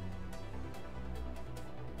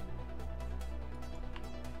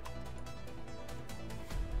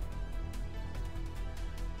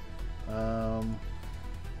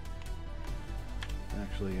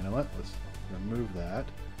 Actually, you know what? Let's remove that.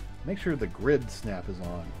 Make sure the grid snap is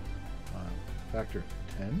on. Factor of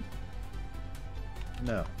 10?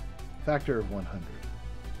 No. Factor of 100.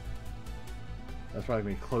 That's probably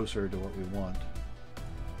going to be closer to what we want.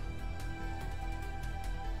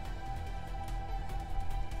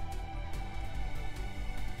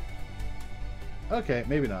 Okay,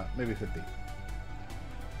 maybe not. Maybe 50.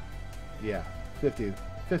 Yeah, 50.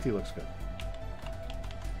 50 looks good.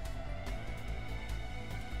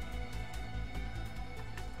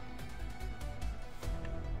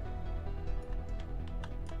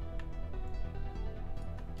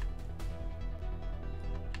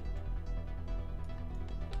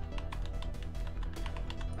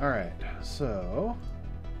 Alright, so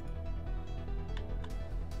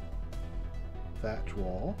thatch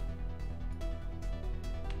wall.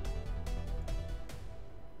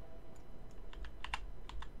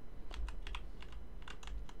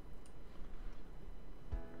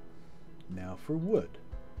 Now for wood.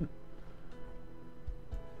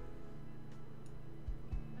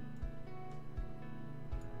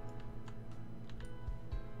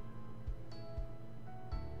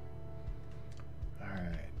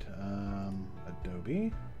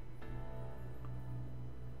 Adobe.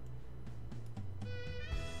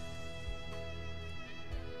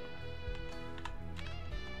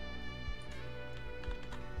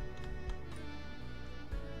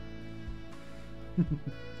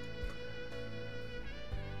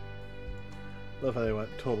 Love how they went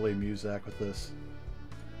totally Muzak with this.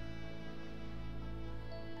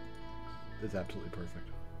 It's absolutely perfect.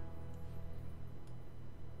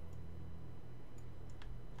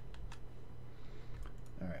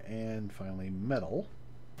 and finally metal.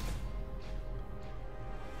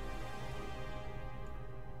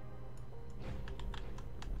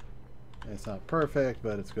 It's not perfect,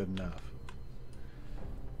 but it's good enough.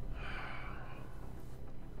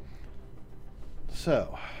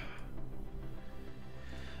 So,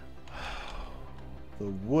 the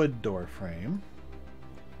wood door frame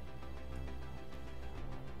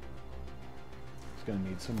is going to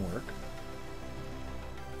need some work.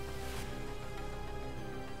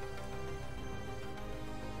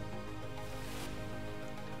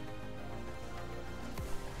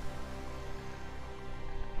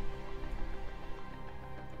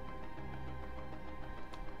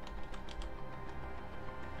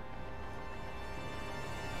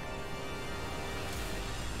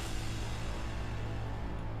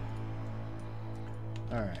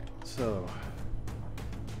 Alright, so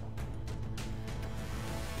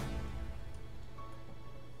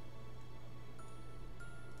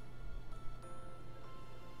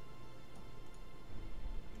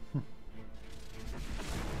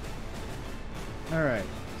alright,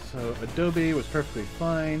 so Adobe was perfectly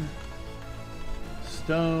fine.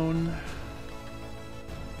 Stone,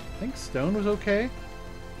 I think stone was okay.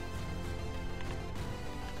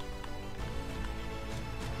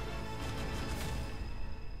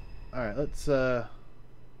 All right, let's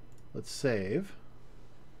save.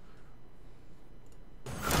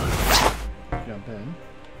 Jump in.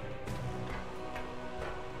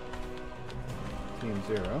 Team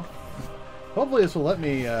 0. Hopefully this will let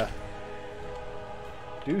me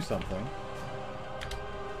do something.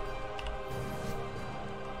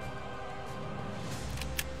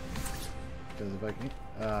 Because if I can...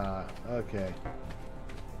 okay.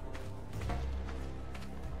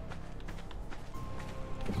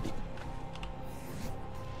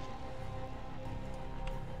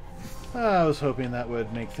 I was hoping that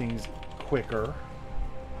would make things quicker.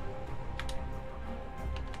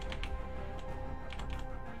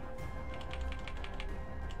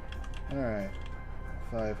 Alright.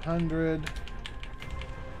 500.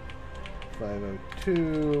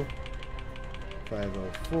 502.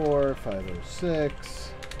 504.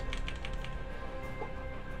 506.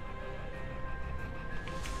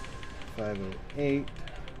 508.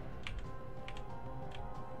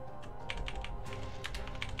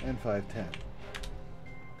 And 510.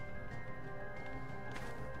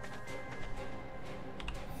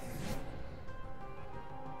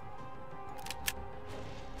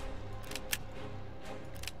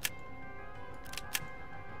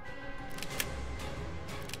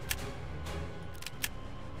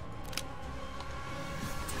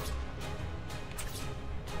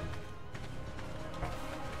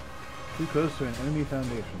 Too close to an enemy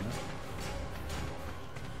foundation,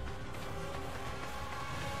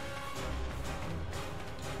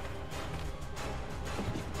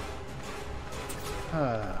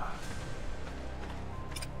 huh?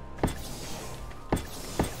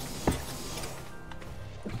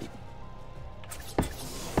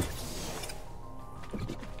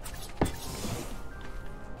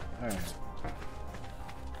 Alright.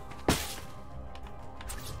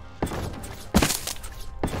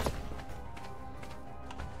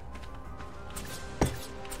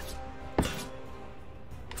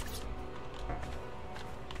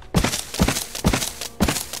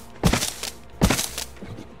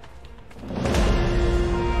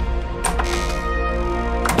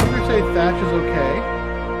 Thatch is okay.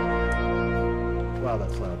 Wow,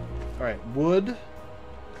 that's loud. Alright, wood.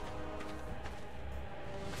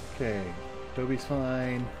 Okay, Adobe's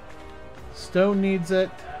fine. Stone needs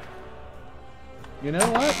it. You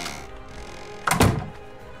know what?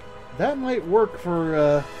 That might work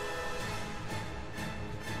for,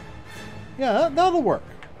 yeah, that'll work.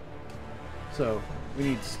 So, we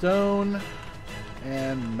need stone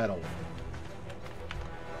and metal.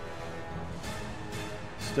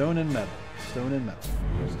 Stone and metal. Stone and metal.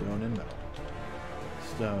 Stone and metal.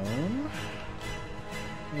 Stone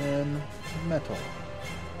and metal.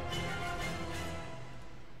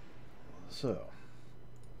 So,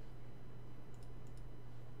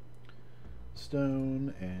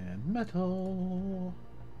 stone and metal.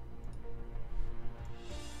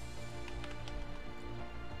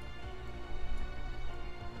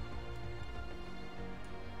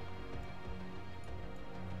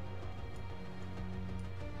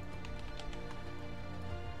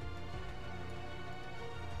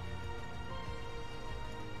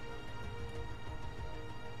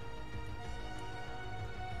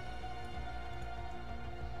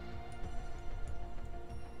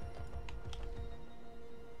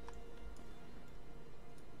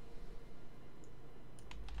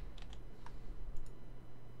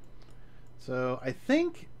 So I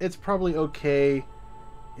think it's probably okay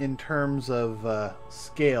in terms of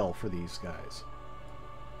scale for these guys.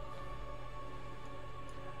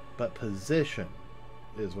 But position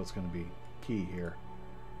is what's going to be key here.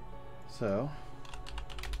 So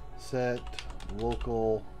set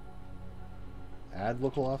local, add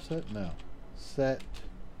local offset? No. Set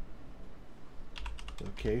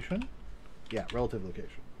location? Yeah, relative location.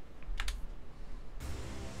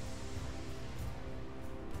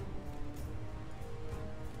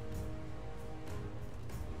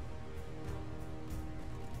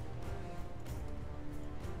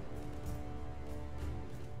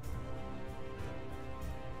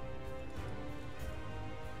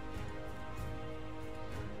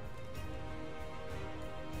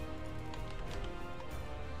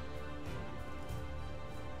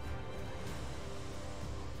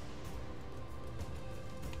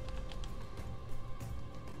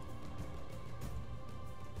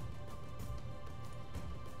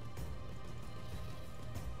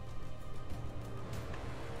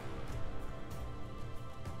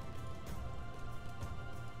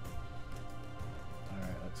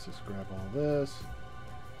 Let's just grab all this,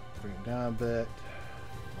 bring it down a bit.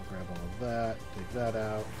 I'll grab all of that, take that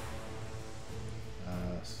out.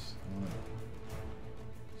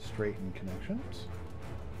 Straighten connections.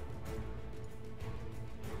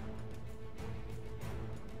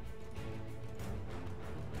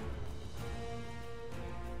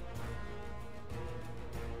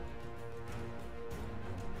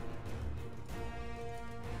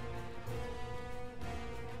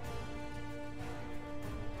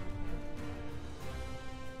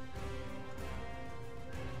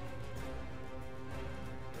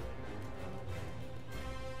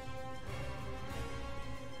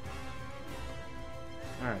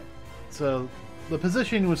 Alright, so the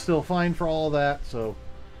positioning was still fine for all of that, so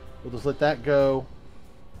we'll just let that go.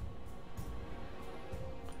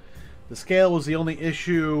 The scale was the only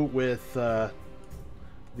issue with the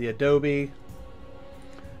Adobe.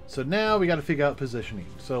 So now we got to figure out positioning.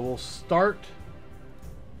 So we'll start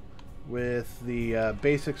with the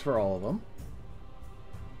basics for all of them.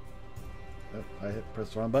 Oh, I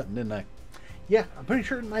pressed the wrong button, didn't I? Yeah, I'm pretty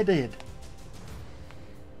certain I did.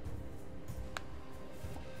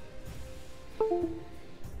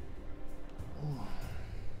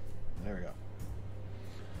 There we go.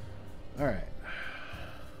 All right.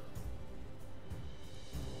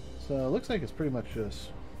 So it looks like it's pretty much just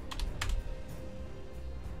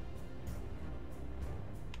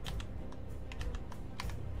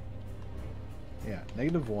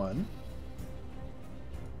 -1.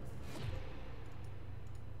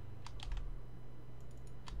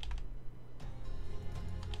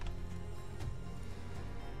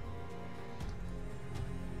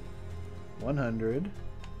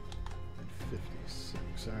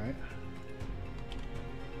 $156. All right.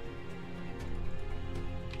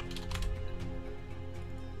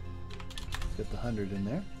 Let's get the 100 in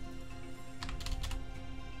there.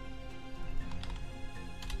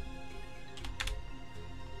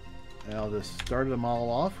 And I'll just start them all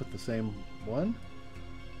off with the same one.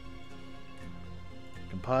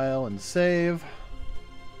 Compile and save.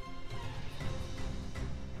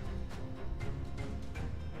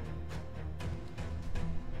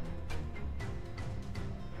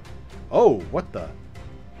 Oh, what the?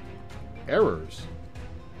 Errors.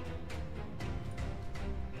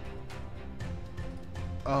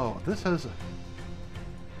 Oh, this has...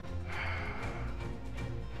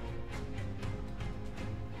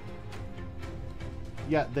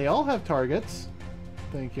 Yeah, they all have targets.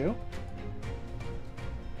 Thank you.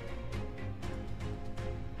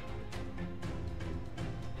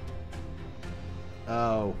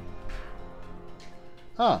 Oh.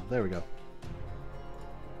 Ah, there we go.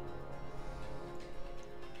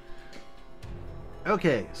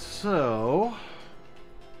 Okay, so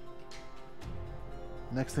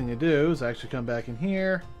next thing to do is actually come back in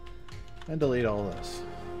here and delete all this.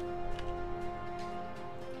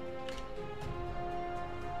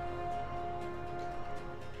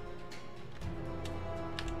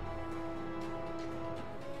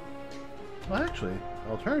 Well, actually,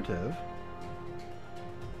 alternative.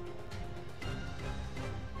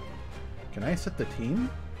 Can I set the team?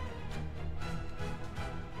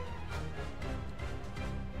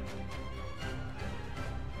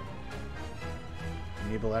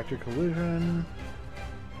 Enable actor collision.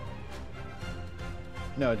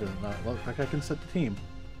 No, it does not look like I can set the team.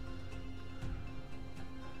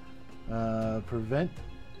 Prevent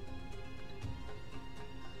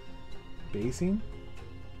basing?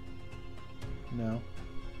 No.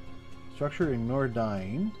 Structure ignore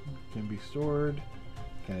dying. Can be stored.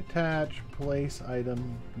 can attach, place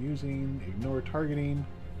item, using, ignore targeting.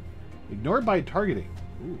 Ignored by targeting.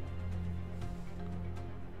 Ooh.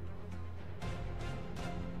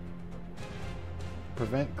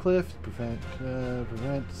 Prevent cliff, prevent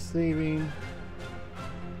saving,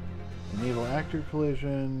 enable actor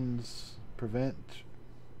collisions, prevent.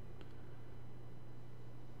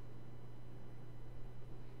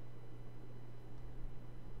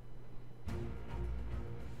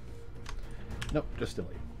 Nope, just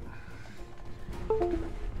delete.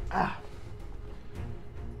 Ah.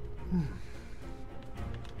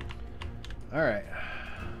 All right.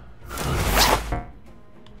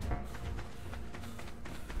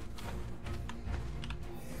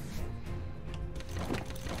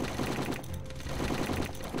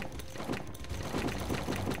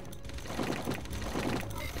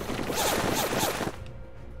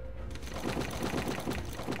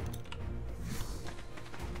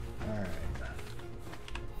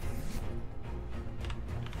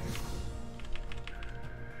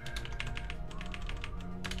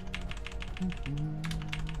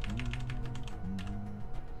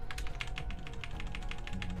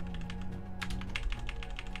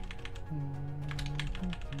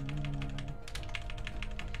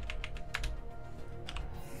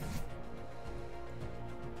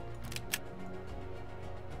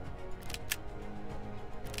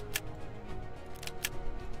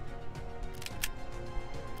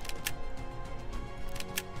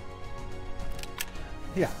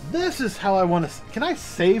 Yeah, this is how I want to... Can I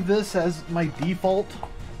save this as my default?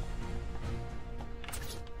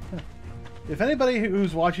 If anybody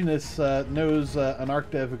who's watching this knows an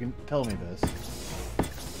ARK dev who can tell me this.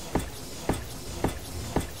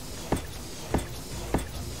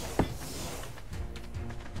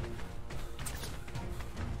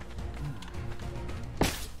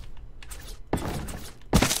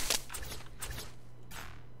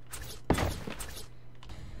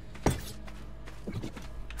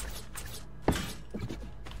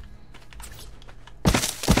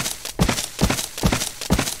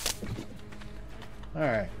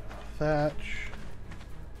 Alright, thatch.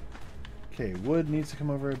 Okay, wood needs to come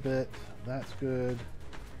over a bit. That's good.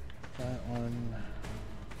 That one.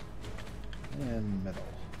 And metal.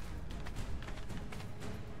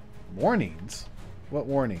 Warnings? What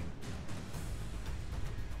warning?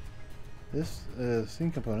 This is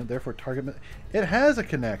scene component, therefore target... It has a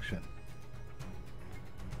connection.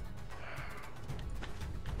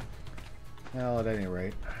 Well, at any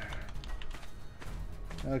rate.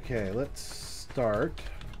 Okay, let's start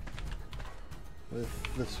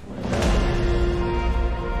with this one.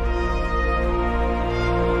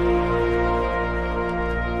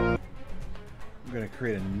 I'm going to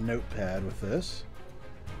create a notepad with this.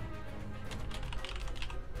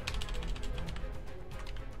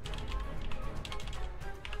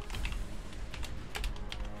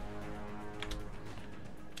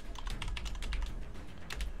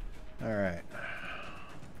 All right.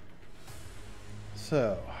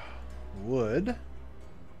 So wood.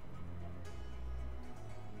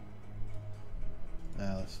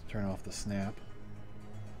 Now let's turn off the snap.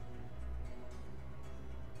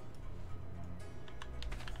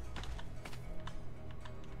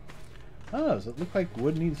 Oh, does it look like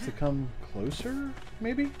wood needs to come closer,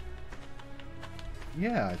 maybe?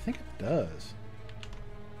 Yeah, I think it does.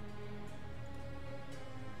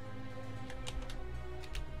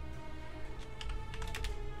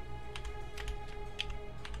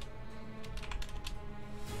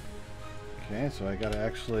 Okay, so I gotta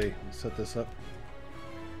actually set this up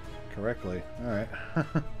correctly. Alright. I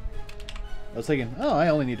was thinking, oh, I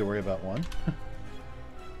only need to worry about one.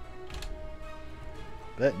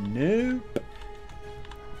 But nope.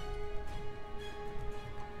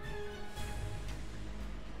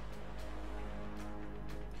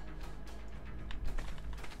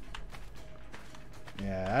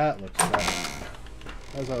 Yeah, that looks better.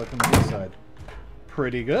 How's that look on the inside?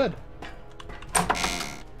 Pretty good.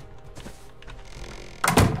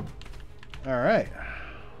 All right.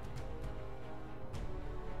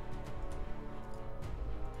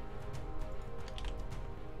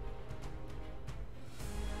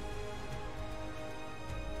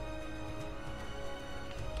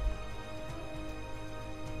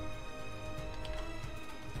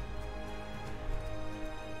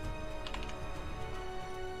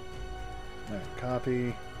 All right,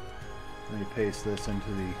 copy. Let me paste this into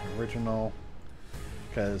the original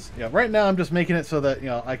because yeah, right now I'm just making it so that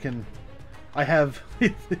I have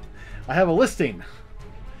I have a listing.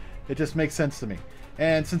 It just makes sense to me.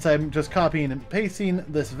 And since I'm just copying and pasting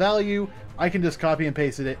this value, I can just copy and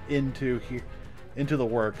paste it into here, into the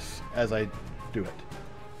works as I do it.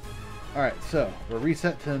 Alright, so we're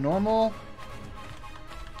reset to normal.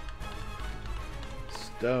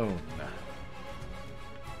 Stone.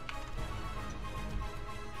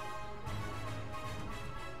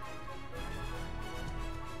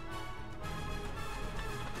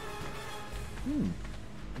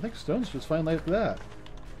 I think stone's just fine like that.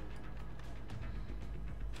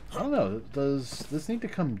 I don't know. Does this need to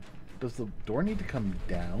come... Does the door need to come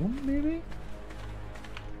down, maybe?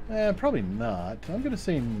 Probably not. I'm going to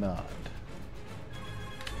say not.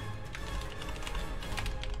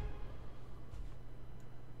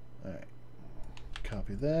 Alright.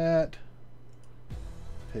 Copy that.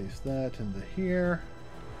 Paste that into here.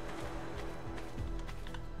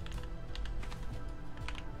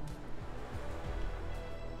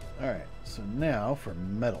 Alright, so now for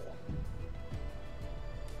metal.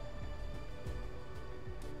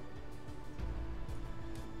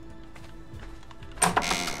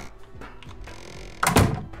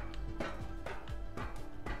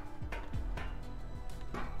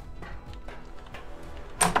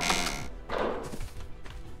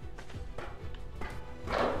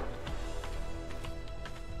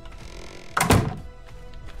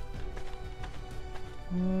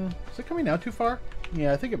 Is it coming out too far?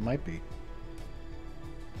 Yeah, I think it might be.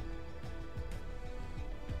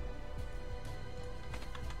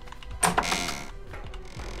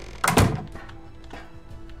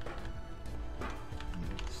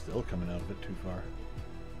 Still coming out a bit too far.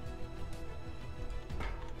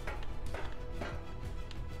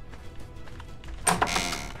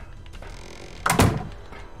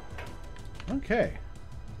 Okay.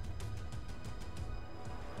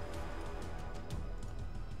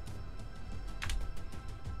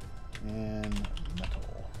 And metal.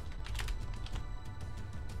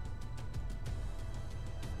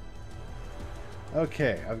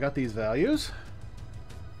 Okay, I've got these values.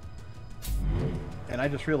 And I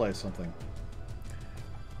just realized something.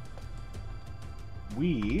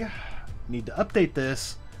 We need to update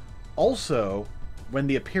this also when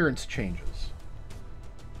the appearance changes.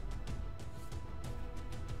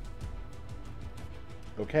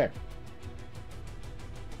 Okay.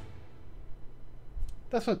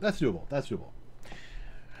 That's doable. That's doable.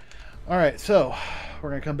 All right, so we're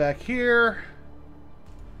going to come back here,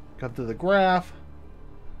 come to the graph,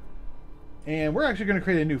 and we're actually going to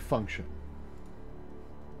create a new function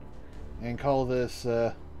and call this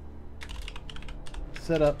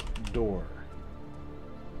setup door.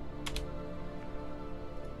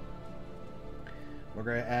 We're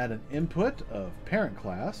going to add an input of parent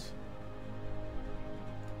class.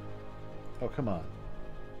 Oh, come on.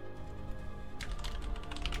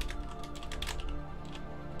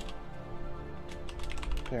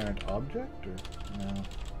 Parent object, or no?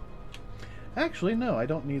 Actually, no, I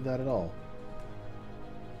don't need that at all.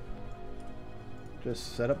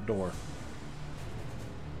 Just set up door.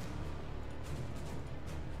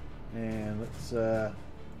 And let's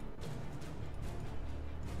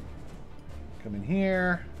come in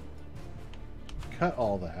here, cut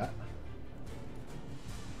all that,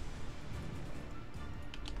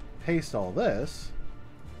 paste all this,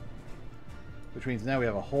 which means now we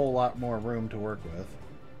have a whole lot more room to work with.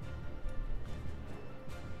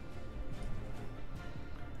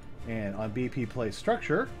 And on BP Plays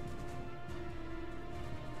structure,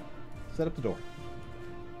 set up the door.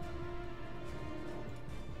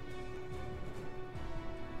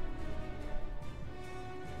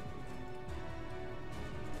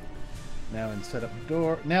 Now in setup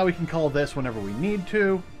door, now we can call this whenever we need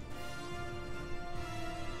to.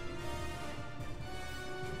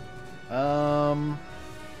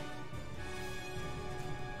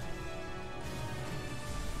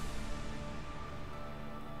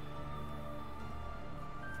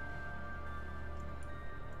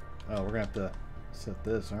 Oh, we're gonna have to set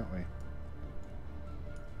this, aren't we?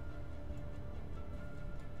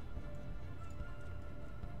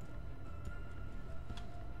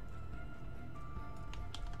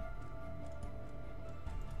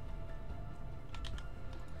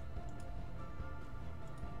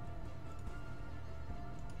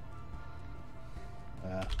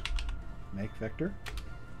 Make vector.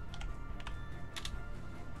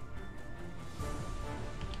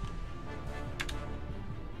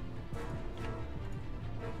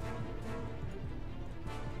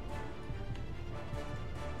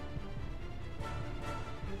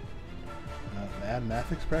 Add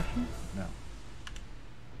math expression? No.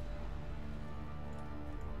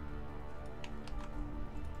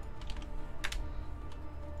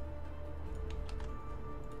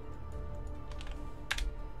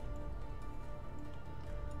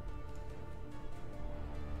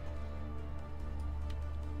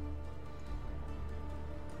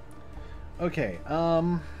 Okay, I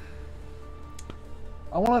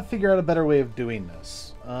want to figure out a better way of doing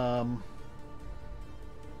this.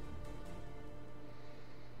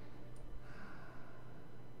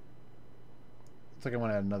 It's like I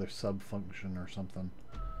want to add another sub function or something.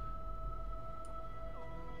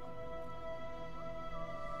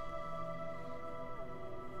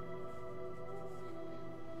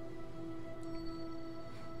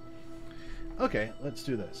 Okay, let's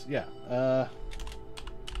do this. Yeah.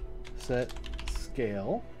 Set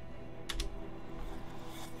scale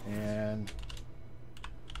and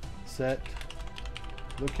set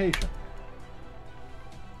location.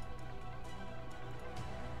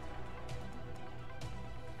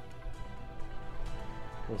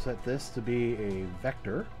 We'll set this to be a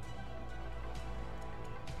vector.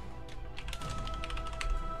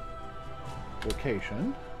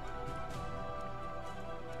 Location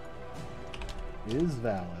is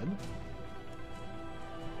valid.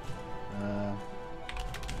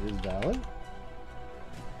 Is valid.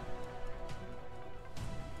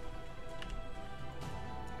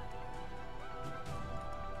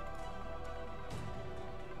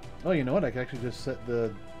 Oh, you know what? I can actually just set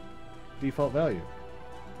the default value.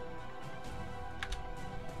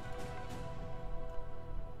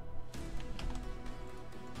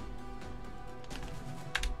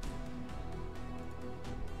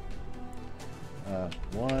 Uh,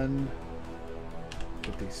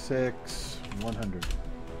 156, 100.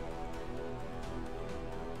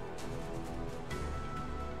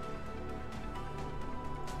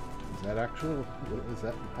 Is that actual? Is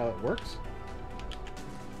that how it works?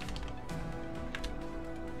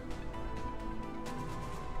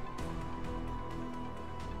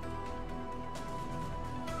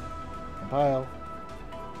 Compile.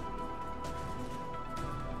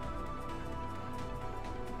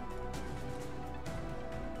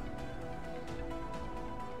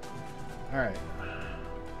 All right.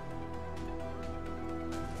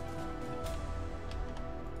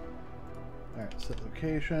 All right, set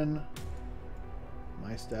location.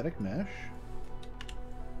 My static mesh.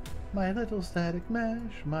 My little static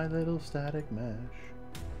mesh. My little static mesh.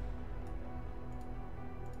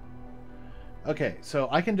 Okay, so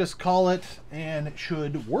I can just call it and it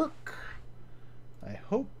should work. I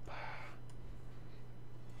hope.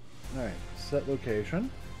 All right, set location.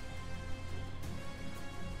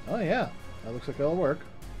 Oh yeah, that looks like it'll work.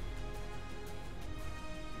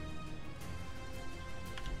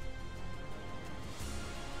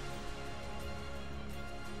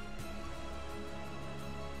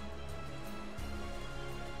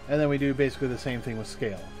 And then we do basically the same thing with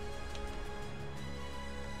scale.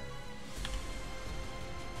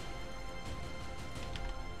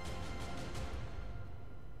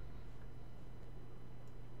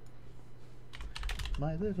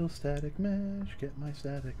 My little static mesh, get my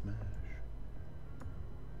static mesh.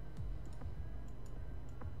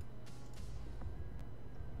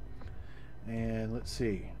 And let's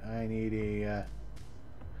see, I need a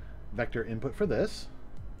vector input for this.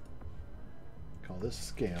 Call this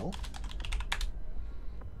scale.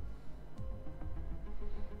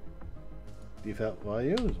 Default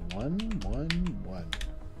value is 1, 1, 1.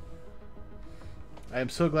 I am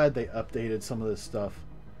so glad they updated some of this stuff.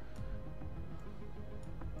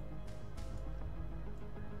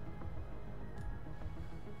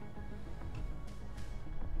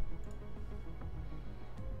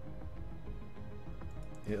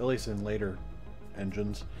 At least in later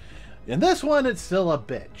engines. In this one, it's still a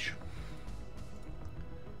bitch.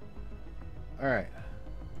 Alright.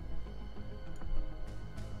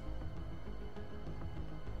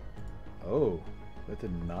 Oh, that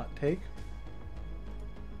did not take?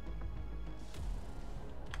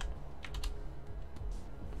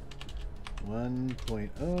 One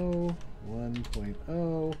point oh,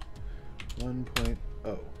 1.0,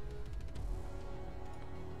 1.0.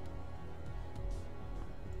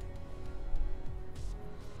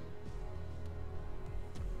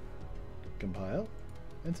 Compile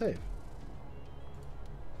and save.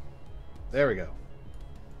 There we go.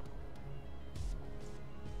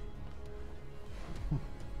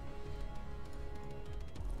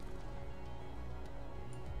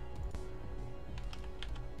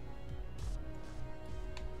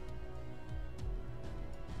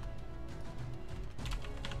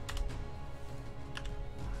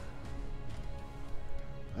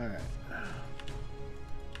 All right.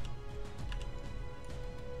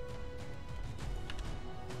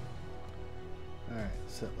 Alright,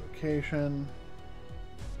 set location.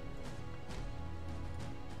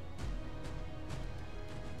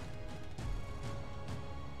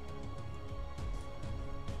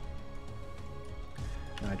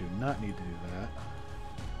 I do not need to do that.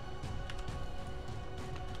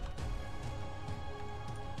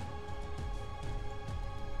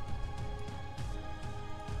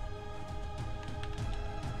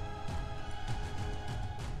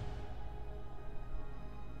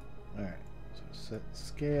 set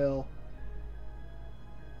scale,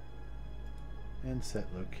 and set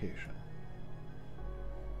location.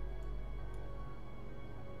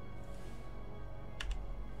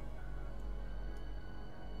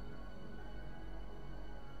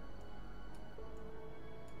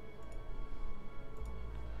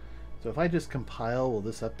 So if I just compile, will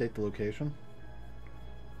this update the location?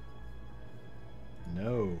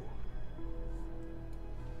 No.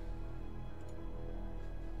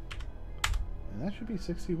 And that should be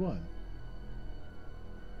 61.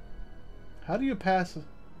 How do you pass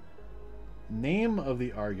name of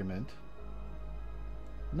the argument?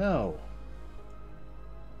 No.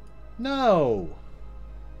 No.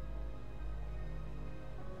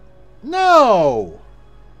 No.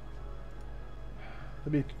 To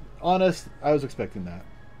be honest, I was expecting that.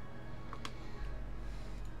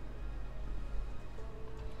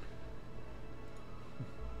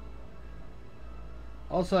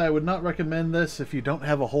 Also, I would not recommend this if you don't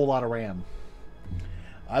have a whole lot of RAM.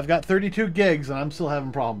 I've got 32 gigs and I'm still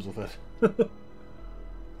having problems with it.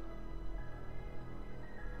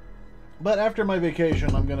 But after my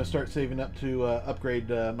vacation, I'm going to start saving up to upgrade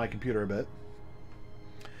my computer a bit.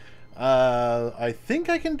 I think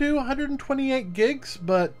I can do 128 gigs,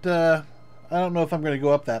 but I don't know if I'm going to go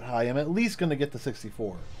up that high. I'm at least going to get to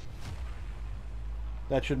 64.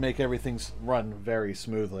 That should make everything run very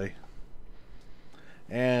smoothly.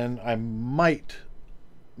 And I might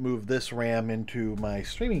move this RAM into my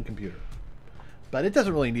streaming computer. But it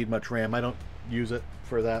doesn't really need much RAM. I don't use it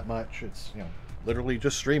for that much. It's, you know, literally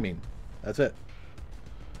just streaming. That's it.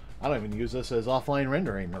 I don't even use this as offline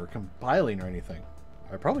rendering or compiling or anything.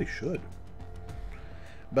 I probably should.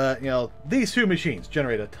 But, you know, these two machines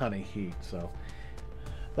generate a ton of heat, so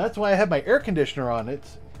that's why I have my air conditioner on. I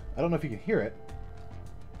don't know if you can hear it.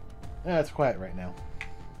 It's quiet right now.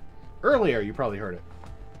 Earlier, you probably heard it.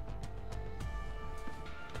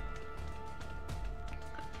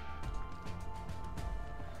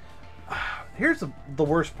 Here's the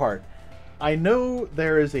worst part. I know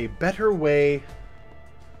there is a better way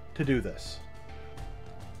to do this.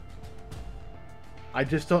 I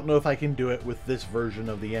just don't know if I can do it with this version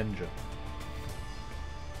of the engine.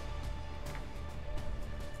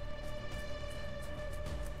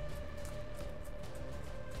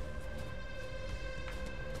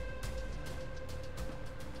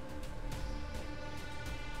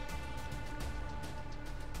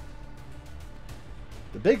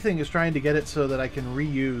 The big thing is trying to get it so that I can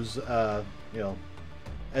reuse, you know,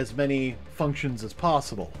 as many functions as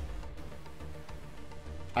possible.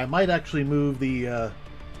 I might actually move the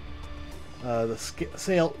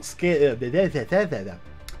scale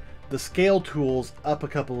tools up a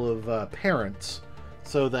couple of parents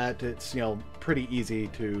so that it's, you know, pretty easy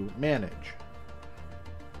to manage.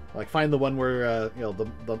 Like find the one where you know,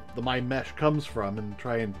 the my mesh comes from and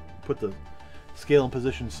try and put the scale and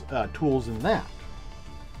position tools in that.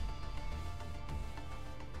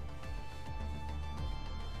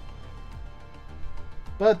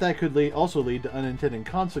 But that could also lead to unintended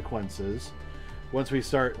consequences once we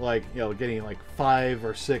start, like, you know, getting like 5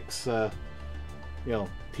 or 6, you know,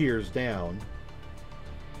 tiers down.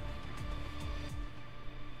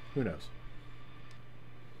 Who knows?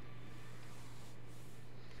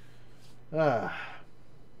 Well,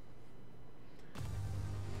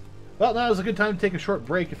 now is a good time to take a short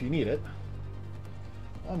break if you need it.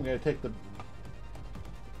 I'm gonna take a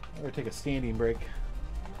standing break.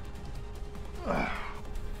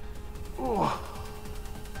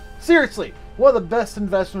 Seriously, one of the best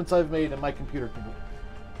investments I've made in my computer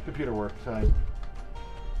work time.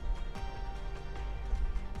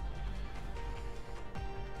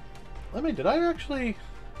 Did I actually...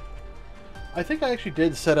 I think I actually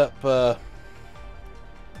did set up, what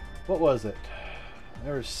was it?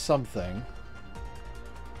 There was something.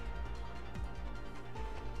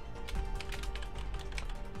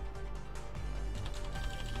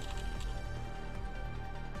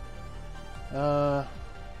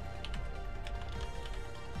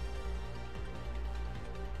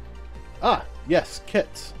 Yes,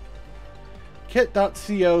 kits.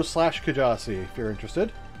 Kit.co/Kjasi if you're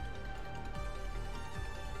interested.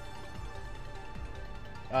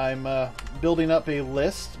 I'm building up a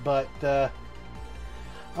list, but did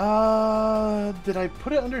I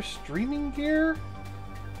put it under streaming gear?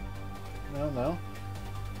 No.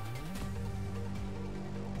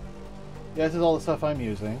 Yeah, this is all the stuff I'm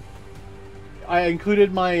using. I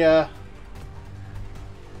included my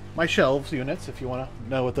my shelves units, if you want to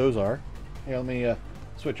know what those are. Here, let me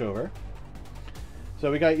switch over.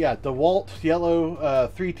 So we got, yeah, DeWalt yellow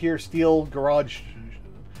 3-tier steel garage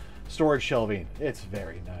storage shelving. It's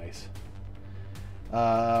very nice.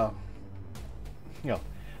 you know,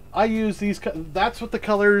 I use these. That's what the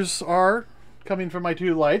colors are coming from my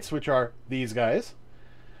two lights, which are these guys.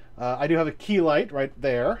 I do have a key light right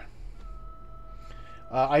there.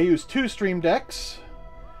 I use two stream decks.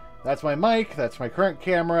 That's my mic. That's my current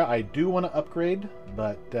camera. I do want to upgrade,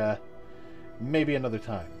 but maybe another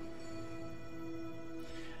time.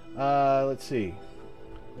 Let's see.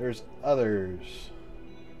 There's others.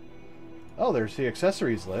 Oh, there's the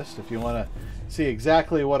accessories list if you want to see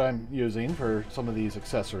exactly what I'm using for some of these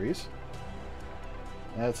accessories.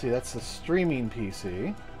 Let's see, that's the streaming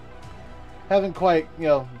PC. Haven't quite, you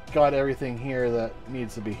know, got everything here that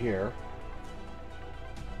needs to be here.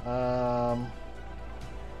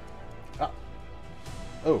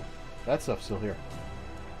 Oh, that stuff's still here.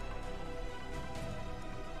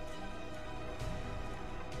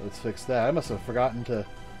 Let's fix that. I must have forgotten to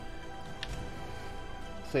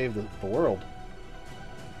save the world.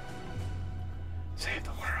 Save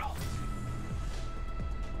the world.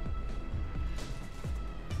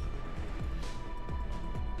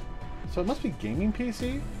 So it must be gaming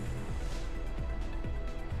PC?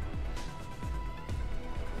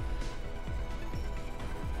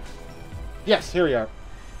 Yes, here we are.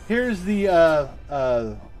 Here's the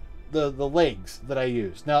legs that I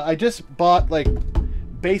use. Now I just bought like a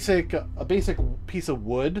basic piece of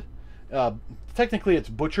wood. Technically it's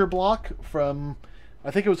butcher block from,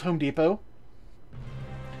 I think it was Home Depot.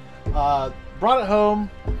 Brought it home.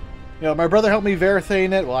 You know, my brother helped me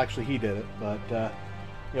varathane it. Well, actually he did it, but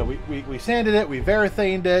you know, we sanded it, we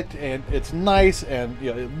varathaned it, and it's nice, and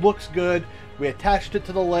you know, it looks good. We attached it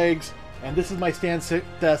to the legs, and this is my stand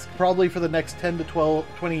desk probably for the next 10 to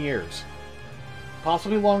 20 years.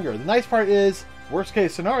 Possibly longer. The nice part is, worst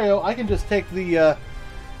case scenario, I can just take the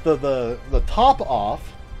top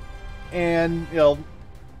off, and you know,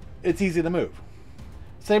 it's easy to move.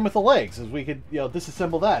 Same with the legs, as we could, you know,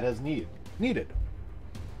 disassemble that as needed.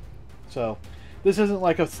 So this isn't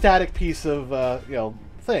like a static piece of you know,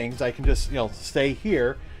 things. I can just, you know, stay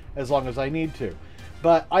here as long as I need to.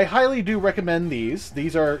 But I highly do recommend these.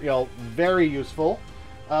 These are, you know, very useful.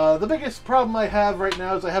 The biggest problem I have right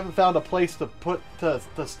now is I haven't found a place to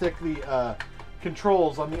stick the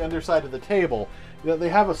controls on the underside of the table. You know, they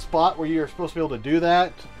have a spot where you're supposed to be able to do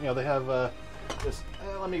that. You know, they have this.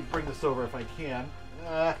 Let me bring this over if I can.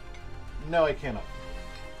 No, I cannot.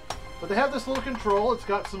 But they have this little control. It's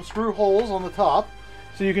got some screw holes on the top,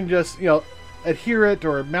 so you can just, you know, adhere it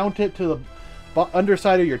or mount it to the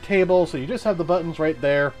underside of your table. So you just have the buttons right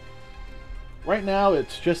there. Right now,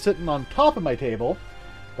 it's just sitting on top of my table,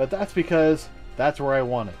 but that's because that's where I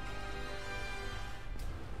want it.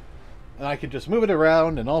 And I can just move it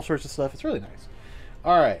around and all sorts of stuff. It's really nice.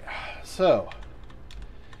 All right, so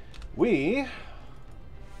we're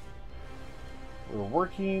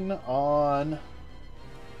working on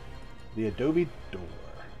the Adobe door.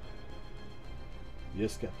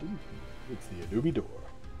 Yes, Captain. It's the Adobe door.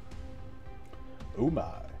 Oh my.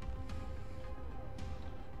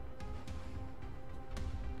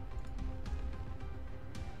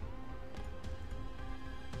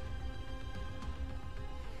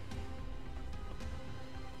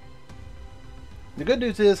 The good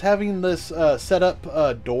news is having this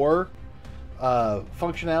setup door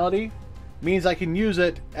functionality means I can use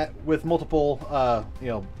it with multiple you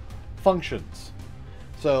know, functions.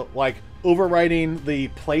 So like overriding the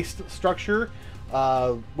placed structure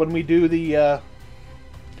when we do the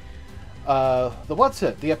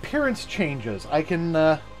appearance changes. I can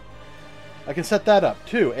set that up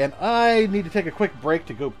too. And I need to take a quick break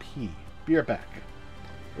to go pee. Be right back.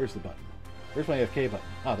 Where's the button? Where's my FK button?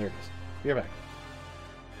 Oh, there it is. Be right back.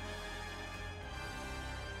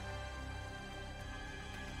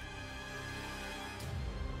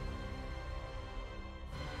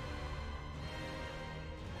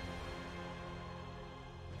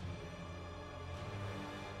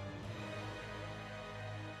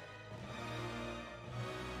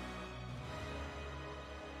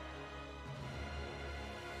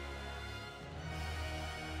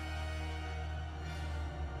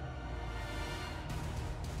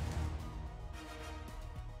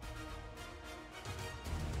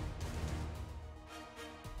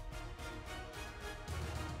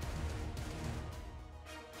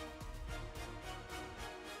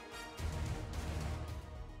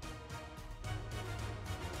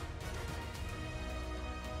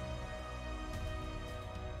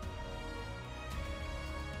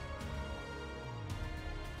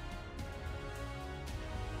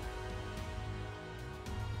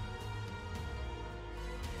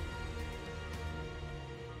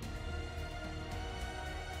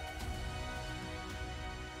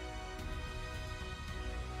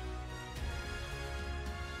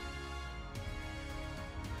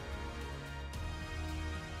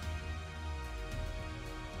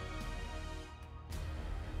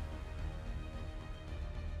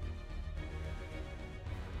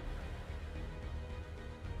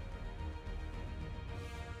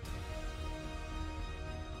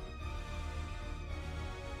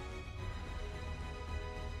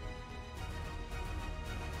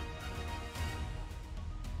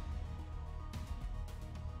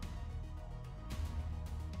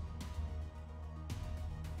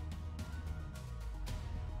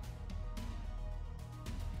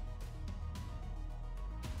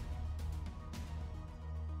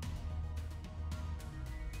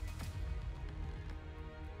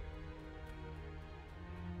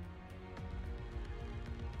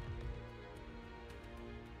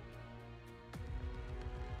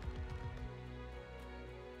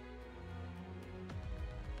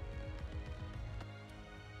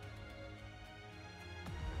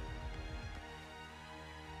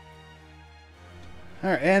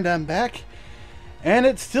 Alright, and I'm back. And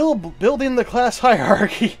it's still building the class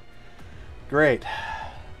hierarchy. Great.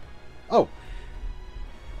 Oh.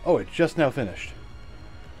 Oh, it's just now finished.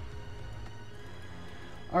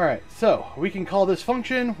 Alright, so we can call this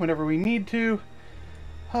function whenever we need to.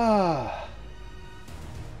 Ah.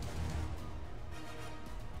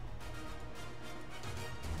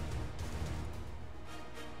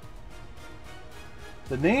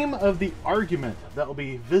 The name of the argument that will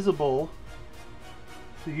be visible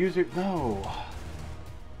to user... No.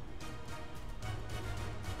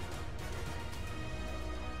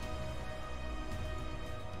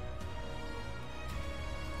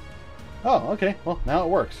 Oh, okay. Well, now it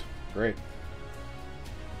works. Great.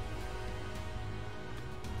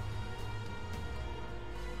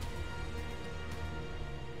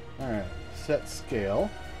 Alright, set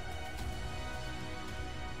scale.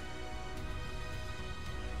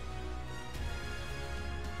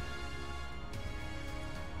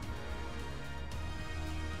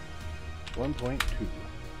 One point two.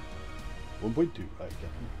 1.2, I get.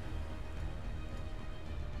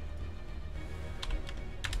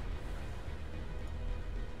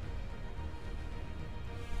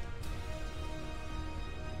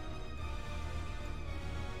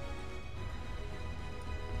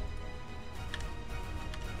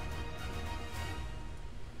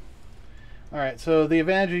 Alright, so the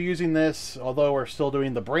advantage of using this, although we're still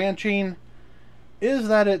doing the branching, is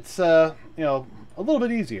that it's, you know, a little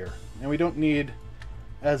bit easier. And we don't need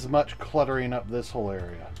as much cluttering up this whole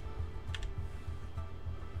area.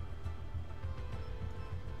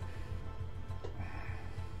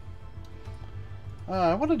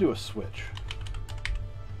 I want to do a switch.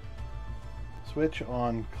 Switch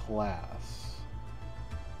on class.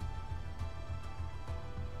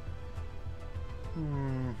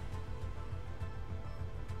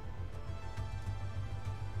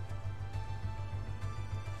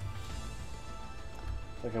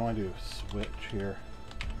 Like I want to do switch here.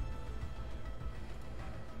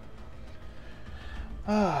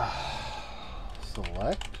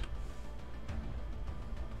 Select.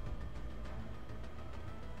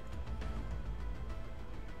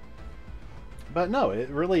 But no, it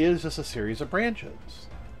really is just a series of branches.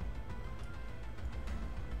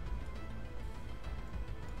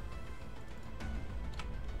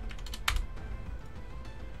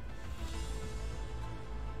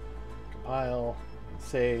 Compile.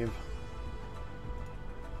 Save.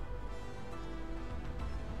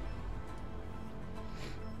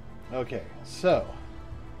 Okay, so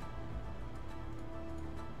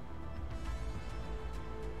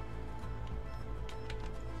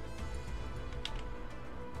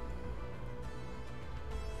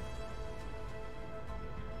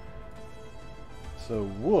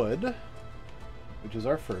wood, which is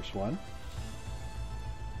our first one,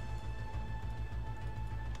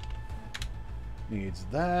 needs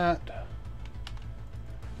that,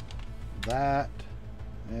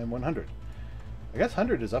 and 100. I guess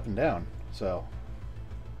 100 is up and down, so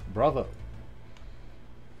bravo.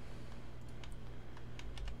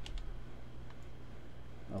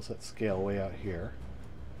 I'll set scale way out here.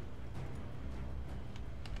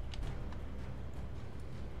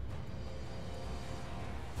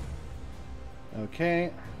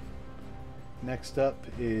 Okay. Next up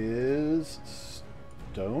is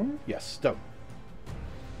stone? Yes, stone.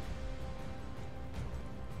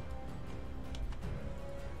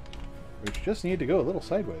 Which just need to go a little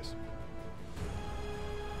sideways.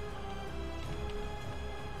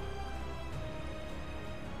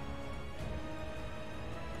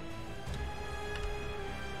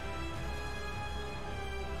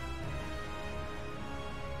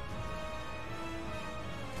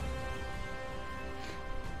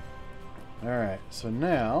 Alright, so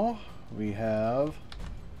now we have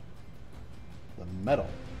the metal.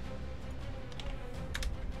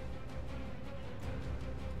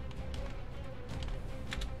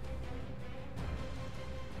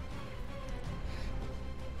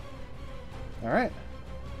 Alright.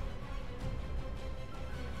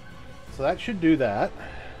 So that should do that.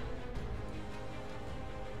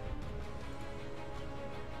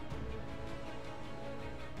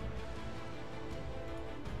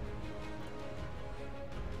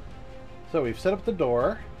 So we've set up the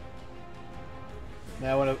door.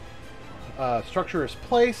 Now when a structure is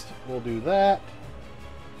placed, we'll do that.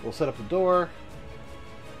 We'll set up the door.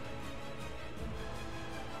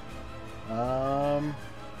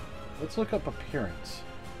 Let's look up appearance.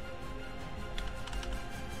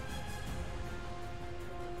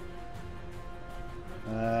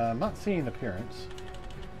 I'm not seeing appearance.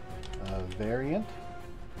 Variant.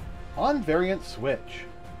 On variant switch.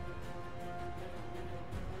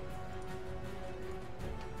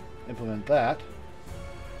 implement that.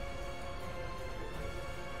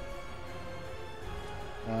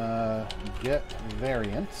 Get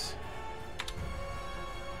variants.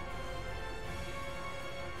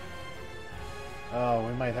 Oh,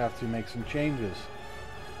 we might have to make some changes.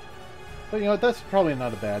 But you know what, that's probably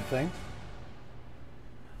not a bad thing.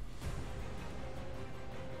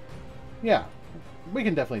 Yeah, we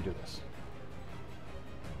can definitely do this.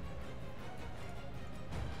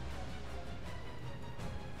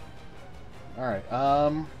 Alright,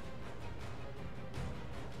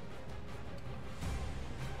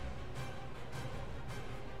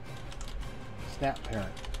 snap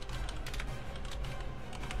parent.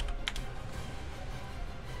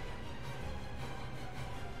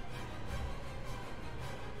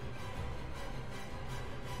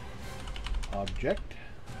 Object.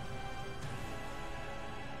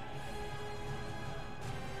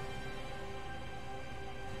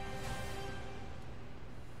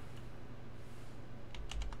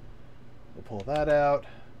 We'll pull that out.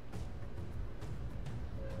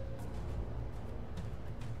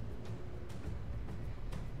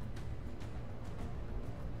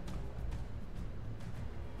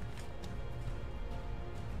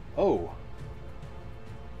 Oh.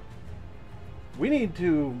 We need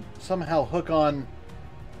to somehow hook on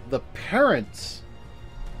the parent's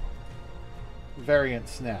variant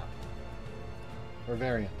snap. Or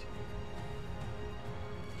variant.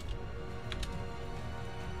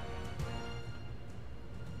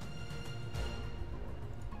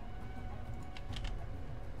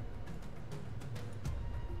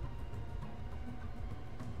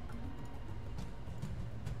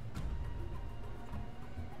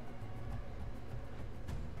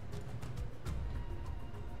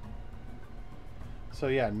 So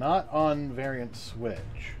yeah, not on variant switch.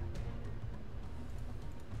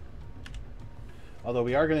 Although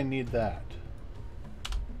we are going to need that.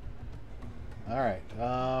 Alright,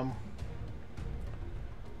 let's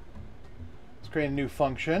create a new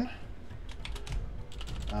function.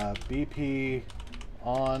 BP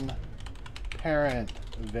on parent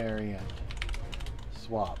variant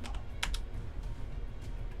swap.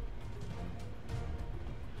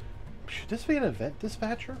 Should this be an event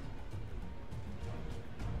dispatcher?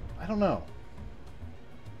 I don't know.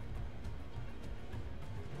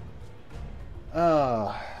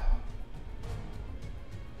 All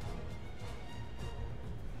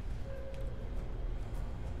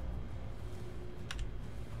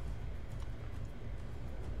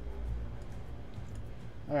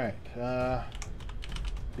right.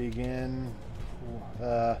 Begin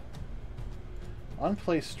on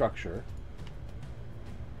place structure.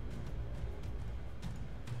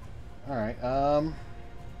 All right.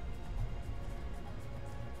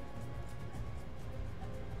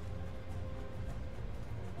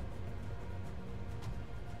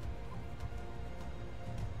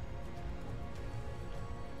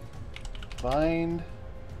 Find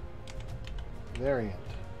variant.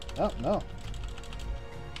 Oh, no.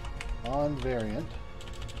 On variant.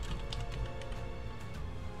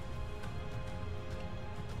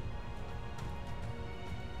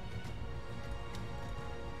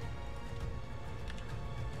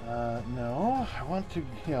 No. I want to,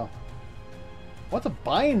 I want to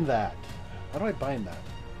bind that. How do I bind that?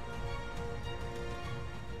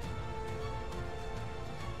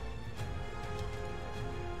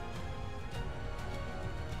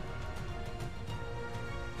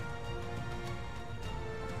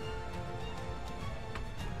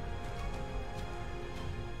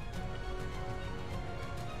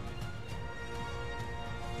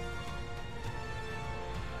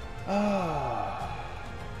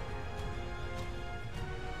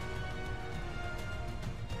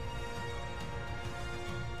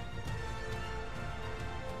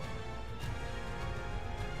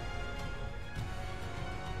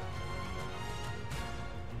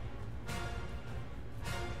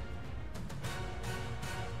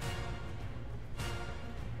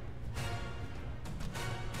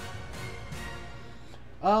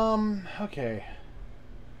 Okay.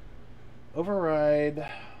 Override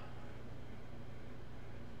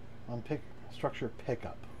on structure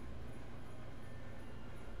pickup.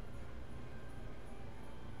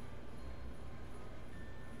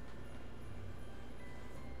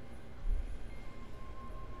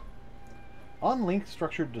 On link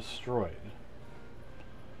structure destroyed.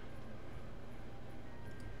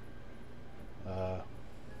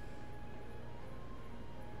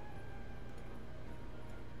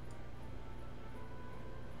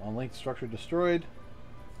 On link structure destroyed.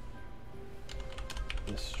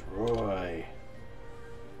 Destroy.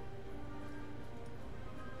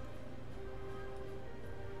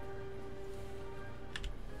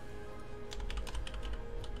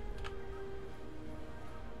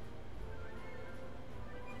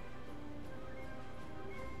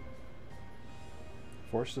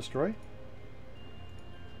 Force destroy?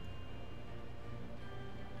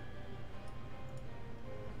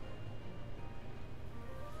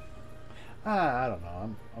 I don't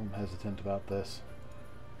know. I'm hesitant about this.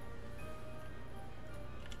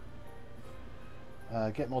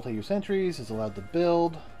 Get multi-use entries is allowed to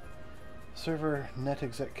build. Server net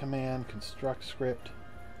exec command construct script.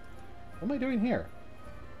 What am I doing here?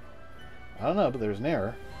 I don't know, but there's an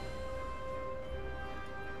error.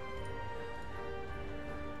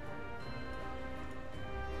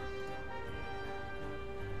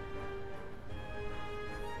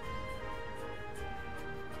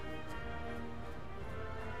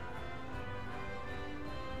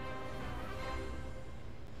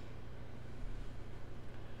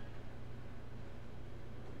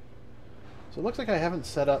 So it looks like I haven't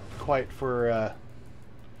set up quite for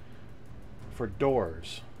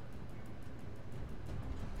doors.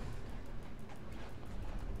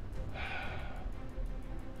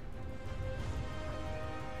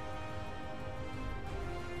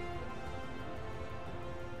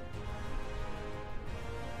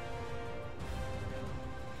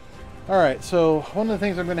 Alright, so one of the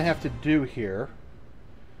things I'm going to have to do here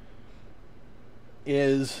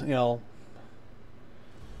is, you know,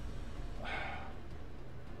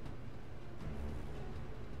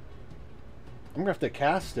 I'm going to have to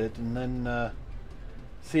cast it and then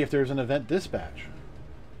see if there's an event dispatch.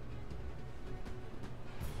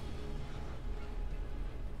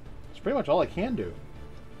 It's pretty much all I can do.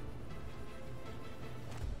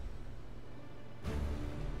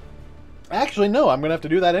 Actually, no, I'm going to have to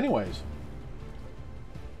do that anyways.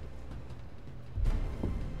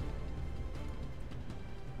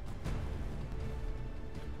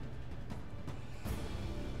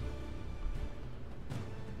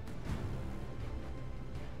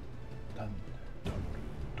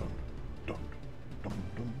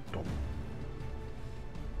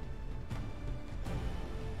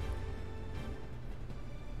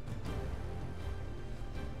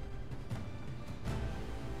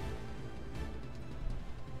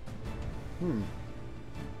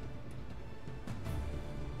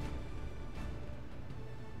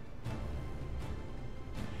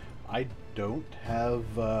 I don't have,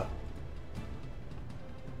 okay.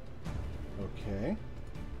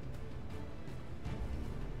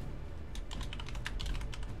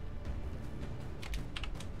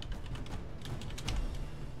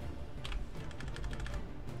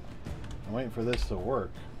 I'm waiting for this to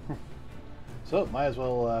work. So, might as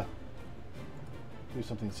well, do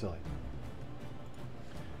something silly.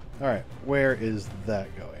 Alright, where is that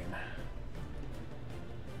going?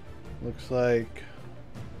 Looks like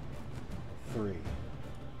 3.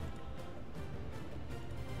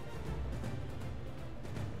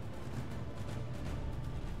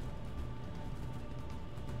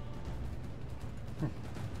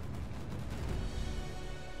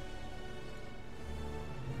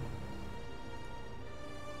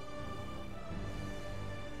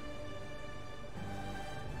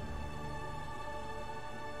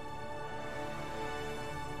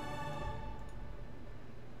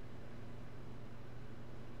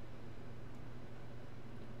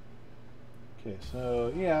 Okay,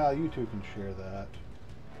 so yeah, you two can share that.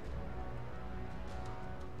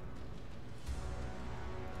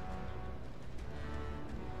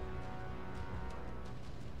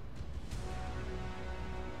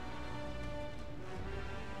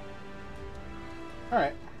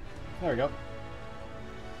 Alright, there we go.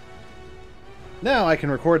 Now I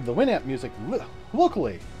can record the Winamp music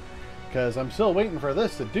locally, because I'm still waiting for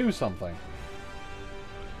this to do something.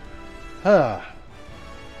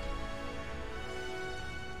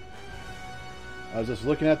 I was just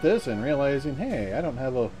looking at this and realizing, hey, I don't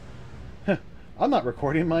have a... I'm not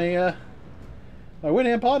recording my my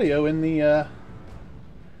Winamp audio in the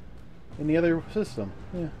other system.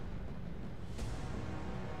 Yeah.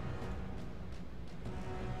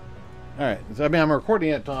 Alright, so I mean, I'm recording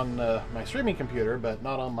it on my streaming computer, but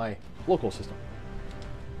not on my local system.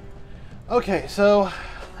 Okay, so...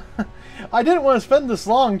 I didn't want to spend this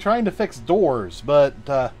long trying to fix doors, but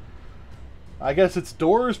I guess it's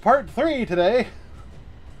Doors Part 3 today.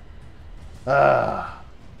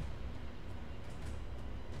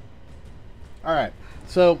 Alright,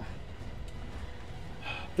 so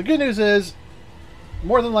the good news is,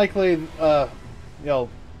 more than likely, you know,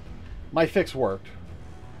 my fix worked.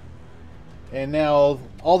 And now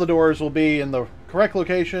all the doors will be in the correct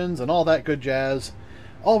locations and all that good jazz.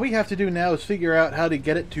 All we have to do now is figure out how to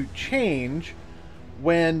get it to change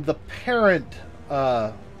when the parent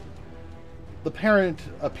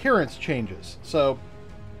appearance changes. So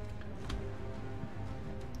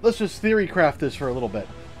let's just theory craft this for a little bit.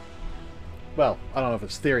 well, I don't know if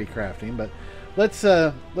it's theory crafting, but let's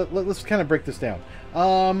kind of break this down.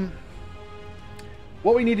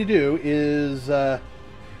 What we need to do is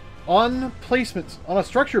on placements, on a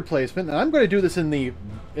structure placement, and I'm going to do this in the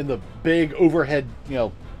big overhead,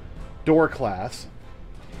 door class.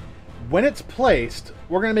 When it's placed,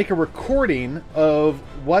 we're going to make a recording of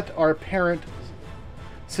what our parent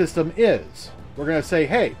system is. We're going to say,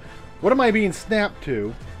 hey, what am I being snapped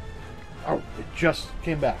to? Oh, it just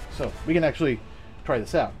came back. So we can actually try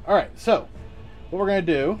this out. All right, so what we're going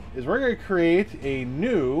to do is we're going to create a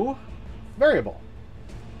new variable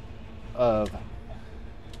of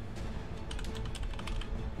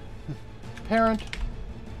parent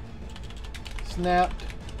snapped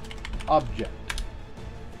object.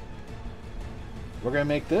 We're going to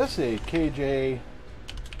make this a KJ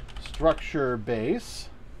structure base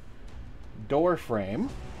door frame.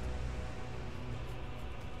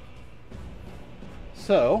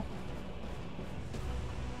 So,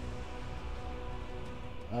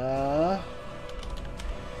 let's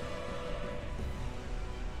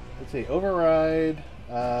see, override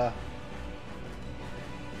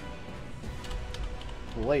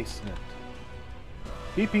placement.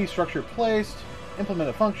 BP structure placed,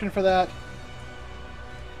 implement a function for that.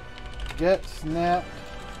 Get snapped,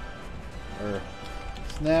 or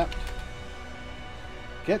snapped,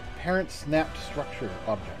 get parent snapped structure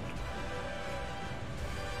object.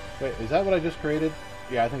 Wait, is that what I just created?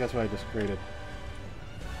 Yeah, I think that's what I just created.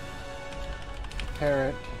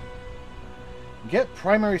 Parent. Get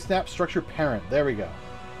primary snap structure parent. There we go.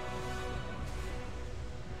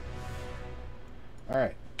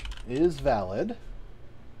 Alright. Is valid.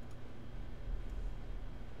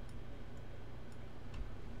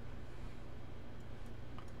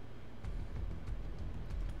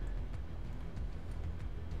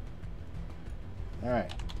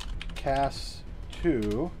 Alright. Cast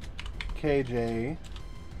to KJ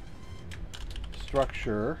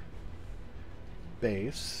structure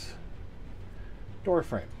base door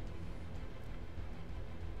frame.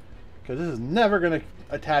 Because this is never going to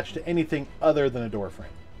attach to anything other than a door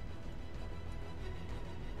frame.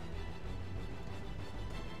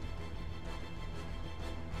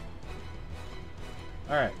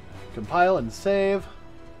 Alright, compile and save.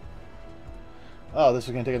 Oh, this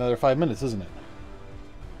is going to take another 5 minutes, isn't it?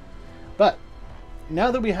 But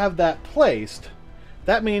now that we have that placed,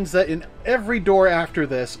 that means that in every door after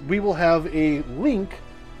this, we will have a link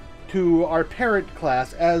to our parent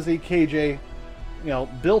class as a KJ,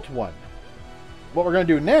 built one. What we're going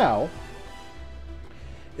to do now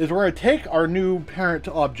is we're going to take our new parent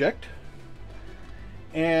object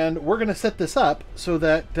and we're going to set this up so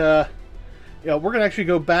that we're going to actually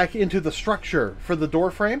go back into the structure for the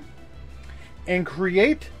door frame and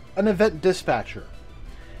create an event dispatcher.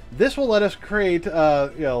 This will let us create,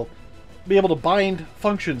 be able to bind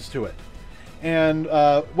functions to it. And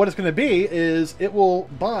what it's going to be is it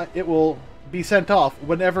will be sent off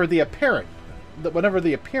whenever the appearance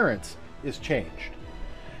is changed.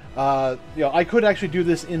 I could actually do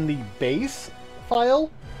this in the base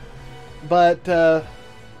file, but well,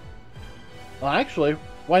 actually,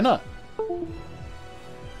 why not?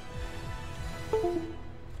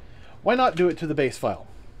 Why not do it to the base file?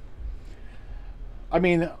 I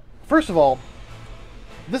mean, first of all,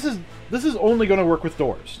 this is only going to work with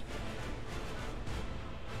doors.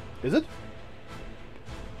 Is it?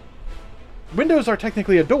 Windows are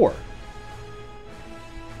technically a door.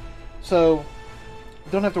 So,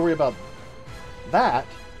 don't have to worry about that.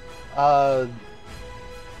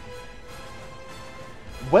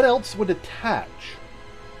 What else would attach?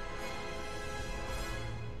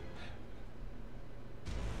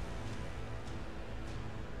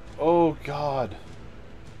 Oh, God.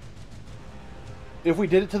 If we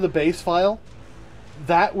did it to the base file,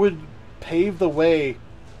 that would pave the way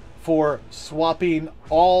for swapping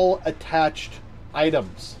all attached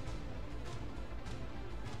items.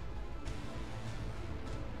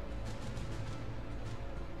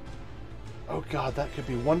 Oh God, that could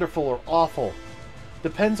be wonderful or awful.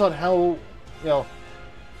 Depends on how, well,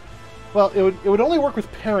 it would only work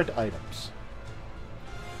with parent items.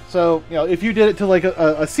 So, if you did it to like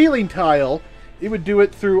a ceiling tile, it would do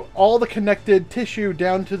it through all the connected tissue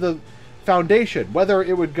down to the foundation. Whether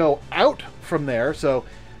it would go out from there, so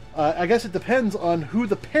I guess it depends on who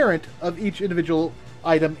the parent of each individual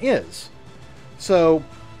item is. So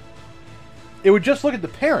it would just look at the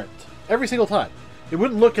parent every single time. It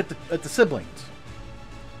wouldn't look at the siblings.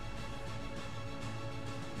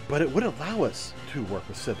 But it would allow us to work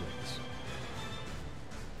with siblings.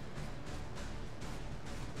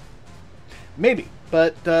 Maybe,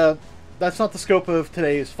 but that's not the scope of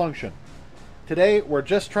today's function. Today we're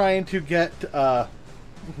just trying to get we're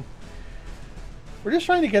just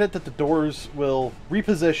trying to get it that the doors will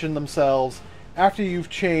reposition themselves after you've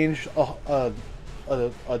changed a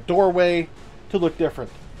doorway to look different.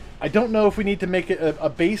 I don't know if we need to make it a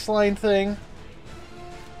baseline thing.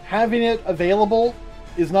 Having it available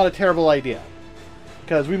is not a terrible idea,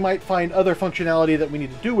 because we might find other functionality that we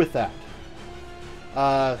need to do with that.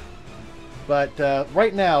 But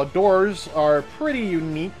right now, doors are pretty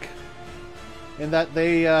unique in that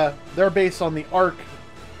they're based on the ARK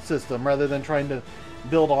system rather than trying to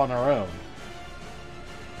build on our own.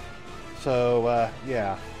 So,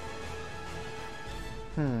 yeah.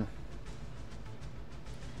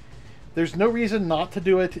 There's no reason not to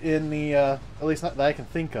do it in the, at least not that I can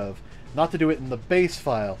think of, not to do it in the base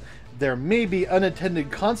file. There may be unintended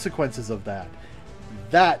consequences of that.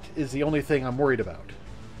 That is the only thing I'm worried about.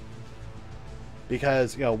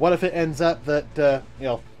 Because, you know, what if it ends up that, you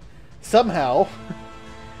know, somehow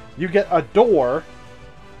you get a door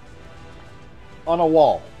on a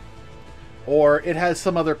wall, or it has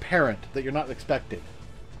some other parent that you're not expecting.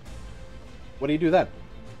 What do you do then?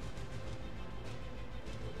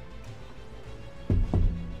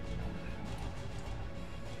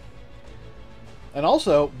 And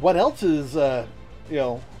also, what else is, you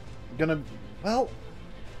know, gonna... Well,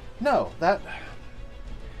 no, that...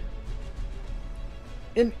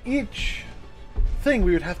 In each thing,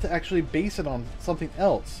 we would have to actually base it on something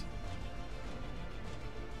else.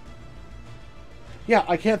 Yeah,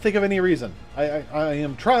 I can't think of any reason. I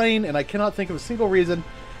am trying, and I cannot think of a single reason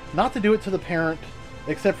not to do it to the parent,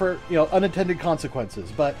 except for, you know, unintended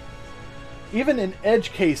consequences. But even in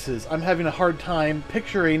edge cases, I'm having a hard time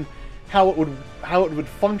picturing how it would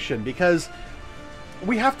function, because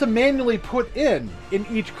we have to manually put in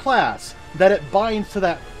each class that it binds to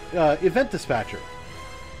that event dispatcher.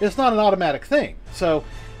 It's not an automatic thing. So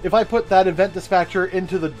if I put that event dispatcher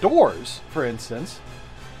into the doors, for instance,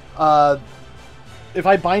 if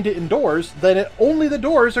I bind it indoors, then only the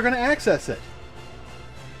doors are going to access it.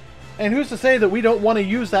 And who's to say that we don't want to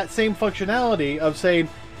use that same functionality of saying,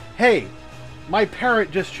 hey, my parent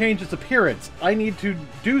just changed its appearance. I need to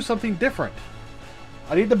do something different.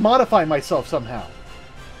 I need to modify myself somehow.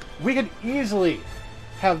 We could easily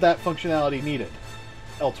have that functionality needed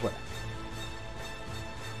elsewhere.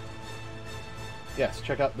 Yes,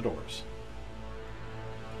 check out the doors.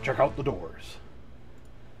 Check out the doors.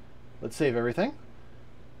 Let's save everything.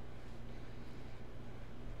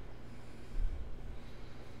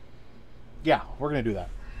 Yeah, we're going to do that.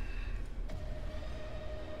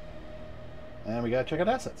 And we got to check out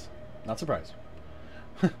assets. Not surprised.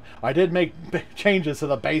 I did make changes to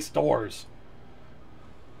the base doors.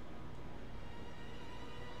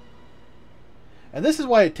 And this is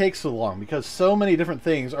why it takes so long, because so many different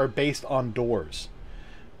things are based on doors.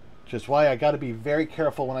 Which is why I got to be very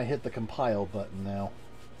careful when I hit the compile button now.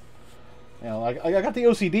 You know, I got the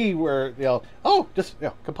OCD where, you know, oh, just, you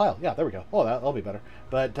know, compile. Yeah, there we go. Oh, that'll be better.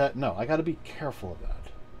 But no, I got to be careful of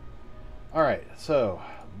that. All right, so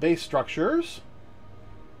base structures.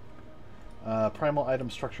 Primal item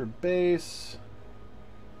structure base.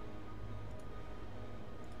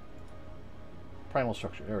 Primal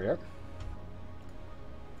structure. There we are.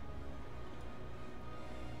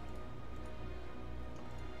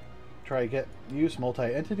 Try get use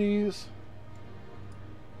multi-entities.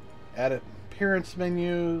 Add appearance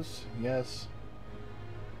menus. Yes.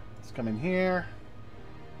 Let's come in here.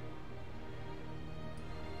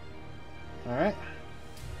 All right.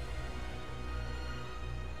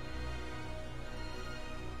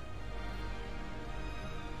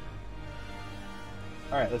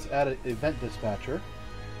 All right, let's add an event dispatcher.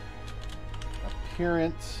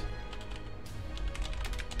 Appearance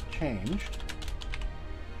changed.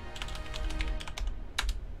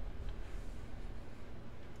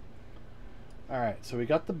 All right, so we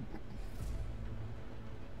got the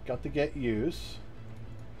get use,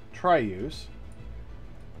 try use,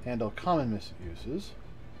 handle common misuses,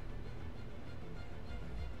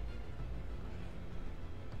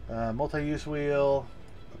 multi-use wheel,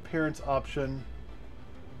 appearance option,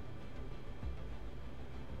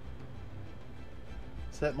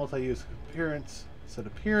 set multi-use appearance, set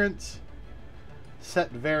appearance, set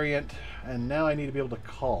variant, and now I need to be able to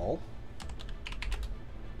call.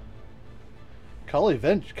 Call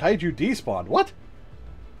event Kaiju despawn. What?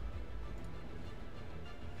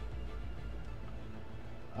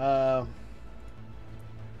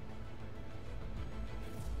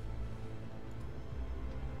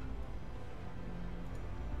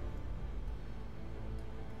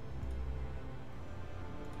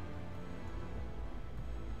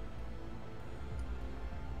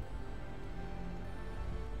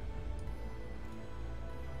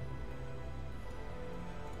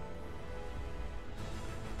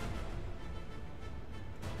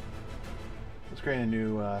 Let's create a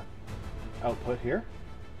new output here.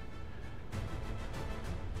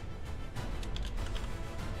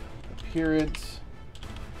 Appearance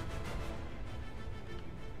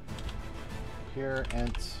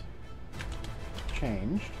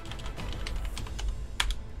changed.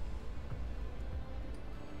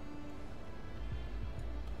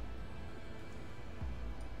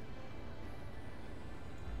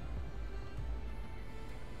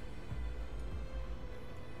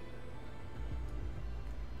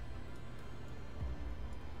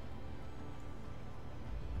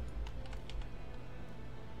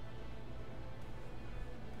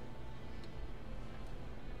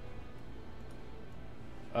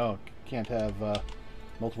 Oh, can't have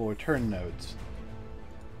multiple return nodes.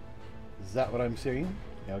 Is that what I'm seeing?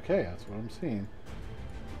 Okay, that's what I'm seeing.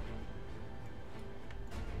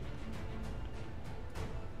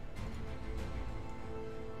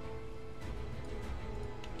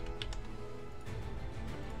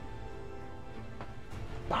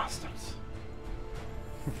 Bastards.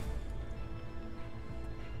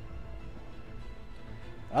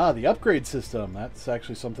 Ah, the upgrade system. That's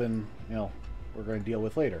actually something, you know, we're going to deal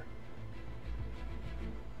with later.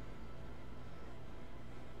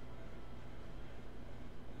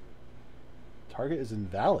 Target is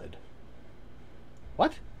invalid.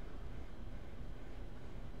 What?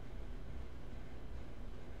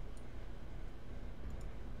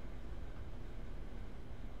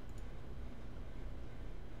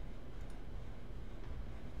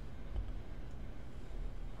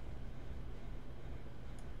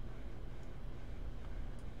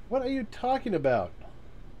 What are you talking about?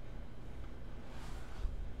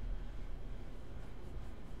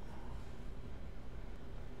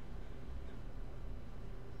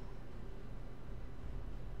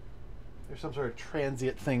 There's some sort of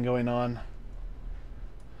transient thing going on.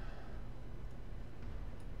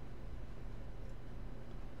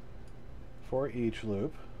 For each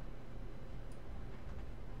loop.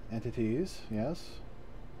 Entities, yes.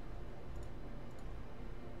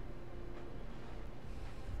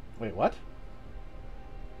 Wait, what?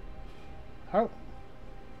 How?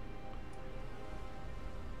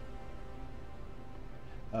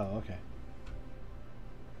 Oh, okay.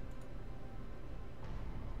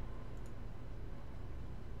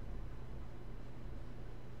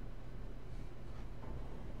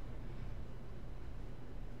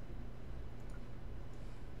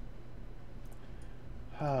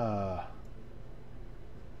 Ah.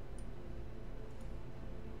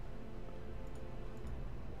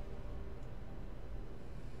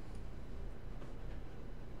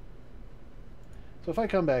 So if I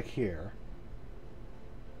come back here,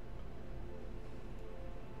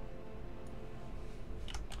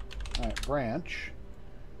 all right, branch,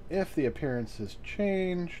 if the appearance is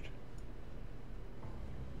changed,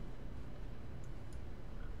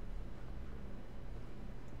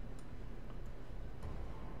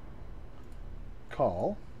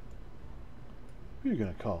 call, who are you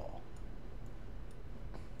gonna call?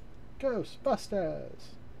 Ghostbusters!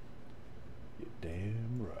 You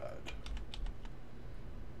damn right.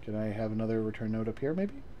 Can I have another return node up here,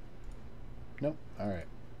 maybe? Nope. Alright.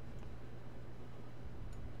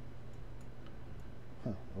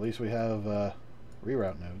 Huh. At least we have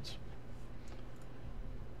reroute nodes.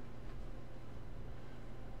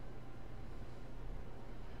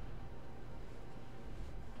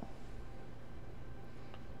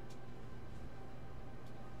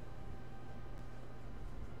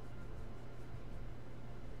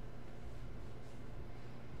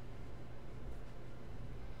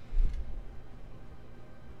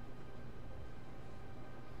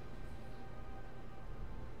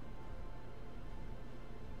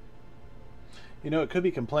 You know, it could be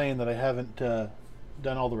complained that I haven't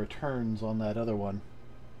done all the returns on that other one.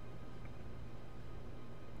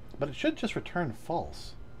 But it should just return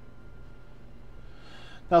false.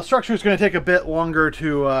 Now, structure is going to take a bit longer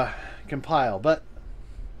to compile, but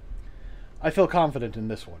I feel confident in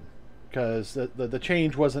this one because the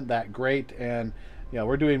change wasn't that great, and you know,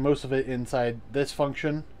 we're doing most of it inside this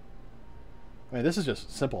function. I mean, this is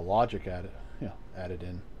just simple logic added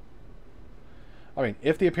in. I mean,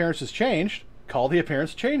 if the appearance is changed, call the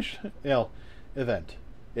appearance changed, event.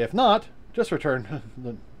 If not, just return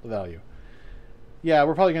the value. Yeah,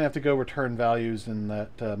 we're probably going to have to go return values in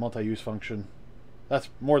that multi-use function. That's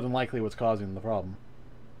more than likely what's causing the problem.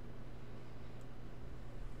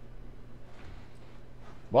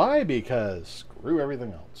 Why? Because screw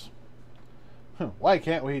everything else. Why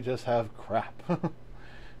can't we just have crap?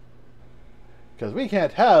 Because we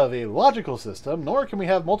can't have a logical system, nor can we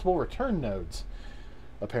have multiple return nodes,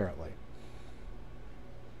 apparently.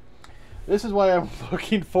 This is why I'm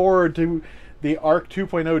looking forward to the ARK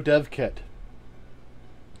 2.0 dev kit.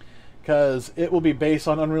 Because it will be based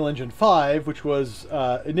on Unreal Engine 5, which was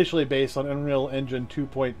initially based on Unreal Engine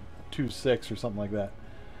 2.26 or something like that.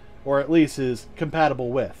 Or at least is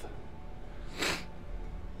compatible with.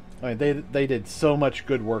 I mean, they did so much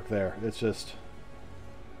good work there. It's just...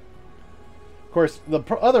 Of course, the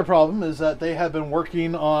other problem is that they have been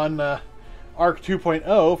working on ARK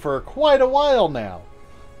 2.0 for quite a while now.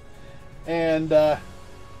 And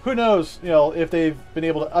who knows, if they've been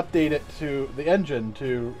able to update it to the engine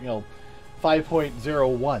to,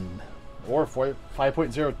 5.01 or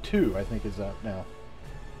 5.02, I think is out now.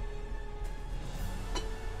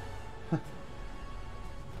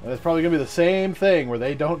 And it's probably going to be the same thing where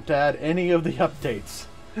they don't add any of the updates.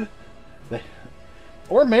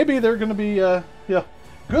 Or maybe they're going to be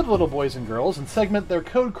good little boys and girls and segment their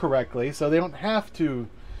code correctly so they don't have to,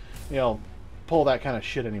 pull that kind of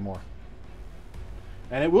shit anymore.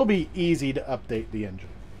 And it will be easy to update the engine.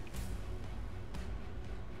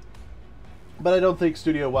 But I don't think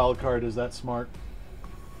Studio Wildcard is that smart.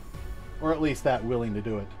 Or at least that willing to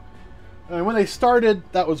do it. I mean, when they started,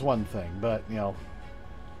 that was one thing. But, now,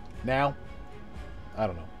 I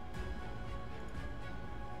don't know.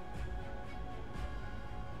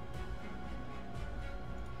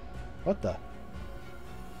 What the?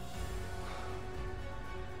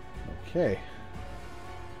 Okay.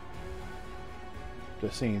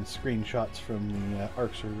 Just seeing screenshots from the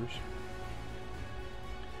ARK servers.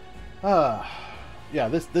 Yeah,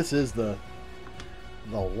 this is the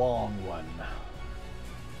long one.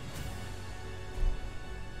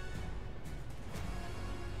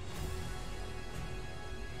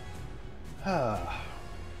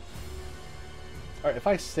 Alright, if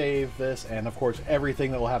I save this, and of course everything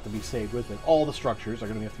that will have to be saved with it, all the structures are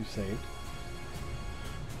going to have to be saved.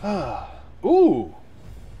 Ooh!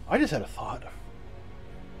 I just had a thought.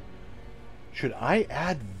 Should I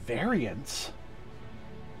add variants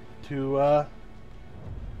to,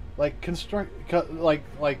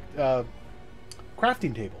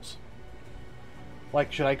 crafting tables?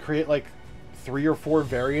 Like, should I create, 3 or 4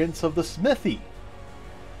 variants of the smithy?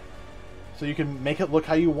 So you can make it look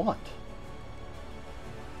how you want.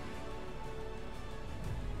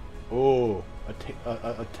 Oh,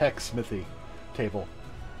 a tech smithy table.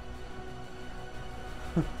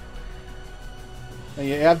 And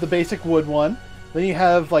you have the basic wood one. Then you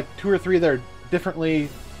have 2 or 3 that are differently,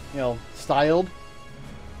 styled.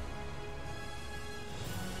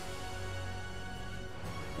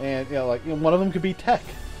 And one of them could be tech.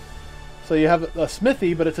 So you have a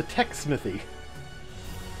smithy, but it's a tech smithy.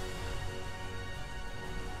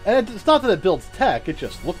 And it's not that it builds tech; it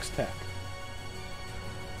just looks tech.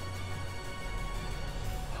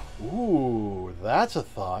 Ooh, that's a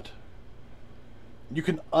thought. You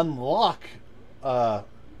can unlock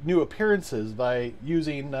new appearances by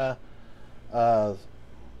using, by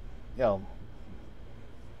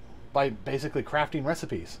basically crafting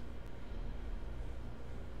recipes.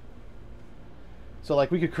 So,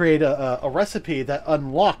 we could create a recipe that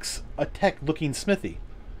unlocks a tech-looking smithy.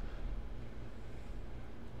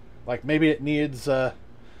 Maybe it needs, an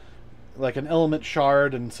element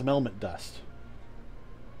shard and some element dust.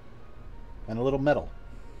 And a little metal.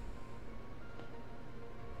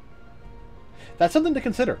 That's something to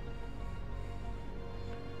consider.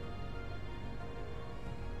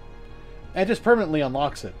 And it just permanently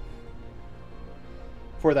unlocks it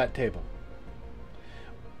for that table.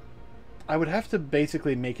 I would have to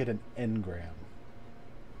basically make it an engram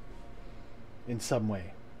in some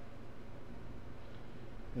way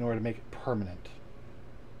in order to make it permanent.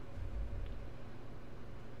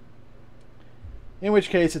 In which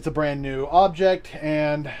case, it's a brand new object,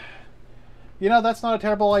 and that's not a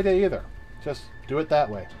terrible idea either. Just do it that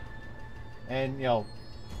way. And,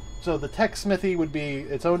 so the tech smithy would be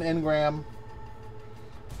its own engram,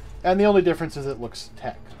 and the only difference is it looks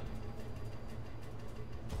tech.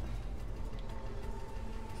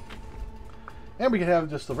 And we could have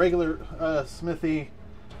just the regular smithy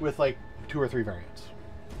with 2 or 3 variants.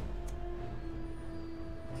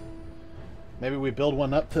 Maybe we build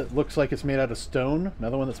one up that looks like it's made out of stone,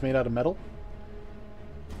 another one that's made out of metal.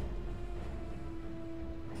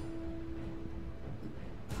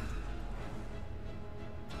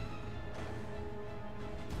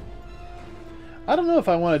 I don't know if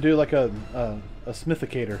I want to do a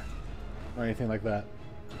smithicator or anything like that.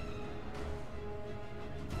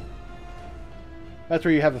 That's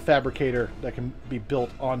where you have a fabricator that can be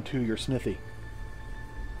built onto your smithy.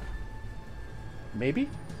 Maybe?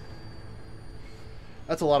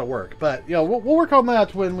 That's a lot of work, but we'll work on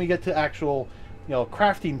that when we get to actual,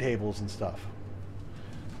 crafting tables and stuff.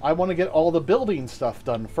 I want to get all the building stuff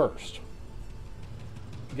done first.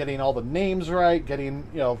 Getting all the names right, getting,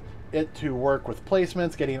 you know, it to work with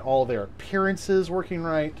placements, getting all their appearances working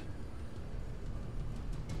right.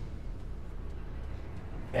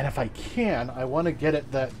 And if I can, I want to get it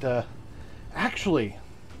that actually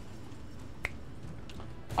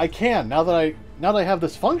I can, now that I have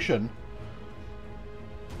this function.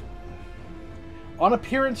 On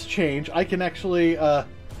appearance change, I can actually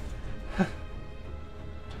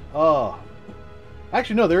oh.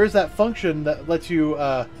 Actually, no, there is that function that lets you,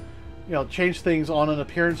 you know, change things on an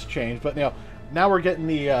appearance change. But, you know, now we're getting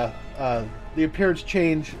the appearance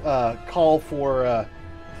change call for,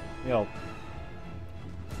 you know,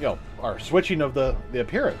 our switching of the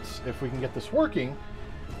appearance. If we can get this working,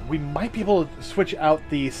 we might be able to switch out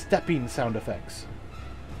the stepping sound effects.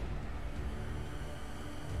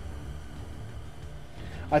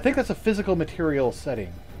 I think that's a physical material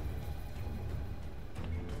setting.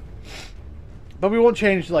 But we won't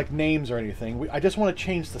change, like, names or anything. I just want to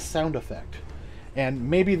change the sound effect. And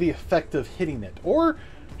maybe the effect of hitting it. Or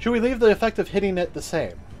should we leave the effect of hitting it the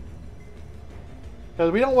same?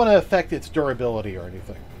 Because we don't want to affect its durability or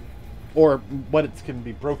anything. Or what it can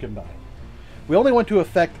be broken by. We only want to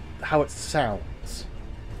affect how it sounds.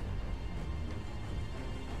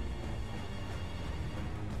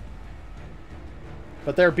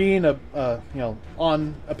 But there being a you know,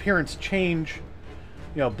 on appearance change,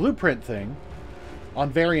 you know, blueprint thing, on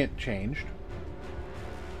variant changed,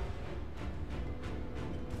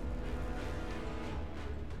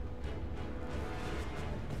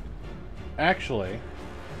 actually,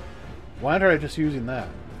 why aren't I just using that?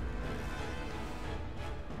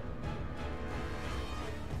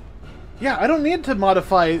 Yeah, I don't need to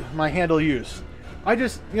modify my handle use. I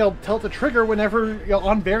just, you know, tell it to trigger whenever, you know,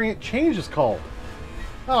 on variant change is called.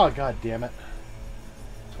 Oh, god damn it.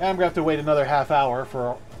 And I'm going to have to wait another half hour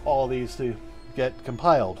for all these to get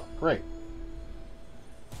compiled. Great.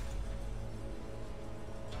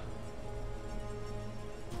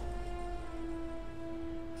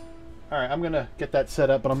 Alright, I'm going to get that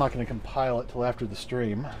set up, but I'm not going to compile it till after the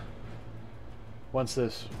stream. Once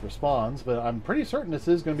this responds, but I'm pretty certain this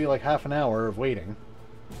is going to be like half an hour of waiting.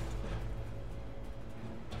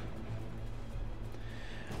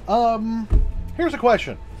 Here's a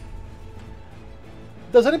question.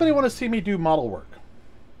 Does anybody want to see me do model work?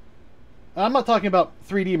 I'm not talking about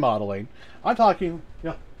 3D modeling. I'm talking, you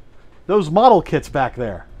know, those model kits back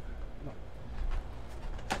there.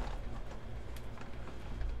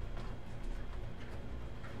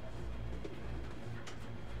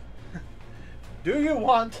 Do you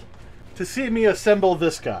want to see me assemble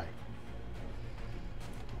this guy?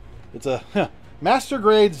 It's a master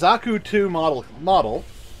grade Zaku 2 model.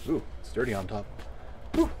 Ooh, it's dirty on top.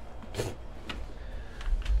 Ooh.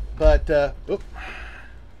 But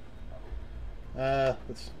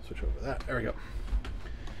let's switch over that. There we go.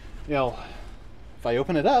 You know, if I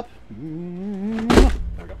open it up, there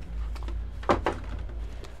we go.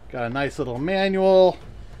 Got a nice little manual,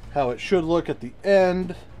 how it should look at the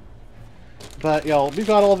end. But, you know, we've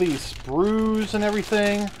got all these sprues and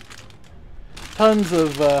everything. Tons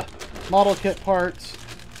of model kit parts.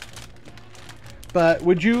 But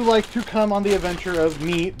would you like to come on the adventure of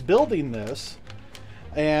me building this?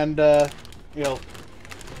 And, you know,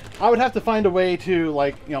 I would have to find a way to,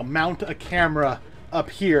 like, you know, mount a camera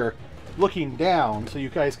up here looking down so you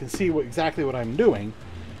guys can see exactly what I'm doing.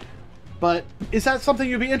 But is that something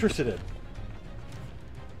you'd be interested in?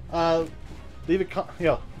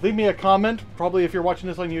 Leave me a comment, probably if you're watching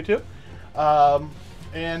this on YouTube,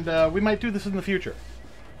 and we might do this in the future.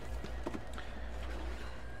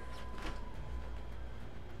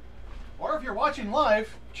 Or if you're watching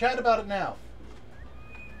live, chat about it now.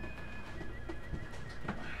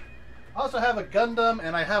 I also have a Gundam,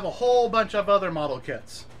 and I have a whole bunch of other model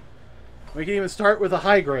kits. We can even start with a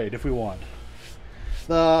high grade if we want.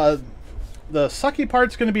 The sucky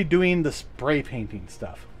part's going to be doing the spray painting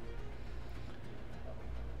stuff.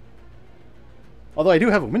 Although I do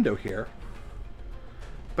have a window here.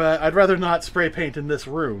 But I'd rather not spray paint in this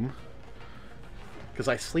room. Because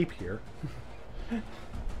I sleep here.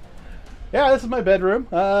 Yeah, this is my bedroom.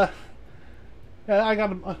 Yeah, I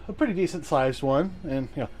got a pretty decent sized one. And,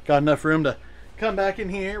 you know, got enough room to come back in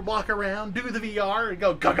here, walk around, do the VR, and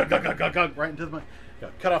go gug, gug, gug, gug, gug, gug, right into my... You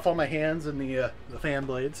know, cut off all my hands and the fan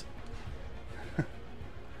blades.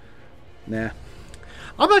 Nah.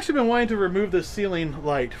 I've actually been wanting to remove this ceiling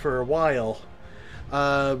light for a while.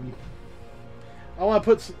 I want to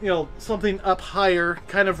put, you know, something up higher,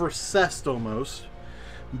 kind of recessed almost.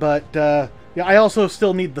 But, yeah, I also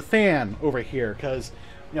still need the fan over here because,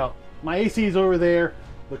 you know, my AC is over there.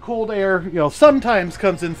 the cold air, sometimes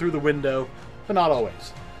comes in through the window, but not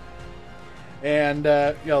always. And,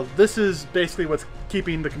 this is basically what's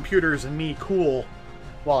keeping the computers and me cool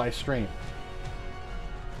while I stream.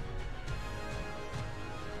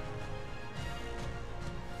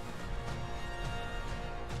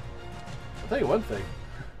 I'll tell you one thing.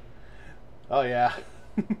 Oh, yeah.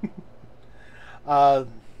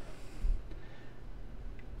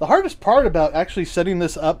 The hardest part about actually setting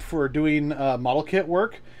this up for doing model kit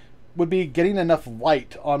work would be getting enough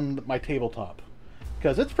light on my tabletop,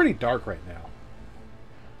 because it's pretty dark right now.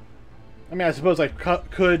 I mean, I suppose I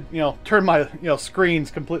could, turn my,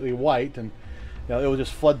 screens completely white, and it will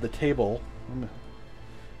just flood the table.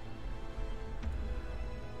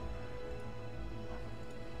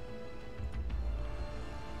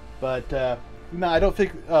 But no, I don't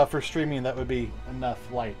think for streaming that would be enough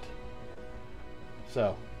light.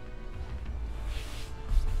 So,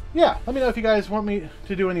 yeah, let me know if you guys want me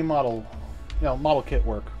to do any model kit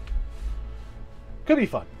work. Could be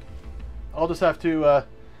fun. I'll just have to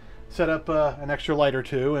set up an extra light or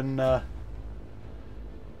two, and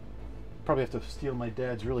probably have to steal my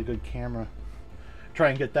dad's really good camera. Try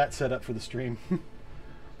and get that set up for the stream.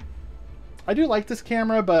 I do like this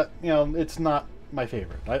camera, but it's not my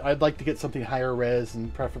favorite. I'd like to get something higher res,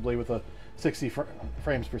 and preferably with a 60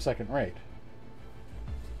 frames per second rate.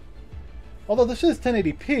 Although this is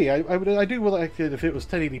 1080p, I do like it if it was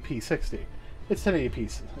 1080p 60. It's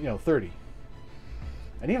 1080p 30,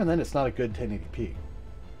 and even then it's not a good 1080p,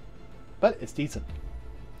 but it's decent,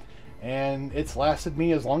 and it's lasted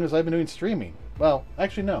me as long as I've been doing streaming. Well,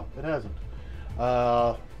 actually no, it hasn't.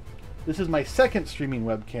 This is my second streaming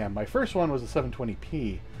webcam. My first one was a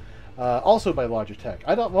 720p, also by Logitech.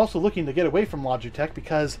 I'm also looking to get away from Logitech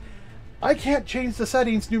because I can't change the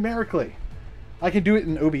settings numerically. I can do it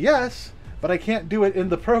in OBS, but I can't do it in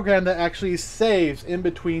the program that actually saves in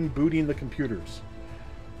between booting the computers.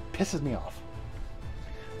 Pisses me off.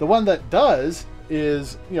 The one that does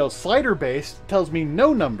is, slider based, tells me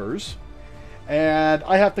no numbers, and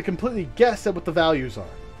I have to completely guess at what the values are.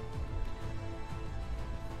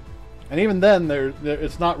 And even then,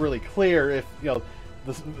 it's not really clear if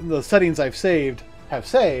the settings I've saved have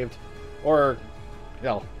saved, or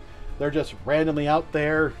they're just randomly out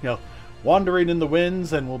there, wandering in the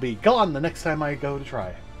winds, and will be gone the next time I go to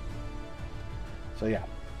try. So yeah.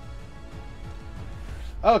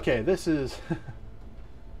 Okay, this is...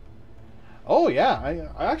 Oh yeah,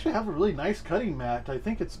 I actually have a really nice cutting mat. I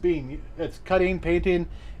think it's cutting, painting.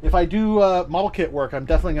 If I do model kit work, I'm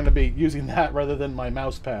definitely going to be using that rather than my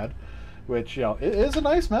mouse pad, which it is a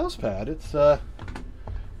nice mouse pad. It's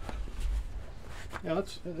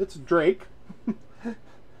it's Drake.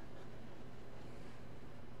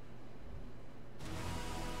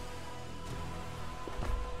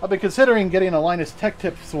 I've been considering getting a Linus Tech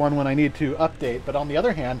Tips one when I need to update, but on the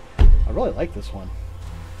other hand, I really like this one.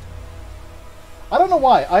 I don't know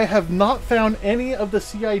why. I have not found any of the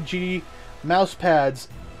CIG mouse pads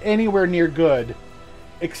anywhere near good,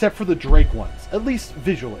 except for the Drake ones, at least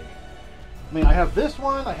visually. I mean, I have this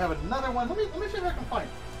one, I have another one. Let me see if I can find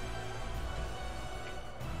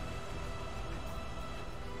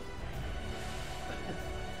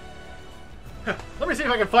it. Let me see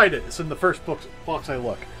if I can find it. It's in the first box I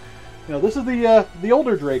look. This is the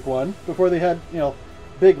older Drake one, before they had,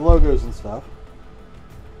 big logos and stuff.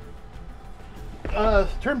 In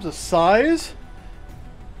terms of size,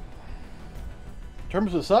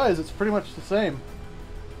 it's pretty much the same.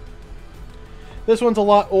 This one's a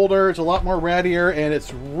lot older, it's a lot more rattier, and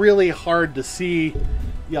it's really hard to see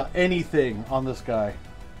anything on this guy.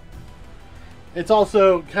 It's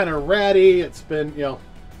also kind of ratty. It's been,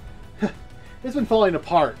 it's been falling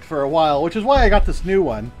apart for a while, which is why I got this new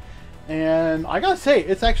one. And I gotta say,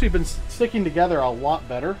 it's actually been sticking together a lot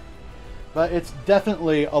better. But it's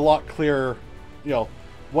definitely a lot clearer,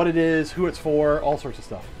 what it is, who it's for, all sorts of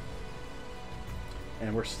stuff.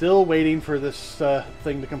 And we're still waiting for this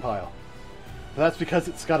thing to compile. But that's because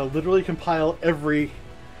it's got to literally compile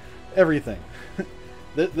everything.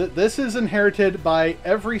 This is inherited by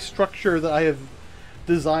every structure that I have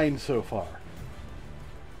designed so far.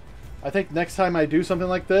 I think next time I do something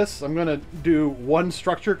like this, I'm going to do one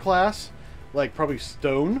structure class, like probably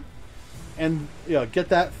stone, and get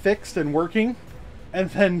that fixed and working, and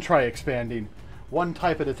then try expanding one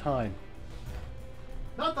type at a time.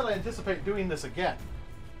 Not that I anticipate doing this again.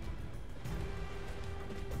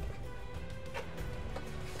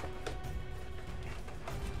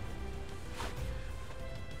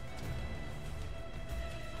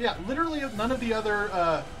 Yeah, literally none of the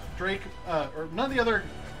other Drake, or none of the other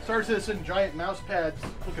Star Citizen giant mouse pads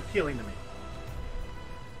look appealing to me.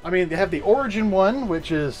 I mean, they have the Origin one,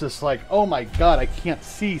 which is just like, oh my god, I can't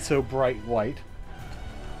see so bright white.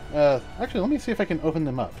 Actually, let me see if I can open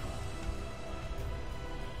them up.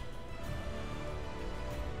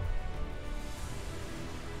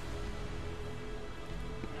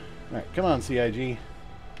 Alright, come on, CIG.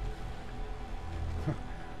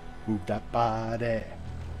 Move that body.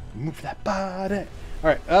 Move that body.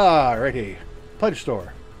 Alright, alrighty. Pledge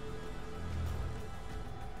store.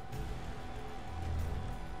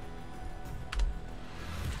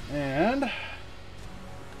 And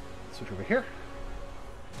switch over here.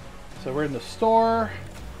 So we're in the store.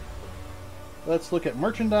 Let's look at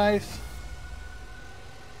merchandise.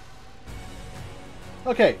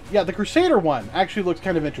 Okay, yeah, the Crusader one actually looks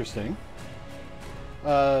kind of interesting.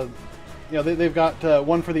 You know, they've got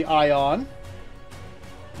one for the Ion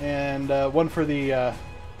and one for the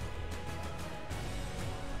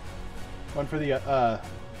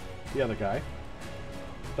other guy.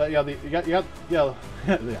 But yeah, you got yeah,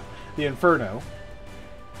 the Inferno.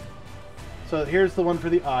 So here's the one for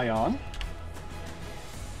the Ion.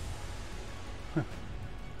 Oh,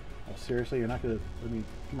 seriously, you're not gonna let me?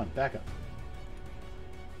 Come on, back up.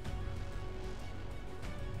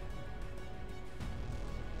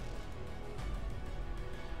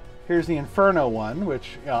 Here's the Inferno one,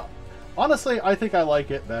 which honestly, I think I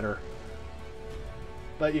like it better.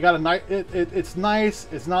 But you got a nice. It's nice.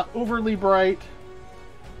 It's not overly bright.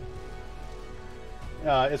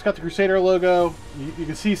 It's got the Crusader logo. You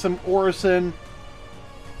can see some Orison.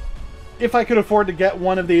 If I could afford to get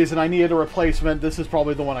one of these and I needed a replacement, this is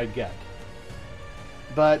probably the one I'd get.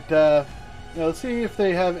 But let's see if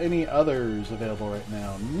they have any others available right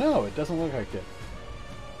now. No, it doesn't look like it.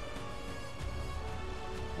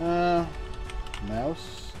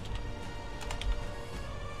 Mouse.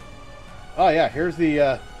 Oh yeah, here's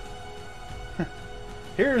the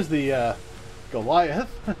here's the Goliath.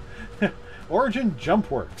 Origin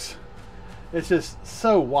Jumpworks. It's just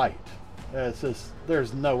so white. It's just,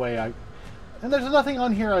 there's no way and there's nothing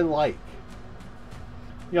on here I like.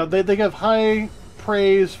 You know, they give high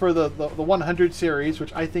praise for the 100 series,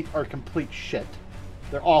 which I think are complete shit.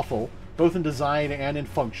 They're awful, both in design and in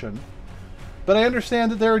function. But I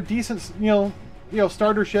understand that they're a decent, you know,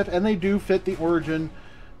 starter ship, and they do fit the Origin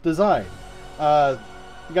design. You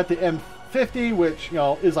got the M50, which, you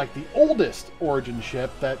know, is like the oldest Origin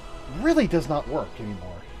ship that really does not work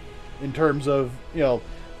anymore in terms of, you know,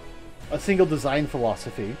 a single design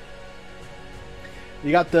philosophy.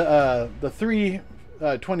 You got the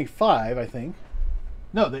 325, I think.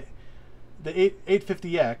 No, the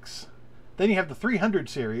 850X. Then you have the 300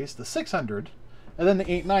 series, the 600, and then the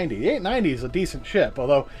 890. The 890 is a decent ship,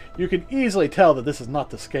 although you can easily tell that this is not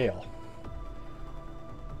the scale.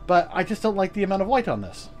 But I just don't like the amount of white on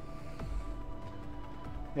this.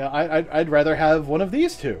 You know, I'd rather have one of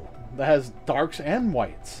these two that has darks and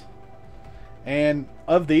whites. And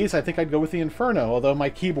of these, I think I'd go with the Inferno, although my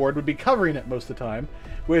keyboard would be covering it most of the time,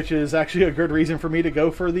 which is actually a good reason for me to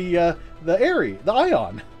go for the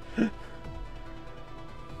Ion.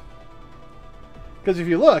 Because if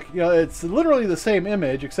you look, you know, it's literally the same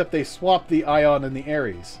image, except they swapped the Ion and the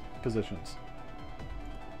Ares positions.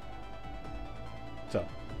 So,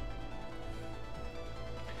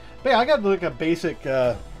 but yeah, I got like a basic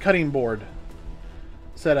cutting board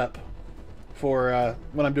set up for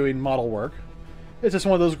when I'm doing model work. It's just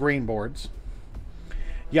one of those green boards.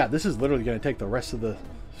 Yeah, this is literally going to take the rest of the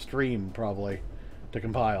stream probably to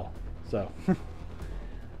compile. So,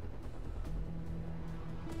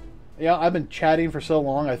 yeah, I've been chatting for so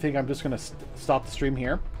long. I think I'm just going to stop the stream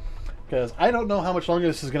here because I don't know how much longer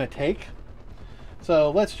this is going to take.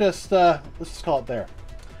 So let's just call it there.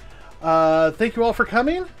 Thank you all for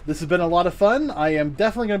coming. This has been a lot of fun. I am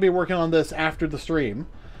definitely going to be working on this after the stream,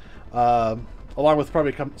 along with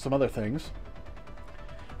probably some other things.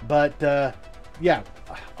 But yeah,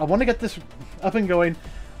 I want to get this up and going.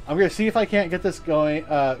 I'm going to see if I can't get this going,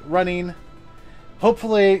 running.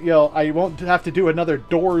 Hopefully, you know, I won't have to do another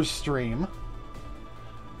Doors stream.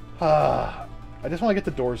 I just want to get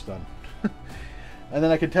the Doors done. And then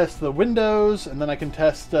I can test the windows, and then I can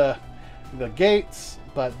test the gates.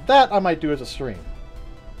 But that I might do as a stream.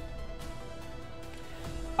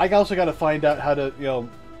 I also got to find out how to, you know,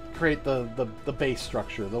 create the base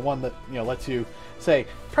structure, the one that, you know, lets you say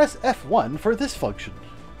press F1 for this function.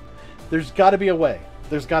 There's got to be a way.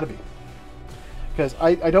 There's got to be, because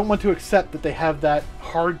I don't want to accept that they have that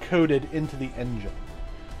hard coded into the engine,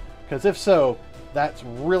 because if so, that's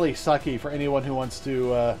really sucky for anyone who wants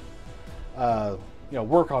to you know,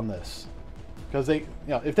 work on this, because they, you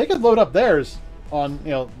know, if they could load up theirs on,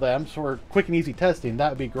 you know, them for quick and easy testing, that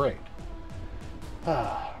would be great.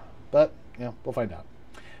 But, you know, we'll find out.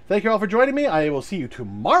 Thank you all for joining me. I will see you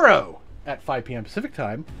tomorrow at 5 p.m. Pacific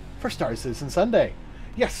Time for Star Citizen Sunday.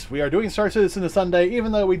 Yes, we are doing Star Citizen this Sunday,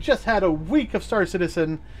 even though we just had a week of Star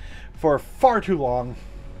Citizen for far too long.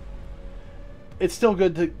 It's still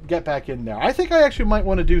good to get back in there. I think I actually might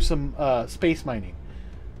want to do some space mining.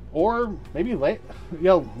 Or maybe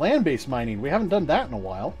land-based mining. We haven't done that in a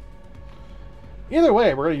while. Either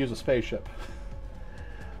way, we're going to use a spaceship.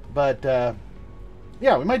 But,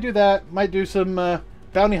 yeah, we might do that. Might do some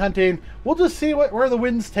bounty hunting. We'll just see where the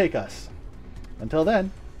winds take us. Until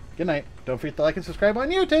then, good night. Don't forget to like and subscribe on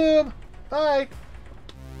YouTube. Bye.